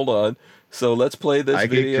this. Hold on. So let's play this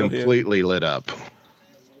video. I get completely lit up.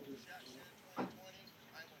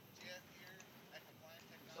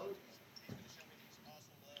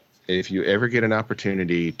 If you ever get an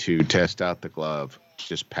opportunity to test out the glove,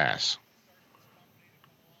 just pass.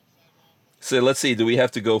 So let's see. Do we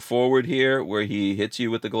have to go forward here where he hits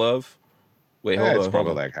you with the glove? Wait, hold on. It's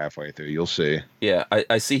probably like halfway through. You'll see. Yeah,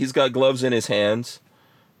 I see he's got gloves in his hands.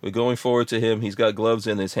 We're going forward to him. He's got gloves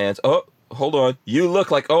in his hands. Oh, hold on. You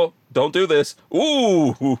look like, don't do this.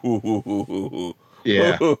 Ooh.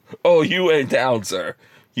 Yeah. Oh, you went down, sir.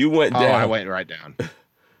 You went down. Oh, I went right down.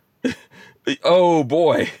 Oh,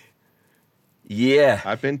 boy. Yeah.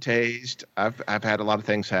 I've been tased. I've had a lot of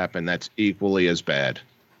things happen that's equally as bad.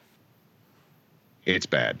 It's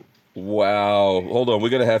bad. Wow. Hold on.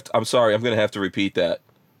 I'm sorry. I'm going to have to repeat that.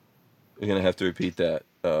 We're gonna have to repeat that.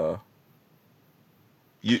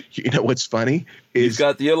 You know what's funny is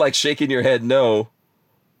you're like shaking your head no.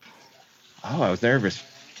 oh, I was nervous.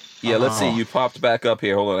 Yeah, let's see. You popped back up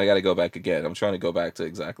here. Hold on, I got to go back again. I'm trying to go back to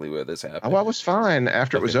exactly where this happened. Oh, I was fine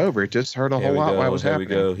after it was over. It just hurt a whole lot while it was happening.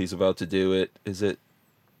 Here we go. He's about to do it. Is it?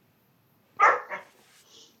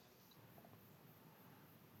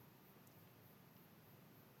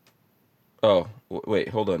 Oh, wait.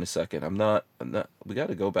 Hold on a second. I'm not. We got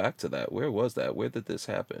to go back to that. Where was that? Where did this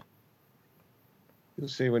happen? You'll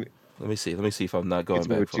see when. Let me see. Let me see if I'm not going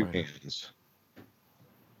back. With two hands.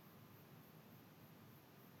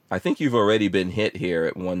 I think you've already been hit here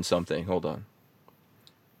at one something. Hold on.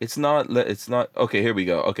 It's not. Okay, here we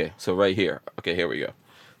go. Okay, so right here. Okay, here we go.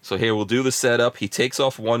 So here we'll do the setup. He takes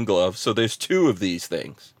off one glove. So there's two of these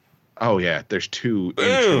things. Oh yeah, there's two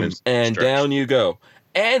instruments. And down you go.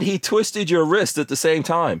 And he twisted your wrist at the same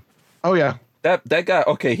time. Oh yeah. That guy.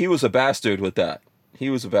 Okay, he was a bastard with that.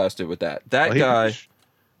 That guy.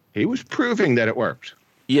 He was proving that it worked.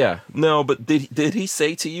 Yeah. No, but did he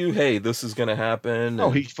say to you, "Hey, this is going to happen"?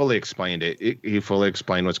 Oh, he fully explained it. He fully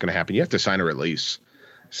explained what's going to happen. You have to sign a release.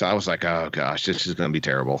 So I was like, "Oh gosh, this is going to be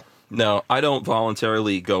terrible." No, I don't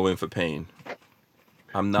voluntarily go in for pain.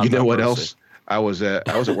 I'm not. You know what else? I was at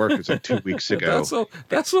work. It was like 2 weeks ago.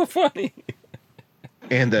 That's so funny.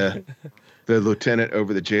 And the lieutenant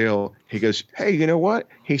over the jail, he goes, "Hey, you know what?"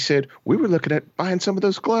 He said, "We were looking at buying some of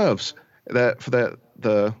those gloves for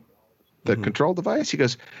the control device." He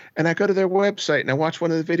goes, "And I go to their website and I watch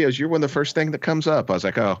one of the videos. You're one of the first thing that comes up." I was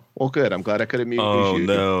like, "Oh, well, good. I'm glad I could have used you."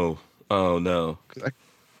 Oh no! Because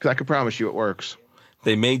I can promise you it works.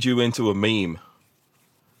 They made you into a meme.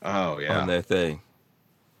 Oh yeah. On their thing.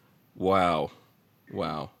 Wow.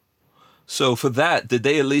 So for that, did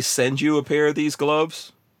they at least send you a pair of these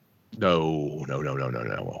gloves? No. No,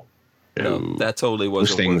 that totally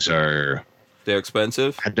wasn't. Those things they're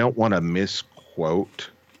expensive. I don't want to misquote,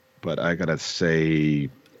 but I gotta say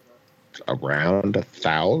around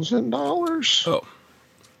 $1,000.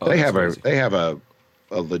 Oh, they have a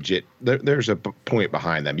legit. There's a point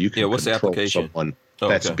behind them. You can what's the application? Someone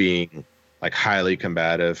that's being like highly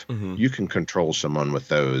combative. Mm-hmm. You can control someone with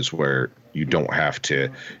those where you don't have to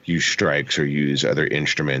use strikes or use other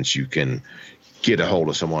instruments. You can get a hold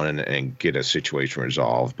of someone and get a situation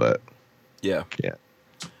resolved. But they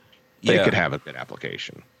could have a good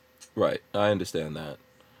application. Right, I understand that.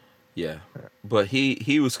 Yeah, but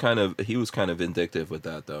he was kind of vindictive with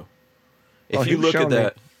that though. If you look at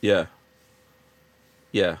that, yeah.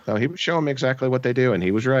 No, he was showing me exactly what they do, and he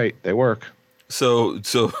was right. They work. So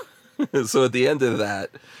at the end of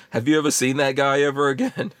that, have you ever seen that guy ever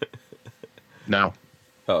again? No.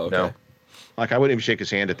 Oh, okay. No. Like I wouldn't even shake his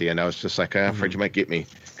hand at the end. I was just like, I'm afraid you might get me,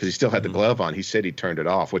 because he still had the glove on. He said he turned it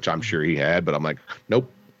off, which I'm sure he had, but I'm like, nope.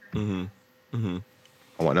 I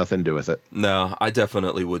want nothing to do with it. No, I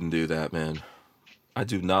definitely wouldn't do that, man. I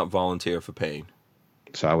do not volunteer for pain.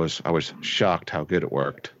 So I was shocked how good it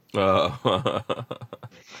worked.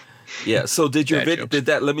 Yeah. So did your video? Did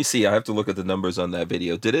that? Let me see. I have to look at the numbers on that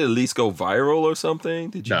video. Did it at least go viral or something?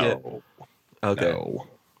 Did you get? Okay.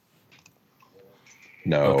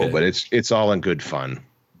 No, okay. But it's all in good fun.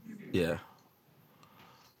 Yeah.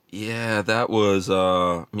 Yeah, that was.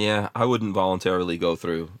 Yeah, I wouldn't voluntarily go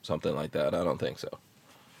through something like that. I don't think so.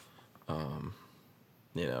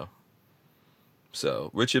 You know. So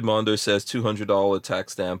Richard Monder says $200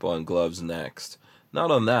 tax stamp on gloves next. Not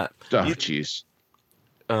on that. Oh, jeez.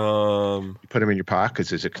 You put them in your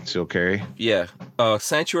pockets as a concealed carry. Yeah.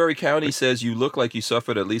 Sanctuary County says you look like you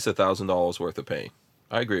suffered at least $1,000 worth of pain.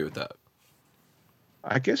 I agree with that.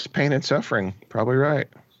 I guess pain and suffering. Probably right.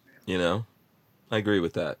 You know, I agree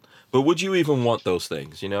with that. But would you even want those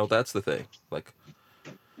things? You know, that's the thing. Like,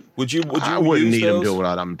 would you? I wouldn't need them doing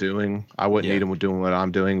what I'm doing. I wouldn't need them doing what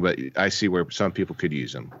I'm doing. But I see where some people could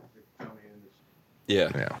use them.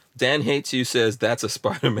 Yeah. Dan Hates You says that's a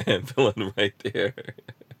Spider-Man villain right there.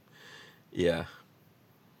 Yeah.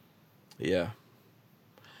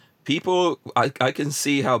 People, I can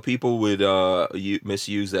see how people would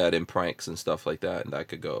misuse that in pranks and stuff like that, and that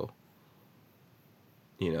could go,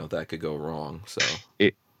 that could go wrong. So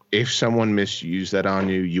if someone misused that on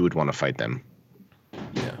you, you would want to fight them.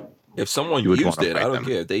 Yeah. If someone used it, I don't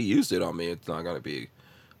care. If they used it on me, it's not gonna be.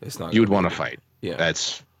 It's not. You would want to fight. Yeah.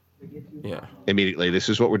 That's. Yeah. Immediately, this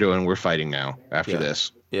is what we're doing. We're fighting now after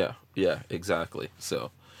this. Yeah, exactly.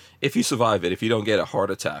 So if you survive it, if you don't get a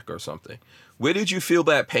heart attack or something, where did you feel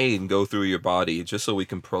that pain go through your body, just so we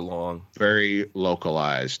can prolong? Very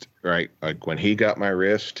localized, right? Like when he got my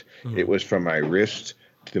wrist, it was from my wrist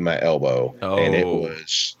to my elbow. Oh. And it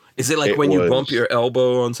was Is it like It when you was- bump your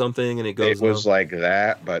elbow on something and it goes? It was numb? like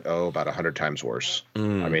that, but about 100 times worse.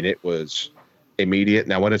 Mm. I mean, it was immediate.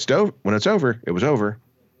 Now, when it's over, it was over.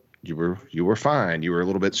 You were fine. You were a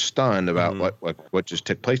little bit stunned about what just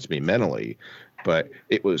took place to me mentally, but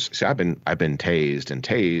it was. See, I've been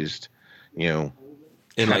tased, you know,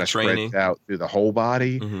 in kind like of training. spread out through the whole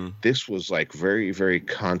body. Mm-hmm. This was like very, very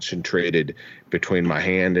concentrated between my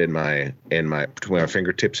hand and my between my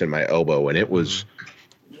fingertips and my elbow, and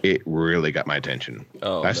it really got my attention.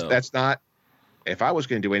 Oh, That's not. If I was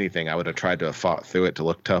going to do anything, I would have tried to have fought through it to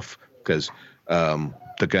look tough, because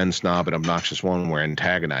the gun snob and obnoxious one were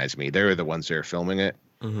antagonizing me. They were the ones that were filming it.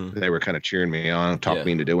 Mm-hmm. They were kind of cheering me on, talking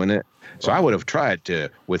me into doing it. So I would have tried to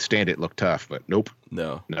withstand it, look tough, but nope.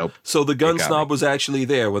 Nope. So the gun It got snob me. was actually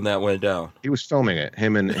there when that went down. He was filming it.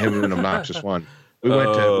 Him and an obnoxious one. We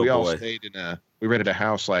all boy. stayed we rented a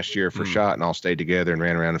house last year for shot, and all stayed together and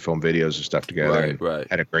ran around and filmed videos and stuff together. Right.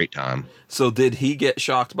 Had a great time. So did he get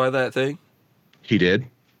shocked by that thing? He did.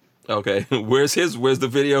 Okay. Where's the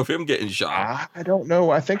video of him getting shot? I don't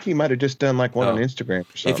know. I think he might have just done like one on Instagram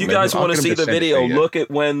or something. If you guys want to see the video, look at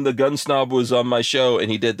when the gun snob was on my show and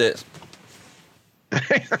he did this.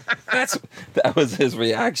 That was his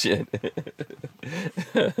reaction.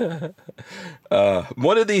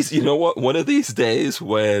 One of these, you know what? One of these days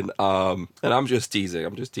when and I'm just teasing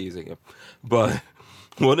him. But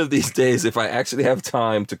one of these days, if I actually have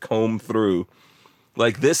time to comb through,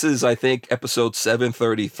 like this is, I think, episode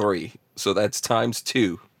 733. So that's times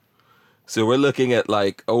 2. So we're looking at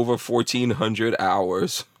like over 1,400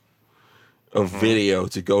 hours of video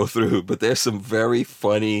to go through. But there's some very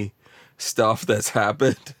funny stuff that's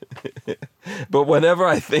happened. But whenever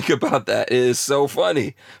I think about that, it is so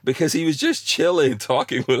funny because he was just chilling,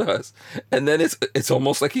 talking with us. And then it's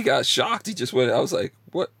almost like he got shocked. He just went, I was like,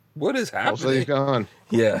 what is happening? Also, he's gone.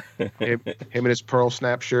 Yeah. him and his pearl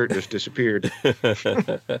snap shirt just disappeared.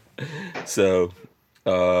 So,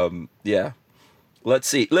 yeah. Let's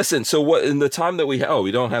see. Listen, so what in the time that we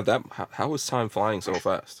don't have that. How is time flying so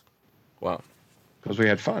fast? Wow. Because we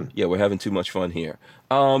had fun. Yeah, we're having too much fun here.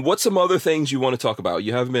 What's some other things you want to talk about?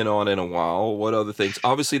 You haven't been on in a while. What other things?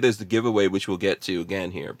 Obviously, there's the giveaway, which we'll get to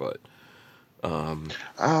again here, but.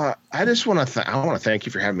 I just want to I want to thank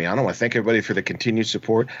you for having me on. I want to thank everybody for the continued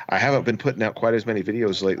support. I haven't been putting out quite as many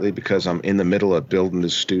videos lately because I'm in the middle of building the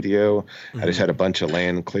studio. I just had a bunch of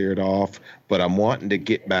land cleared off, but I'm wanting to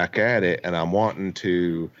get back at it, and I'm wanting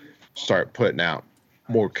to start putting out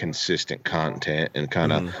more consistent content and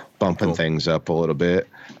kind of bumping things up a little bit.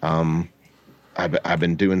 I've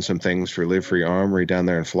been doing some things for Live Free Armory down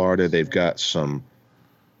there in Florida. They've got some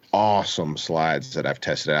awesome slides that I've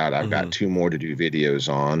tested out. I've got 2 more to do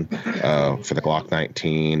videos on for the Glock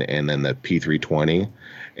 19 and then the P320.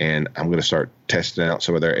 And I'm going to start testing out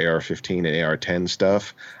some of their AR-15 and AR-10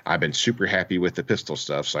 stuff. I've been super happy with the pistol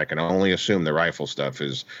stuff, so I can only assume the rifle stuff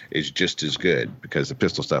is just as good because the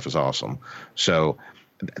pistol stuff is awesome. So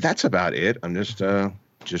that's about it. I'm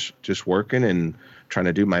just working and trying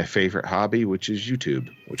to do my favorite hobby, which is YouTube,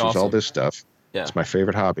 which is all this stuff. Yeah. It's my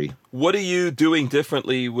favorite hobby. What are you doing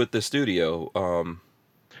differently with the studio?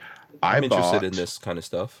 I'm interested in this kind of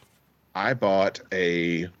stuff. I bought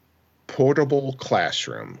a portable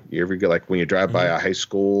classroom. You ever get like when you drive by a high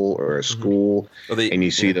school or a school and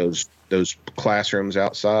you see those classrooms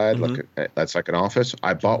outside, like that's like an office?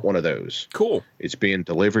 I bought one of those. Cool. It's being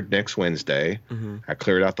delivered next Wednesday. I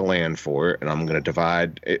cleared out the land for it, and I'm going to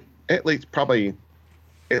divide it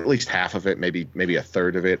at least half of it, maybe a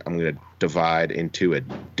third of it, I'm going to divide into a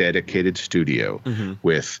dedicated studio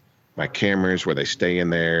with my cameras where they stay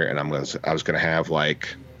in there. And I was going to have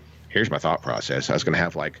here's my thought process. I was going to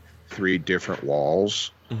have 3 different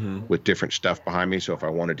walls with different stuff behind me. So if I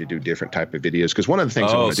wanted to do different type of videos, because one of the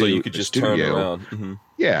things I want to do you could just turn around.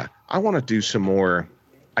 Yeah, I want to do some more.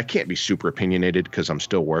 I can't be super opinionated because I'm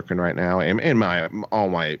still working right now, and all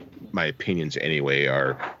my opinions anyway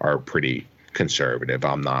are pretty conservative.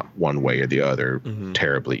 I'm not one way or the other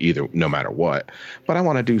terribly either, no matter what. But I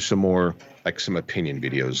want to do some more some opinion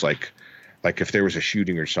videos, like if there was a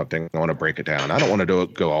shooting or something, I want to break it down. I don't want to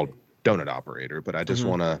go all donut operator, but I just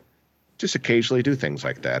want to just occasionally do things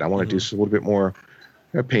like that. I want to do a little bit more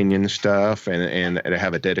opinion stuff and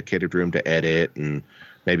have a dedicated room to edit and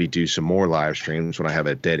maybe do some more live streams when I have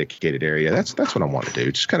a dedicated area. That's what I want to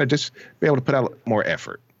do. Just kind of just be able to put out more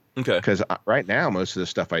effort. Okay. Because right now, most of the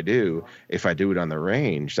stuff I do, if I do it on the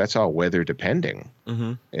range, that's all weather depending.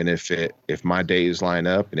 And if my days line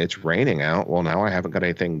up and it's raining out, well, now I haven't got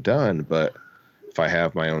anything done. But if I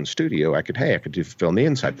have my own studio, I could film the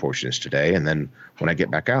inside portions today, and then when I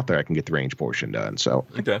get back out there, I can get the range portion done. So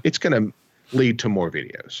it's going to lead to more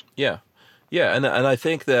videos. Yeah. Yeah, and I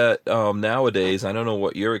think that nowadays, I don't know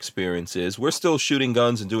what your experience is. We're still shooting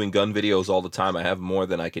guns and doing gun videos all the time. I have more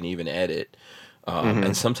than I can even edit.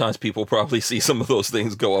 And sometimes people probably see some of those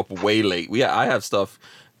things go up way late. I have stuff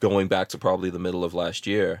going back to probably the middle of last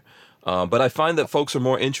year. But I find that folks are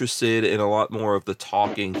more interested in a lot more of the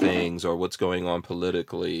talking things or what's going on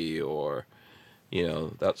politically or,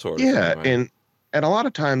 that sort of Yeah, thing, right? and a lot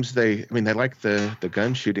of times they like the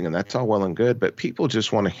gun shooting, and that's all well and good, but people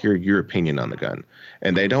just want to hear your opinion on the gun,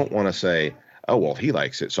 and they don't want to say, oh well, he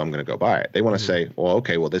likes it, so I'm going to go buy it. They want to say, well,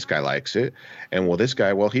 okay, well this guy likes it, and well this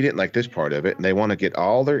guy, well he didn't like this part of it, and they want to get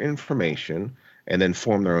all their information and then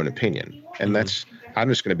form their own opinion. And I'm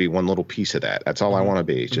just going to be one little piece of that. That's all I want to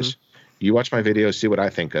be. It's just you watch my videos, see what I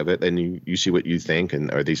think of it, then you see what you think,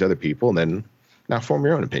 and or these other people, and then now form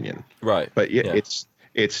your own opinion. Right. But yeah.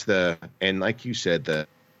 It's and like you said,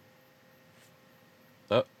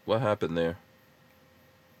 Oh, what happened there?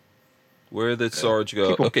 Where did Sarge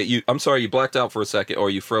go? Okay, I'm sorry, you blacked out for a second, or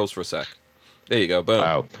you froze for a sec. There you go. Boom.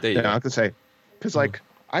 oh, There you go. I could say, because like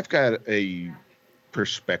I've got a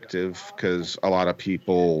perspective, because a lot of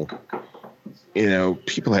people,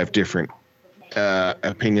 people have different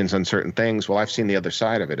opinions on certain things. Well, I've seen the other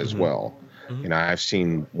side of it as well. I've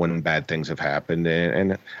seen when bad things have happened,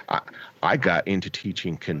 and I got into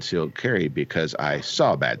teaching concealed carry because I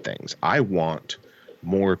saw bad things. I want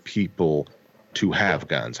more people to have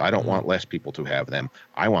guns. I don't want less people to have them.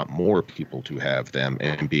 I want more people to have them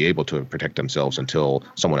and be able to protect themselves until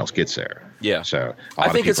someone else gets there. Yeah. So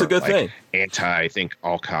I think it's a good thing. Think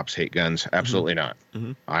all cops hate guns. Absolutely not.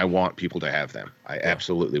 I want people to have them. I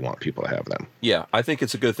absolutely want people to have them. Yeah, I think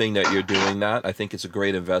it's a good thing that you're doing that. I think it's a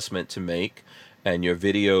great investment to make. And your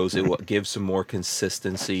videos, it will give some more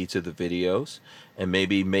consistency to the videos and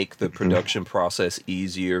maybe make the production process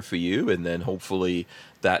easier for you. And then hopefully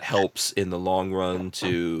that helps in the long run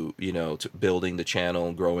to, to building the channel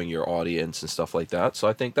and growing your audience and stuff like that. So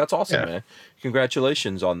I think that's awesome, man.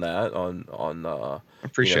 Congratulations on that, on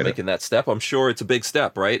appreciate making that step. I'm sure it's a big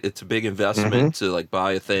step, right? It's a big investment to like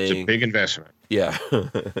buy a thing. It's a big investment. Yeah.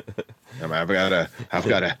 I've got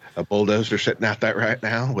a bulldozer sitting out there right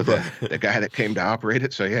now with the guy that came to operate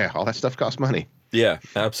it. So yeah, all that stuff costs money. Yeah,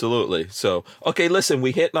 absolutely. So, okay, listen,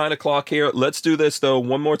 we hit 9 o'clock here. Let's do this though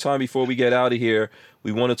one more time before we get out of here.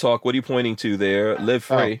 We want to talk. What are you pointing to there? Live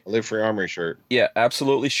Free. Live Free Armory shirt. Yeah,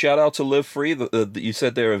 absolutely. Shout out to Live Free. You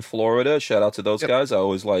said they're in Florida. Shout out to those guys. I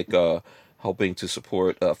always like helping to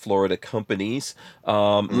support Florida companies.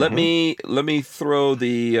 Let me throw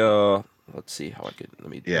the. Let's see how I can. Let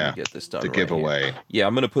me get this done. The giveaway. Here. Yeah,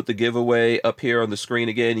 I'm going to put the giveaway up here on the screen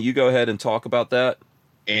again. You go ahead and talk about that.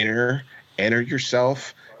 Enter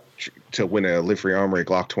yourself to win a Live Free Armory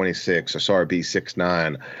Glock 26, a SAR-B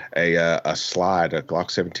 69, a slide, a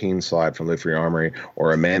Glock 17 slide from Live Free Armory,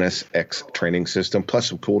 or a Manus X training system, plus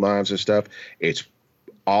some cool knives and stuff. It's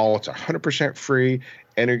 100% free.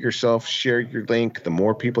 Enter yourself, share your link. The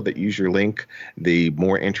more people that use your link, the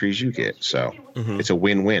more entries you get. So it's a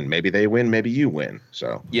win-win. Maybe they win, maybe you win.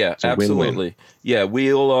 So yeah, it's a absolutely. Win-win. Yeah,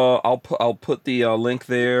 I'll put the link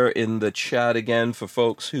there in the chat again for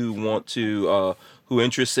folks who want to who are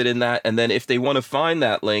interested in that. And then if they want to find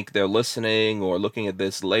that link, they're listening or looking at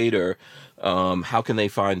this later. How can they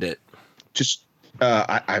find it? Just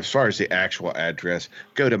as far as the actual address,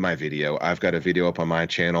 go to my video. I've got a video up on my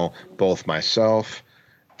channel, both myself,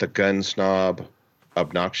 the Gun Snob,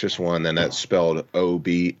 Obnoxious One, and that's spelled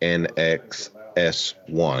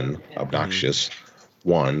OBNXS1, Obnoxious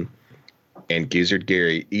One, and Gizzard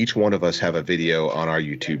Gary. Each one of us have a video on our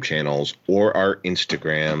YouTube channels or our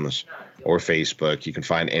Instagrams or Facebook. You can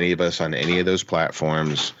find any of us on any of those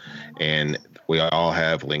platforms, and we all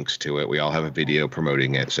have links to it. We all have a video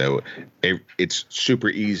promoting it. So it's super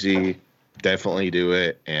easy. Definitely do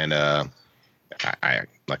it. And I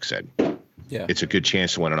like I said, it's a good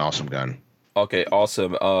chance to win an awesome gun. Okay,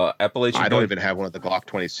 awesome. Appalachian. I don't even have one of the Glock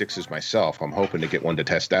 26s myself. I'm hoping to get one to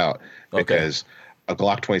test out because a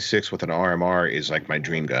Glock 26 with an RMR is like my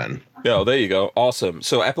dream gun. Yeah, there you go. Awesome.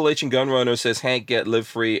 So Appalachian Gun Runner says, Hank, get Live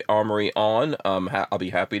Free Armory on. I'll be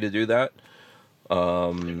happy to do that.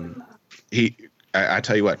 I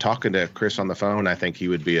tell you what, talking to Chris on the phone, I think he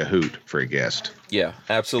would be a hoot for a guest. Yeah,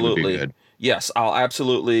 absolutely. He would be good. Yes, I'll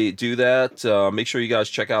absolutely do that. Make sure you guys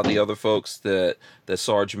check out the other folks that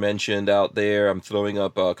Sarge mentioned out there. I'm throwing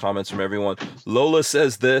up comments from everyone. Lola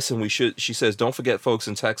says this, and she says, don't forget folks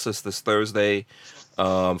in Texas this Thursday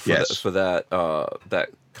for that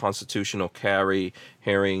constitutional carry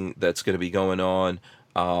hearing that's going to be going on.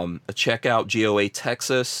 Check out GOA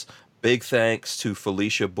Texas. Big thanks to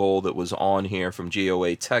Felicia Bull that was on here from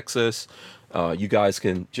GOA Texas. You guys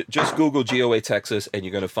can just Google GOA Texas, and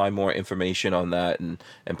you're going to find more information on that and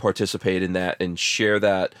participate in that and share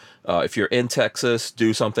that. If you're in Texas,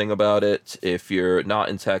 do something about it. If you're not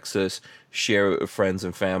in Texas, share it with friends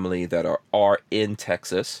and family that are in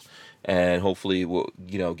Texas, and hopefully we'll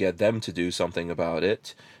get them to do something about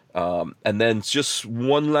it. And then just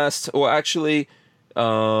one last, one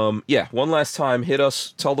last time, hit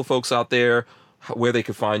us, tell the folks out there where they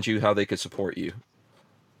could find you, how they could support you.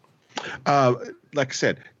 Like I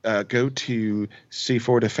said, go to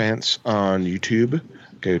C4 Defense on YouTube.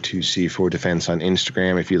 Go to C4 Defense on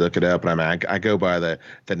Instagram. If you look it up, and I go by the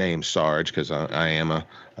name Sarge because I am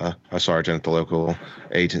a sergeant at the local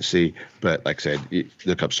agency. But like I said, you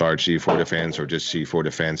look up Sarge C4 Defense or just C4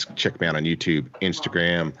 Defense. Check me out on YouTube,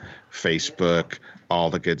 Instagram, Facebook, all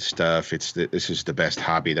the good stuff. This is the best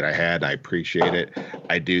hobby that I had. I appreciate it.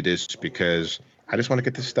 I do this because I just want to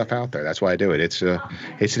get this stuff out there. That's why I do it. It's an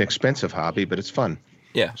expensive hobby, but it's fun.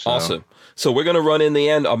 Yeah, awesome. So we're going to run in the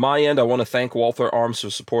end. On my end, I want to thank Walther Arms for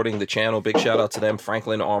supporting the channel. Big shout out to them.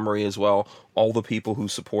 Franklin Armory as well. All the people who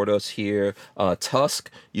support us here.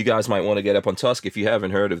 Tusk, you guys might want to get up on Tusk if you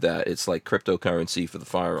haven't heard of that. It's like cryptocurrency for the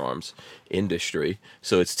firearms industry.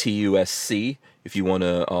 So it's TUSC. If you want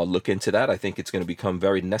to look into that, I think it's going to become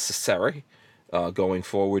very necessary going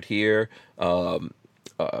forward here.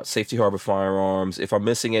 Safety Harbor Firearms. If I'm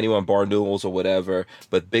missing anyone, Bar Newells or whatever.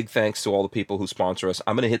 But big thanks to all the people who sponsor us.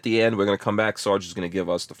 I'm going to hit the end. We're going to come back. Sarge is going to give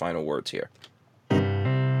us the final words here.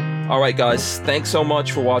 All right, guys. Thanks so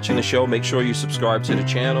much for watching the show. Make sure you subscribe to the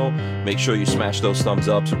channel. Make sure you smash those thumbs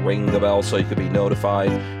ups, ring the bell so you can be notified.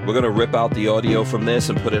 We're going to rip out the audio from this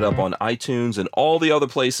and put it up on iTunes and all the other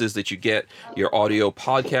places that you get your audio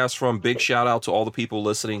podcast from. Big shout out to all the people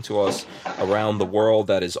listening to us around the world.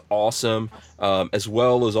 That is awesome. As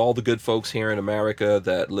well as all the good folks here in America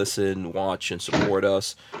that listen, watch, and support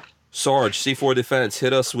us. Sarge, C4 Defense,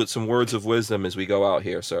 hit us with some words of wisdom as we go out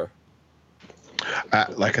here, sir.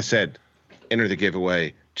 Like I said, enter the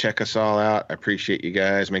giveaway. Check us all out. I appreciate you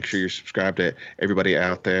guys. Make sure you're subscribed to everybody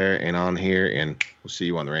out there and on here, and we'll see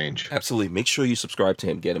you on the range. Absolutely. Make sure you subscribe to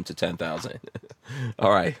him. Get him to 10,000.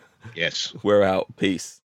 All right. Yes. We're out. Peace.